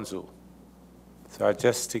 Alfonso. So I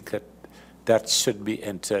just think that that should be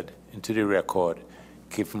entered into the record,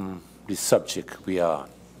 given the subject we are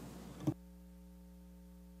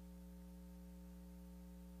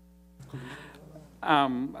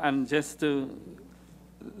on. And just to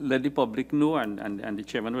let the public know, and the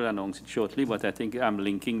chairman will announce it shortly, but I think I'm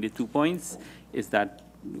linking the 2 points, is that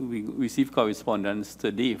we received correspondence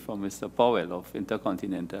today from Mr. Powell of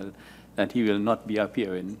Intercontinental that he will not be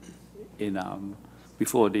appearing in,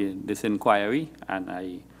 before this inquiry, and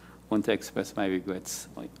I want to express my regrets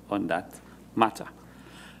on that matter.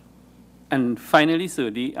 And finally, so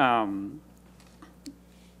again,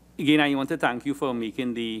 I want to thank you for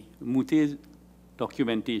making the MUTE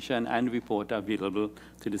documentation and report available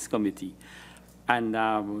to this committee. And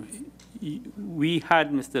we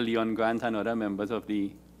had Mr. Leon Grant and other members of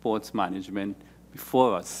the ports management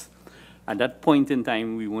before us. At that point in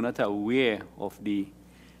time, we were not aware of the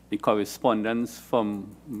correspondence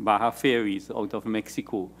from Baja Ferries out of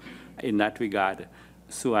Mexico in that regard.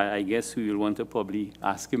 So I guess we will want to probably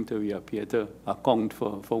ask him to reappear to account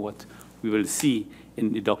for what we will see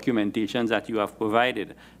in the documentations that you have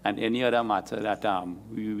provided and any other matter that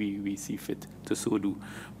we see fit to so do.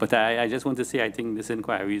 But I just want to say I think this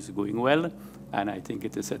inquiry is going well, and I think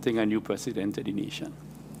it is setting a new precedent to the nation.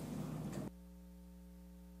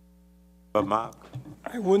 Mark?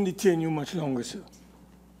 I won't detain you much longer, sir.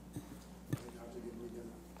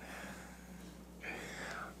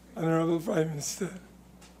 Honorable Prime Minister,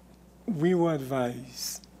 we were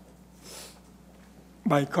advised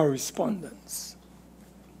by correspondence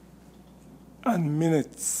and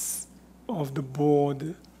minutes of the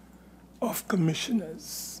Board of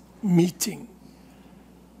Commissioners meeting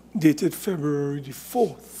dated February the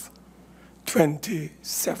 4th,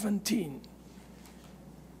 2017,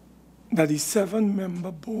 that the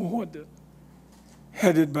 7-member board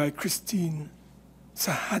headed by Christine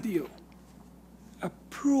Sahadio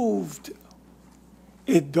approved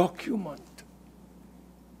a document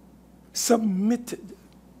submitted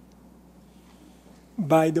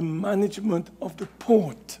by the management of the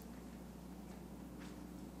port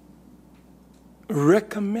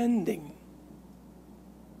recommending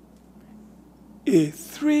a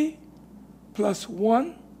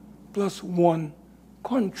 3+1+1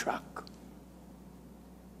 contract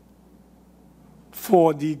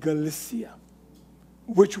for the Galicia,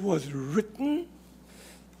 which was written,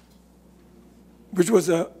 which was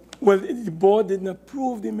well, the board didn't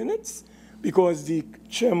approve the minutes because the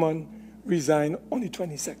chairman resigned on the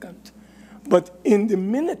 22nd. But in the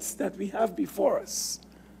minutes that we have before us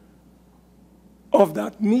of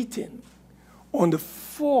that meeting on the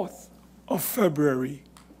 4th of February,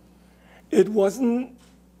 it wasn't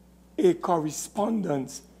a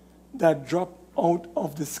correspondence that dropped out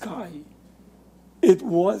of the sky. It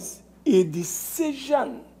was a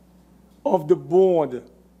decision of the board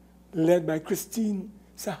led by Christine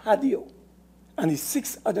Sahadio and the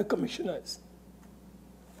 6 other commissioners,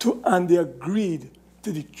 and they agreed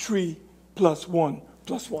to the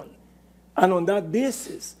 3+1+1. And on that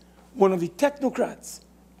basis, one of the technocrats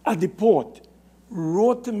at the port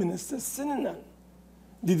wrote to Minister Sinanan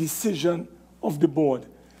the decision of the board.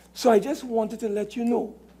 So I just wanted to let you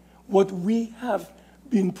know what we have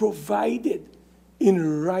been provided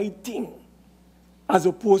in writing, as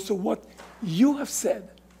opposed to what you have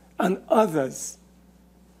said and others.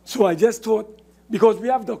 So I just thought, because we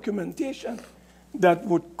have documentation that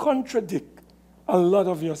would contradict a lot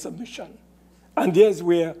of your submission. And there's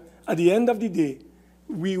where, at the end of the day,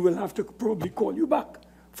 we will have to probably call you back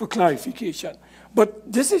for clarification.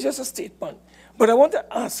 But this is just a statement. But I want to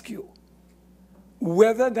ask you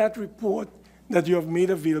whether that report that you have made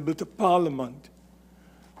available to Parliament,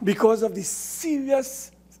 because of the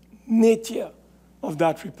serious nature of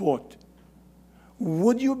that report,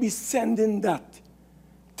 would you be sending that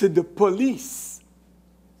to the police,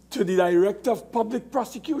 to the Director of Public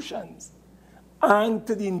Prosecutions, and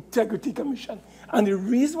to the Integrity Commission? And the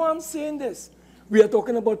reason why I'm saying this, we are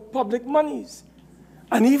talking about public monies.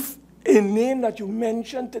 And if a name that you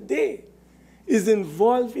mentioned today is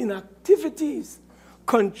involved in activities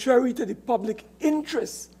contrary to the public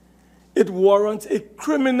interest, it warrants a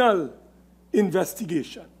criminal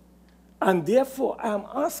investigation. And therefore, I am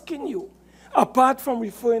asking you, apart from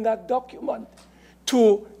referring that document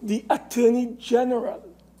to the Attorney General,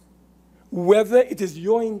 whether it is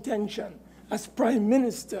your intention as Prime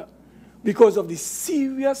Minister, because of the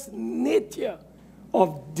serious nature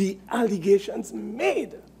of the allegations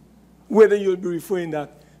made, whether you'll be referring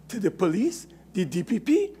that to the police, the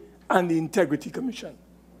DPP, and the Integrity Commission.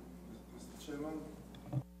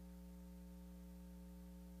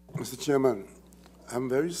 Mr. Chairman, I'm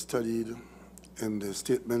very studied in the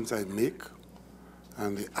statements I make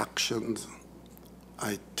and the actions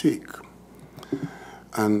I take.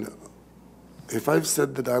 And if I've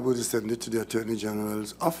said that I will send it to the Attorney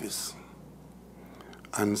General's office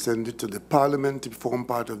and send it to the Parliament to form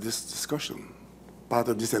part of this discussion, part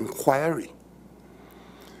of this inquiry,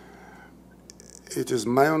 it is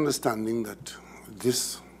my understanding that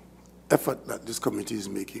this effort that this committee is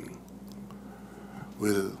making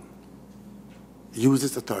will use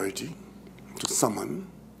its authority to summon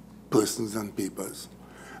persons and papers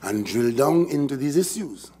and drill down into these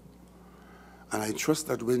issues. And I trust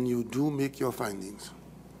that when you do make your findings,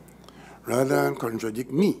 rather than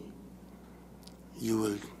contradict me, you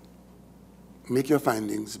will make your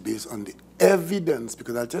findings based on the evidence.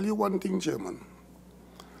 Because I'll tell you one thing, Chairman.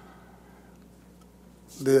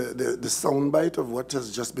 The soundbite of what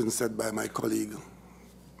has just been said by my colleague,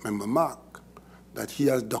 Member Mark, that he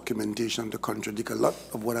has documentation to contradict a lot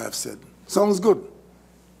of what I have said, sounds good.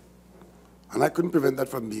 And I couldn't prevent that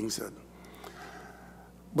from being said.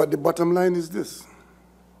 But the bottom line is this.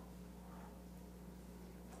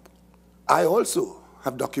 I also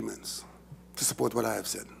have documents to support what I have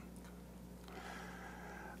said.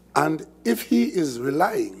 And if he is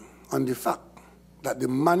relying on the fact that the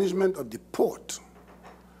management of the port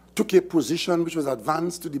took a position which was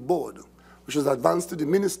advanced to the board, which was advanced to the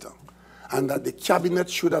minister, and that the cabinet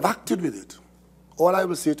should have acted with it, all I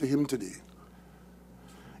will say to him today,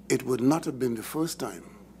 it would not have been the first time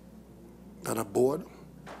that a board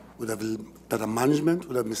would have, that a management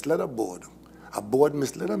would have misled a board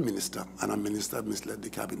misled a minister, and a minister misled the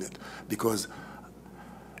cabinet, because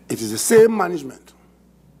it is the same management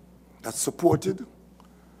that supported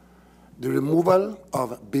the removal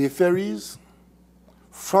of bay ferries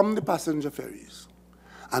from the passenger ferries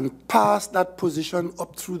and passed that position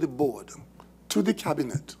up through the board to the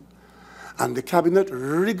cabinet. And the cabinet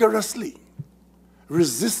rigorously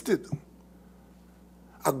resisted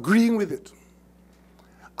agreeing with it,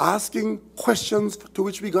 asking questions to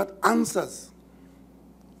which we got answers.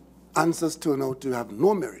 Answers turned out to have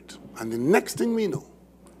no merit. And the next thing we know,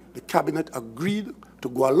 the cabinet agreed to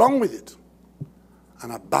go along with it.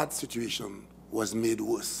 And a bad situation was made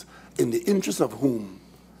worse, in the interest of whom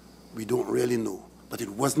we don't really know. But it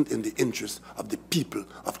wasn't in the interest of the people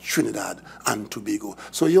of Trinidad and Tobago.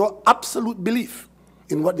 So your absolute belief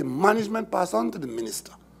in what the management passed on to the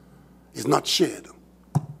minister is not shared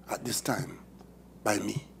at this time by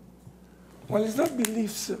me. Well, it's not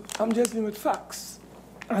belief, sir. I'm just dealing with facts.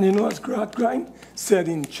 And you know, as Grant Grind said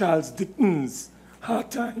in Charles Dickens' Hard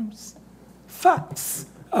Times, facts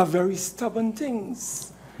are very stubborn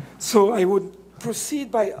things. So I would proceed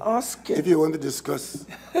by asking... If you want to discuss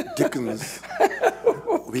Dickens,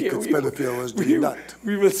 we could spend a few hours doing that.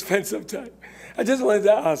 We will spend some time. I just wanted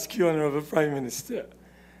to ask you, Honorable Prime Minister,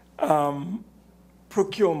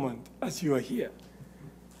 procurement, as you are here.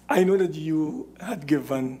 I know that you had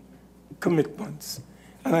given commitments,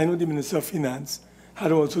 and I know the Minister of Finance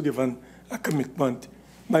had also given a commitment.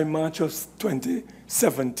 By March of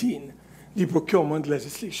 2017, the procurement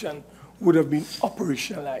legislation would have been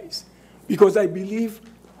operationalized. Because I believe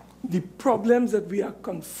the problems that we are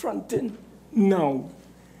confronting now,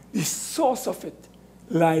 the source of it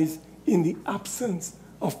lies in the absence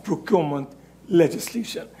of procurement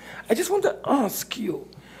legislation. I just want to ask you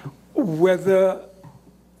whether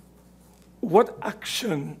what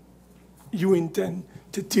action you intend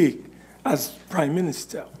to take as Prime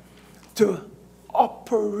Minister to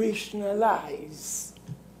operationalize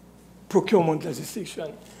procurement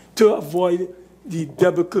legislation to avoid the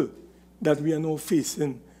debacle that we are now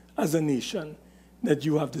facing as a nation that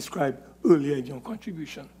you have described earlier in your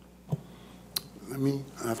contribution. I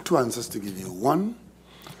have two answers to give you. One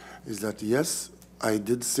is that, yes, I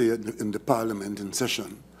did say in the Parliament in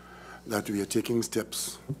session that we are taking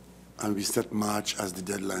steps and we set March as the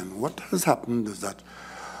deadline. What has happened is that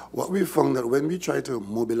what we found that when we try to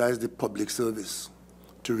mobilize the public service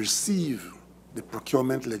to receive the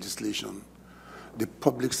procurement legislation, the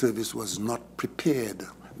public service was not prepared.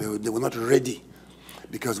 They were not ready,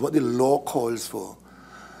 because what the law calls for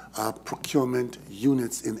are procurement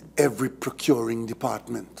units in every procuring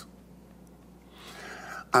department.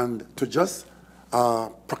 And to just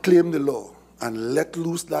proclaim the law and let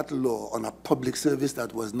loose that law on a public service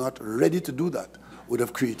that was not ready to do that would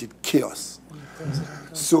have created chaos.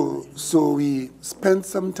 So we spent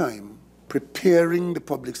some time preparing the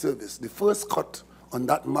public service. The first cut on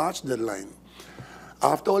that March deadline,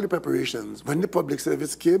 after all the preparations, when the public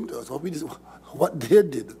service came to us, what they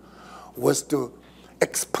did was to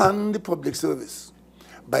expand the public service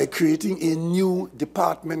by creating a new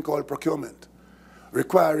department called procurement,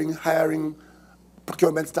 requiring hiring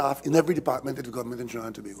procurement staff in every department of the government in Trinidad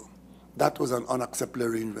and Tobago. That was an unacceptable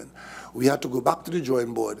arrangement. We had to go back to the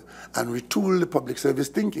drawing board and retool the public service,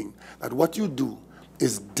 thinking that what you do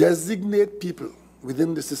is designate people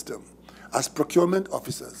within the system as procurement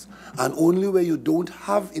officers, and only where you don't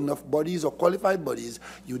have enough bodies or qualified bodies,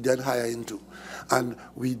 you then hire into. And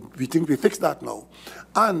we think we fixed that now.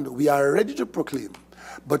 And we are ready to proclaim,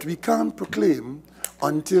 but we can't proclaim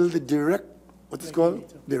until the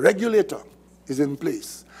the regulator is in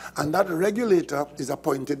place. And that regulator is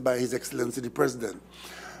appointed by His Excellency the President.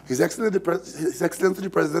 His Excellency the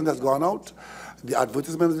President has gone out, the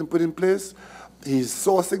advertisement has been put in place, he's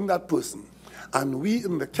sourcing that person. And we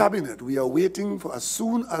in the cabinet, we are waiting for, as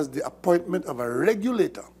soon as the appointment of a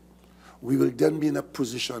regulator, we will then be in a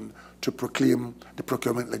position to proclaim the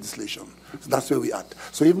procurement legislation. So that's where we are at.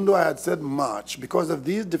 So even though I had said March, because of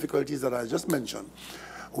these difficulties that I just mentioned,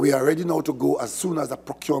 we are ready now to go as soon as a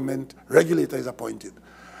procurement regulator is appointed.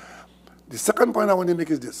 The second point I want to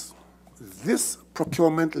make is this. this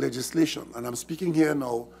procurement legislation, and I'm speaking here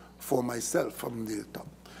now for myself from the top.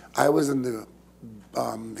 I was in the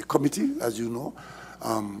committee, as you know.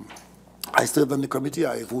 I served on the committee.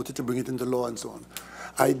 I voted to bring it into law and so on.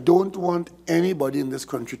 I don't want anybody in this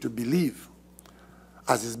country to believe,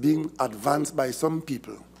 as is being advanced by some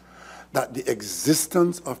people, that the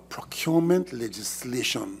existence of procurement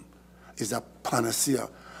legislation is a panacea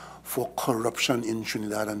for corruption in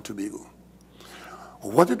Trinidad and Tobago.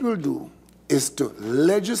 What it will do is to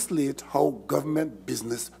legislate how government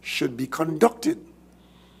business should be conducted.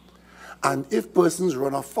 And if persons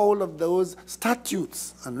run afoul of those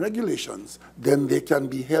statutes and regulations, then they can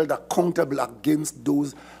be held accountable against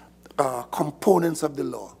those components of the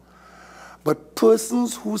law. But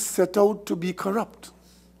persons who set out to be corrupt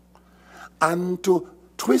and to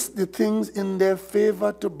twist the things in their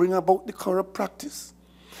favor to bring about the corrupt practice,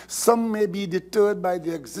 some may be deterred by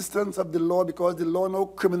the existence of the law because the law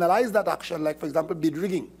now criminalizes that action, like, for example, bid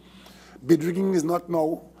rigging. Bid rigging is not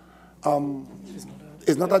now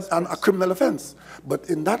is not a criminal offense. But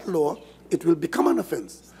in that law, it will become an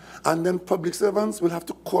offense. And then public servants will have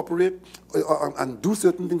to cooperate and do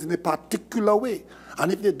certain things in a particular way.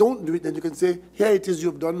 And if they don't do it, then you can say, here it is,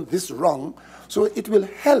 you've done this wrong. So it will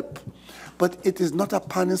help, but it is not a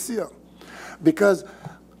panacea. Because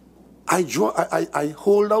I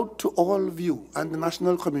hold out to all of you and the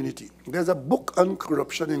national community. There's a book on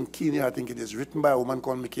corruption in Kenya, I think it is, written by a woman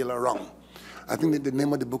called Michaela Rowley. I think that the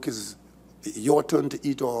name of the book is Your Turn to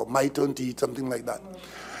Eat or My Turn to Eat, something like that.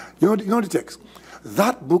 You know the text?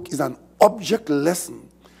 That book is an object lesson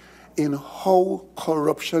in how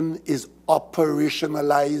corruption is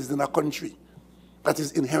operationalized in a country that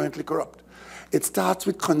is inherently corrupt. It starts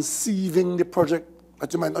with conceiving the project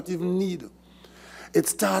that you might not even need. It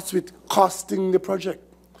starts with costing the project,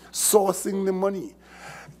 sourcing the money,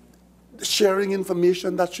 sharing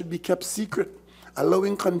information that should be kept secret,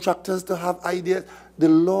 allowing contractors to have ideas. The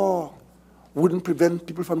law wouldn't prevent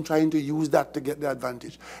people from trying to use that to get their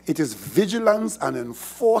advantage. It is vigilance and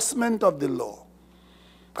enforcement of the law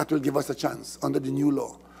that will give us a chance under the new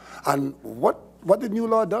law. And what the new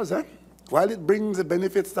law does, while it brings the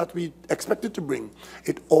benefits that we expect it to bring,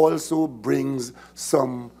 it also brings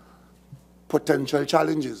some potential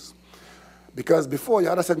challenges. Because before, you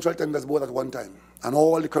had a central tenders board at one time, and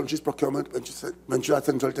all the country's procurement went through a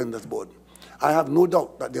central tenders board. I have no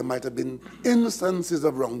doubt that there might have been instances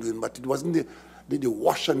of wrongdoing, but it wasn't the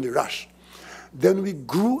wash and the rush. Then we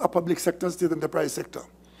grew a public sector, state enterprise sector,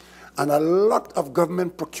 and a lot of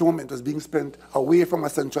government procurement was being spent away from a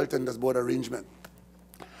central tenders board arrangement.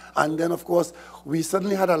 And then, of course, we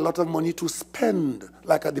suddenly had a lot of money to spend,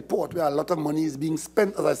 like at the port, where a lot of money is being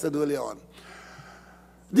spent, as I said earlier on.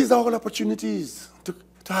 These are all opportunities to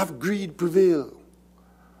have greed prevail.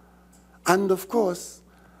 And of course,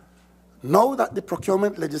 now that the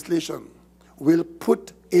procurement legislation will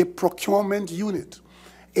put a procurement unit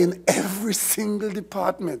in every single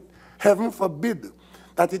department, heaven forbid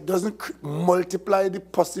that it doesn't multiply the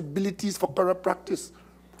possibilities for corrupt practice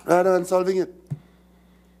rather than solving it.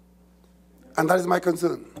 And that is my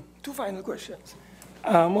concern. Two final questions.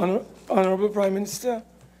 Honorable Prime Minister,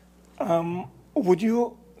 would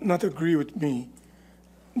you not agree with me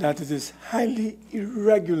that it is highly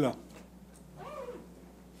irregular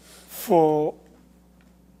for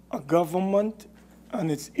a government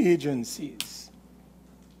and its agencies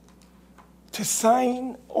to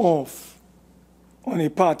sign off on a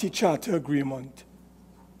party charter agreement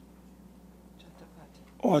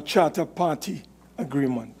or a charter party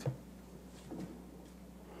agreement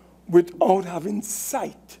without having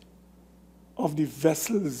sight of the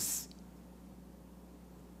vessels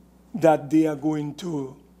that they are going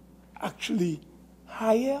to actually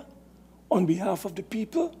hire on behalf of the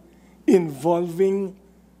people, involving,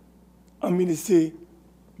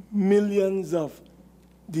 millions of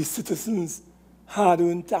the citizens'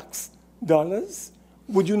 hard-earned tax dollars?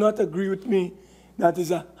 Would you not agree with me that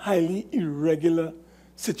is a highly irregular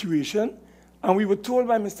situation? And we were told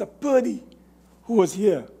by Mr. Purdy, who was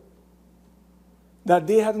here, that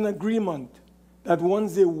they had an agreement that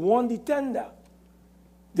once they won the tender,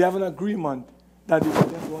 they have an agreement that they will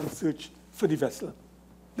then go and search for the vessel.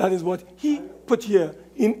 That is what he put here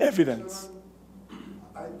in evidence.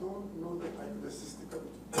 I don't know that I could assist the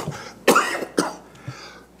committee.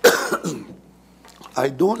 I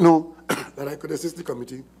don't know that I could assist the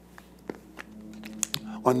committee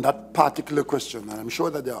on that particular question, and I'm sure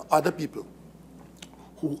that there are other people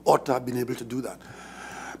who ought to have been able to do that.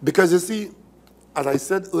 Because you see, as I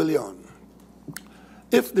said early on,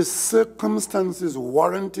 if the circumstances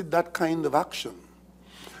warranted that kind of action,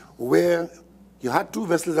 where you had two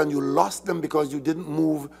vessels and you lost them because you didn't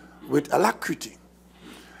move with alacrity.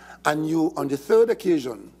 And you, on the third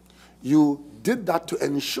occasion, you did that to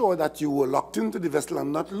ensure that you were locked into the vessel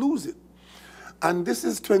and not lose it. And this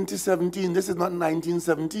is 2017, this is not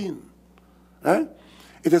 1917. Right?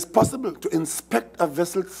 It is possible to inspect a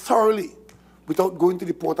vessel thoroughly without going to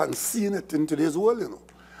the port and seeing it in today's world, you know.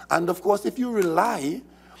 And of course, if you rely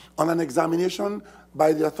on an examination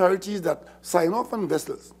by the authorities that sign off on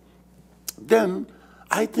vessels, then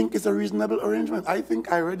I think it's a reasonable arrangement. I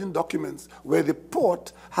think I read in documents where the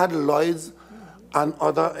port had Lloyd's and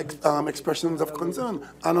other expressions of concern.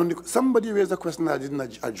 And on somebody raised a question that I didn't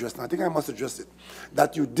address, and I think I must address it,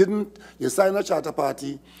 that you signed a charter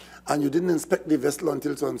party and you didn't inspect the vessel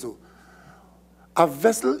until so-and-so. A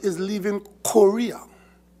vessel is leaving Korea,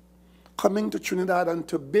 coming to Trinidad and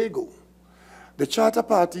Tobago. The charter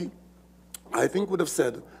party, I think, would have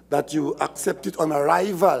said that you accept it on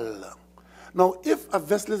arrival. Now, if a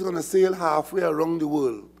vessel is going to sail halfway around the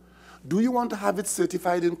world, do you want to have it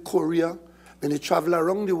certified in Korea, then it travel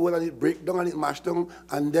around the world and it break down and it mash down,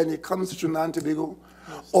 and then it comes to Trinidad and Tobago?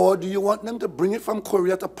 Yes. Or do you want them to bring it from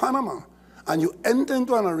Korea to Panama, and you enter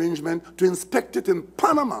into an arrangement to inspect it in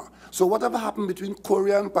Panama? So whatever happened between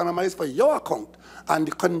Korea and Panama is for your account, and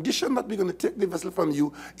the condition that we're going to take the vessel from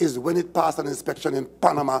you is when it passed an inspection in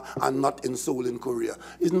Panama and not in Seoul in Korea.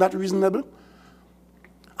 Isn't that reasonable?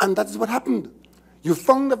 And that's what happened. You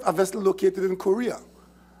found a vessel located in Korea,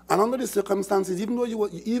 and under the circumstances, even though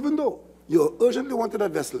you urgently wanted a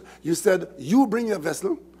vessel, you said, you bring your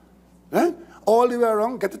vessel, right? All the way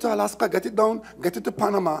around, get it to Alaska, get it down, get it to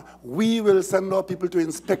Panama. We will send our people to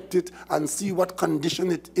inspect it and see what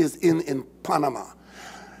condition it is in Panama.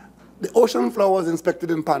 The Ocean Flower was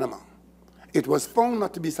inspected in Panama. It was found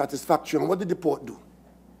not to be satisfactory, and what did the port do?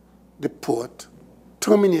 The port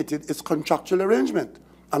terminated its contractual arrangement.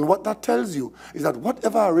 And what that tells you is that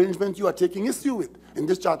whatever arrangement you are taking issue with in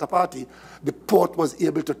this charter party, the port was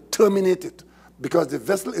able to terminate it because the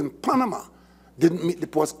vessel in Panama didn't meet the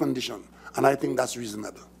port's condition. And I think that's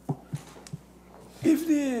reasonable. If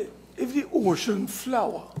the Ocean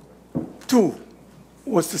Flower, too,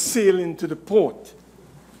 was to sail into the port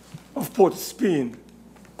of Port of Spain,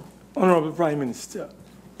 Honorable Prime Minister,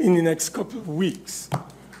 in the next couple of weeks,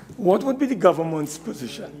 what would be the government's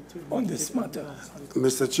position on this matter?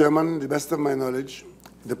 Mr. Chairman, to the best of my knowledge,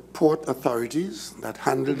 the port authorities that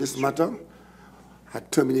handled this matter had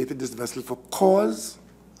terminated this vessel for cause,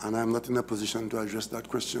 and I'm not in a position to address that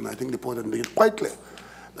question. I think the port had made it quite clear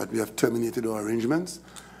that we have terminated our arrangements,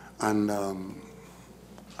 and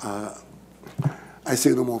I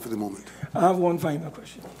say no more for the moment. I have one final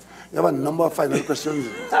question. You have a number of final questions.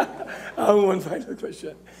 I have one final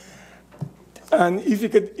question. And if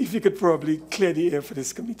you could probably clear the air for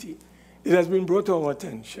this committee. It has been brought to our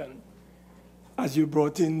attention, as you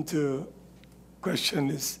brought into question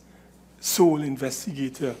this sole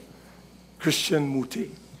investigator, Christian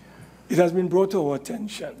Mute. It has been brought to our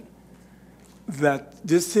attention that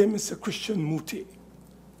this same Mr. Christian Mute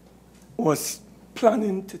was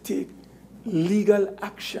planning to take legal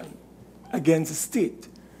action against the state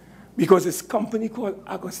because his company called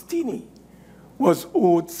Agostini was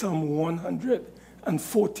owed some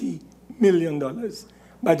 $140 million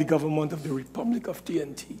by the government of the Republic of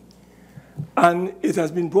TNT. And it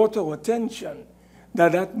has been brought to our attention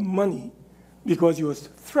that that money, because he was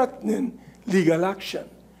threatening legal action,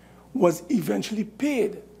 was eventually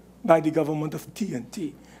paid by the government of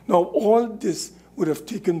TNT. Now, all this would have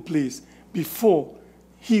taken place before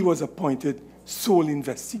he was appointed sole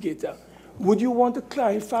investigator. Would you want to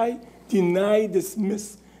clarify, deny,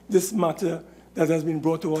 dismiss this matter that has been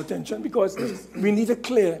brought to our attention? Because we need to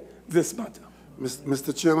clear this matter.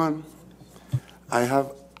 Mr. Chairman, I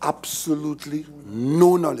have absolutely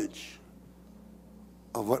no knowledge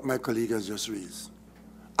of what my colleague has just raised.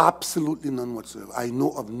 Absolutely none whatsoever. I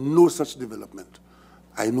know of no such development.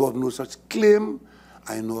 I know of no such claim.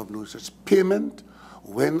 I know of no such payment.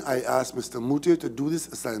 When I asked Mr. Mute to do this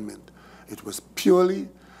assignment, it was purely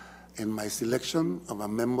in my selection of a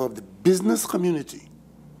member of the business community.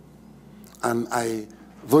 And I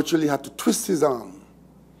virtually had to twist his arm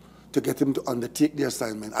to get him to undertake the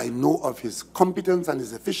assignment. I know of his competence and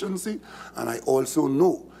his efficiency, and I also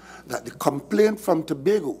know that the complaint from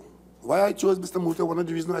Tobago, why I chose Mr. Mute, one of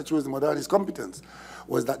the reasons I chose him, other than his competence,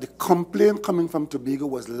 was that the complaint coming from Tobago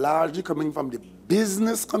was largely coming from the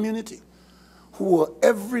business community, who were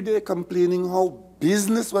every day complaining how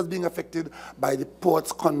business was being affected by the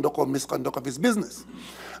port's conduct or misconduct of his business.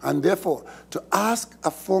 And therefore, to ask a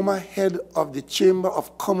former head of the Chamber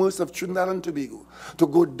of Commerce of Trinidad and Tobago to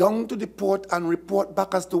go down to the port and report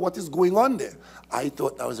back as to what is going on there, I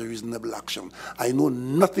thought that was a reasonable action. I know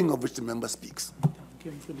nothing of which the member speaks.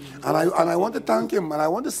 him for the And I want to thank him, and I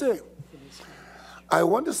want to say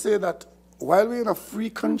that while we're in a free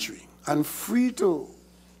country and free to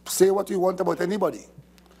say what we want about anybody,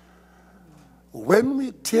 when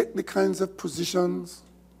we take the kinds of positions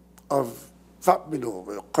of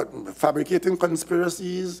fabricating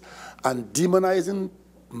conspiracies and demonizing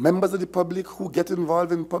members of the public who get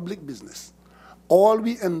involved in public business, all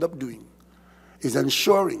we end up doing is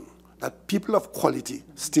ensuring that people of quality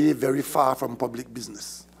stay very far from public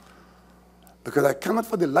business. Because I cannot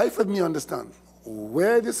for the life of me understand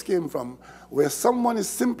where this came from, where someone is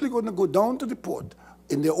simply going to go down to the port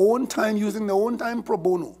in their own time, using their own time pro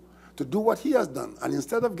bono, to do what he has done. And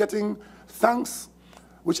instead of getting thanks,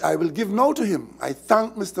 which I will give now to him, I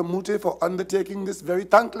thank Mr. Mute for undertaking this very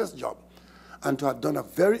thankless job and to have done a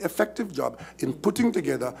very effective job in putting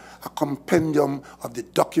together a compendium of the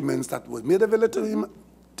documents that were made available to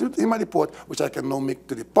him at the port, which I can now make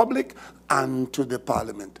to the public and to the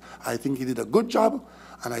Parliament. I think he did a good job,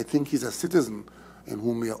 and I think he's a citizen in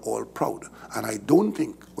whom we are all proud. And I don't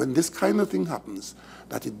think when this kind of thing happens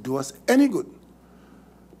that it do us any good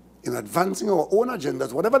in advancing our own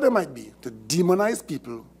agendas, whatever they might be, to demonize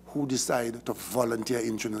people who decide to volunteer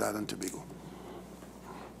in Trinidad and Tobago.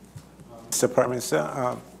 Mr. Prime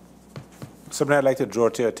Minister, something I'd like to draw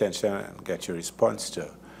to your attention and get your response to.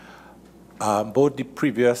 Both the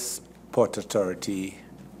previous Port Authority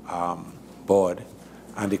board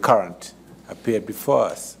and the current appeared before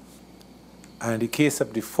us. And in the case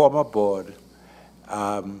of the former board,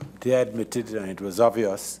 they admitted, and it was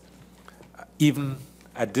obvious, even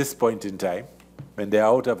at this point in time, when they're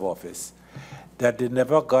out of office, that they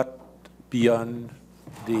never got beyond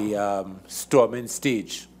the storming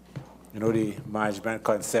stage. You know, the management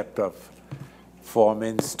concept of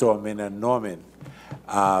forming, storming, and norming.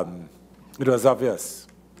 It was obvious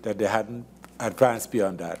that they hadn't advanced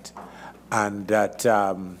beyond that, and that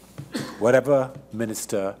whatever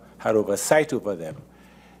minister had oversight over them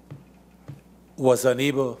was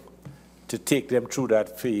unable to take them through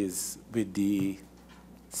that phase with the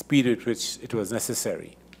speed at which it was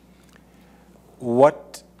necessary.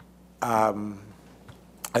 What I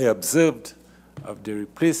observed of the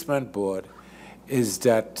replacement board is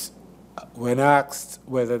that when asked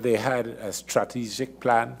whether they had a strategic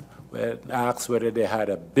plan, when asked whether they had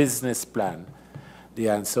a business plan, the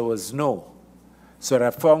answer was no. So I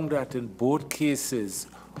found that in both cases,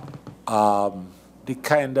 the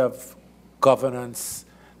kind of governance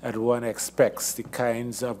that one expects, the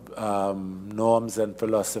kinds of norms and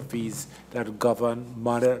philosophies that govern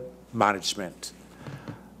modern management,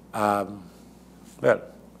 well,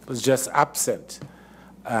 was just absent.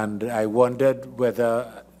 And I wondered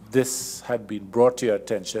whether this had been brought to your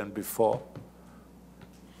attention before.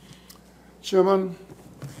 Chairman,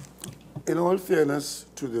 in all fairness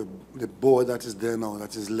to the board that is there now,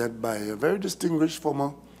 that is led by a very distinguished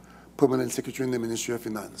former permanent secretary in the Ministry of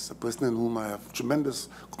Finance, a person in whom I have tremendous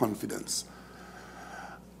confidence.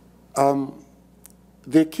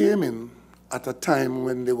 They came in at a time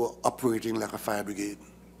when they were operating like a fire brigade.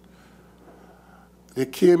 They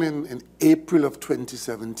came in April of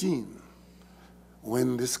 2017,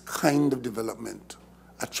 when this kind of development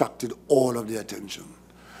attracted all of the attention.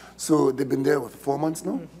 So they've been there, what, 4 months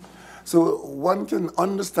now? Mm-hmm. So one can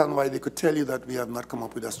understand why they could tell you that we have not come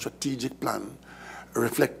up with a strategic plan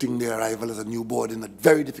reflecting their arrival as a new board in a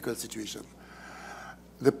very difficult situation.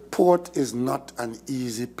 The port is not an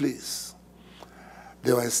easy place.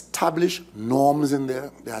 There are established norms in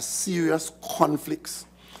there. There are serious conflicts.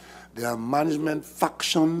 There are management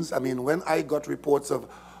factions. I mean, when I got reports of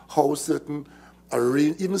how certain,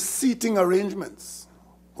 even seating arrangements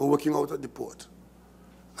were working out at the port,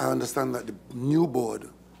 I understand that the new board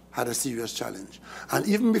had a serious challenge. And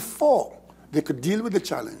even before they could deal with the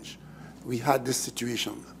challenge, we had this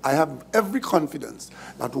situation. I have every confidence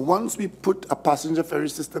that once we put a passenger ferry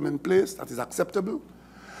system in place that is acceptable,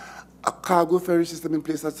 a cargo ferry system in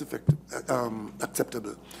place that's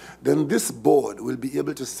acceptable, then this board will be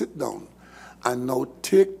able to sit down and now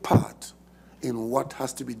take part in what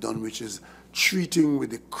has to be done, which is treating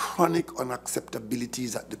with the chronic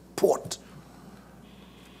unacceptabilities at the port.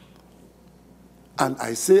 And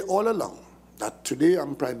I say all along that today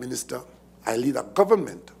I'm Prime Minister, I lead a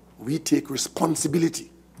government, we take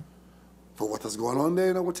responsibility for what has gone on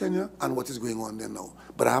there in our tenure and what is going on there now.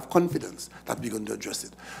 But I have confidence that we're going to address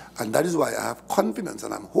it. And that is why I have confidence,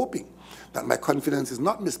 and I'm hoping that my confidence is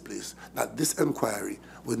not misplaced, that this inquiry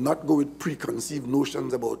will not go with preconceived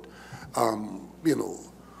notions about, you know,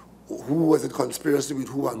 who was in conspiracy with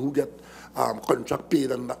who and who get contract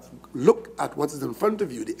paid, and look at what is in front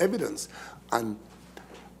of you, the evidence, and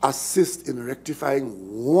assist in rectifying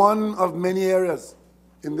one of many areas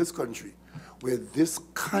in this country where this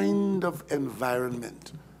kind of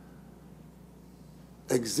environment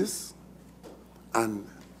exists and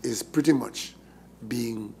is pretty much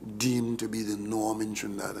being deemed to be the norm in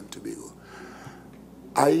Trinidad and Tobago.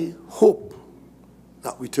 I hope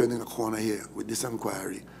that we're turning a corner here with this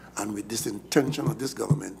inquiry and with this intention of this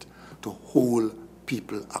government to hold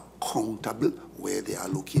people accountable where they are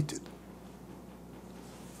located.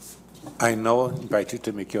 I now invite you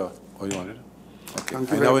to make your, you wanted?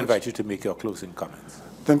 Okay. I now invite you to make your closing comments.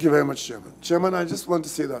 Thank you very much, Chairman. Chairman, I just want to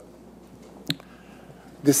say that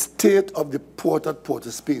the state of the port at Port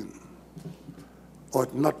of Spain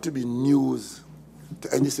ought not to be news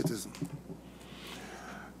to any citizen.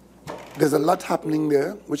 There's a lot happening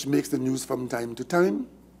there which makes the news from time to time,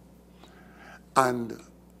 and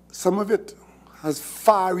some of it has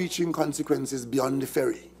far-reaching consequences beyond the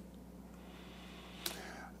ferry.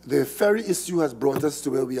 The ferry issue has brought us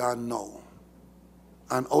to where we are now,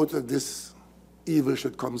 and out of this evil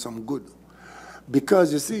should come some good.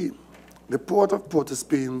 Because you see, the port of Port of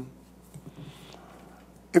Spain,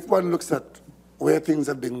 if one looks at where things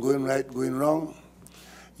have been going right, going wrong,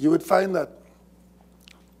 you would find that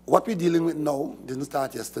what we're dealing with now didn't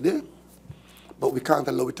start yesterday, but we can't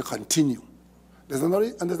allow it to continue. There's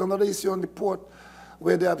another issue on the port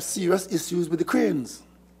where they have serious issues with the cranes.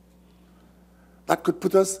 That could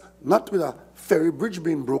put us not with a ferry bridge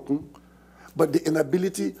being broken, but the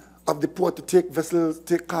inability of the port to take vessels,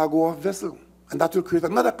 take cargo off vessel. And that will create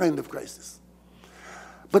another kind of crisis.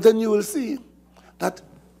 But then you will see that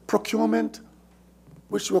procurement,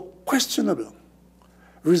 which were questionable,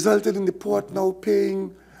 resulted in the port now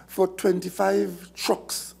paying for 25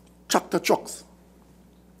 trucks, tractor trucks,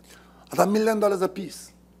 at $1 million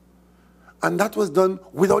apiece. And that was done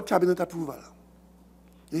without cabinet approval.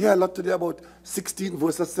 You hear a lot today about 16th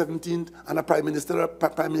versus 17th and a prime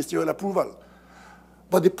ministerial approval.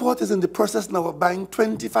 But the port is in the process now of buying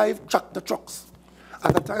 25 tractor trucks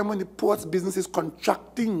at a time when the port's business is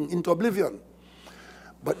contracting into oblivion.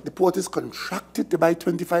 But the port is contracted to buy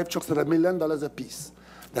 25 trucks at $1 million apiece.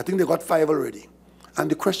 I think they got 5 already. And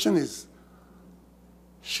the question is,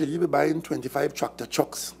 should you be buying 25 tractor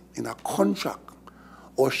trucks in a contract,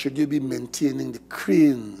 or should you be maintaining the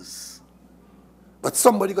cranes? But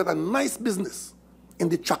somebody got a nice business in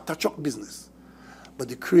the tractor truck business. But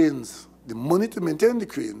the cranes, the money to maintain the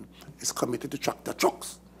crane is committed to tractor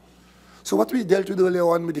trucks. So what we dealt with earlier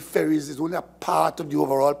on with the ferries is only a part of the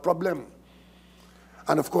overall problem.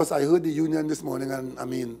 And of course, I heard the union this morning, and I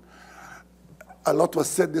mean, a lot was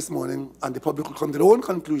said this morning, and the public will come to their own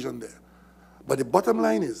conclusion there. But the bottom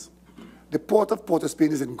line is, the port of Port of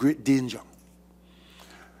Spain is in great danger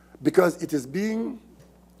because it is being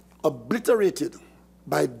obliterated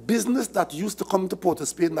by business that used to come to Port of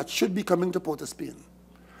Spain, that should be coming to Port of Spain.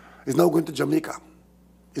 It's now going to Jamaica.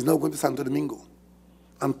 It's now going to Santo Domingo.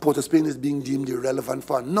 And Port of Spain is being deemed irrelevant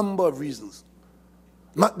for a number of reasons,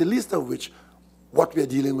 not the least of which what we are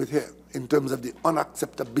dealing with here in terms of the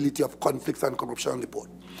unacceptability of conflicts and corruption on the port.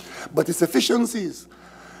 But its efficiencies,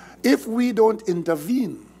 if we don't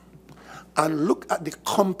intervene and look at the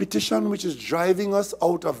competition which is driving us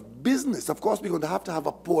out of business, of course we're going to have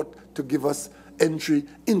a port to give us entry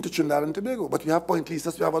into Trinidad and Tobago. But we have Point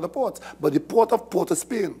Lisas, we have other ports. But the port of Port of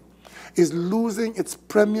Spain is losing its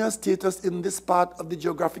premier status in this part of the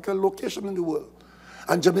geographical location in the world.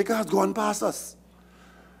 And Jamaica has gone past us.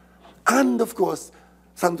 And of course,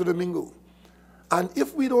 Santo Domingo. And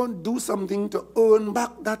if we don't do something to earn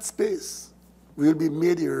back that space, we'll be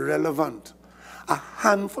made irrelevant. A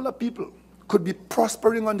handful of people could be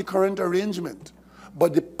prospering on the current arrangement,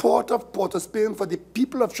 but the port of Port of Spain for the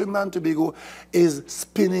people of Trinidad and Tobago is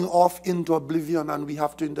spinning off into oblivion, and we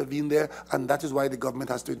have to intervene there, and that is why the government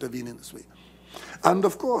has to intervene in this way. And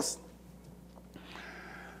of course,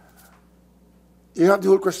 you have the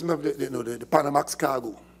whole question of the Panamax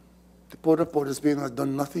cargo. The port of Port of Spain has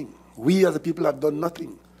done nothing. We as a people have done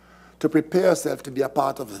nothing to prepare ourselves to be a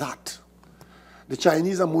part of that. The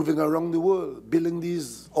Chinese are moving around the world, building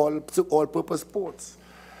these all-purpose ports.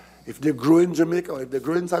 If they grow in Jamaica or if they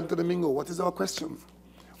grow in Santo Domingo, what is our question?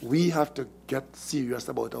 We have to get serious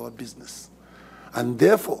about our business. And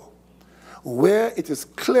therefore, where it is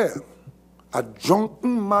clear a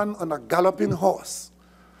drunken man on a galloping horse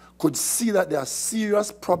could see that there are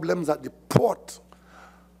serious problems at the port,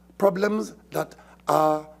 problems that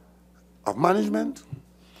are of management,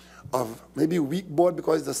 of maybe weak board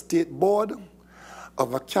because it's a state board,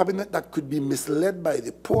 of a cabinet that could be misled by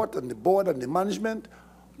the port and the board and the management,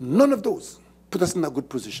 none of those put us in a good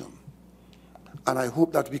position. And I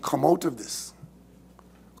hope that we come out of this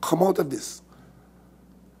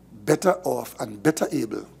better off and better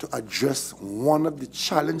able to address one of the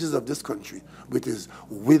challenges of this country, which is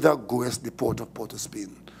whither goeth the port of Port of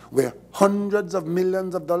Spain, where hundreds of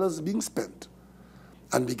millions of dollars are being spent,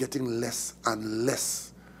 and we're getting less and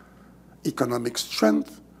less economic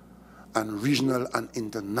strength and regional and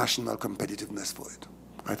international competitiveness for it.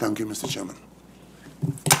 I thank you, Mr. Chairman.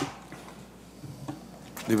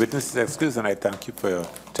 The witness is excused, and I thank you for your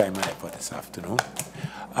time and effort this afternoon.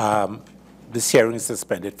 This hearing is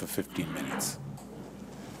suspended for 15 minutes.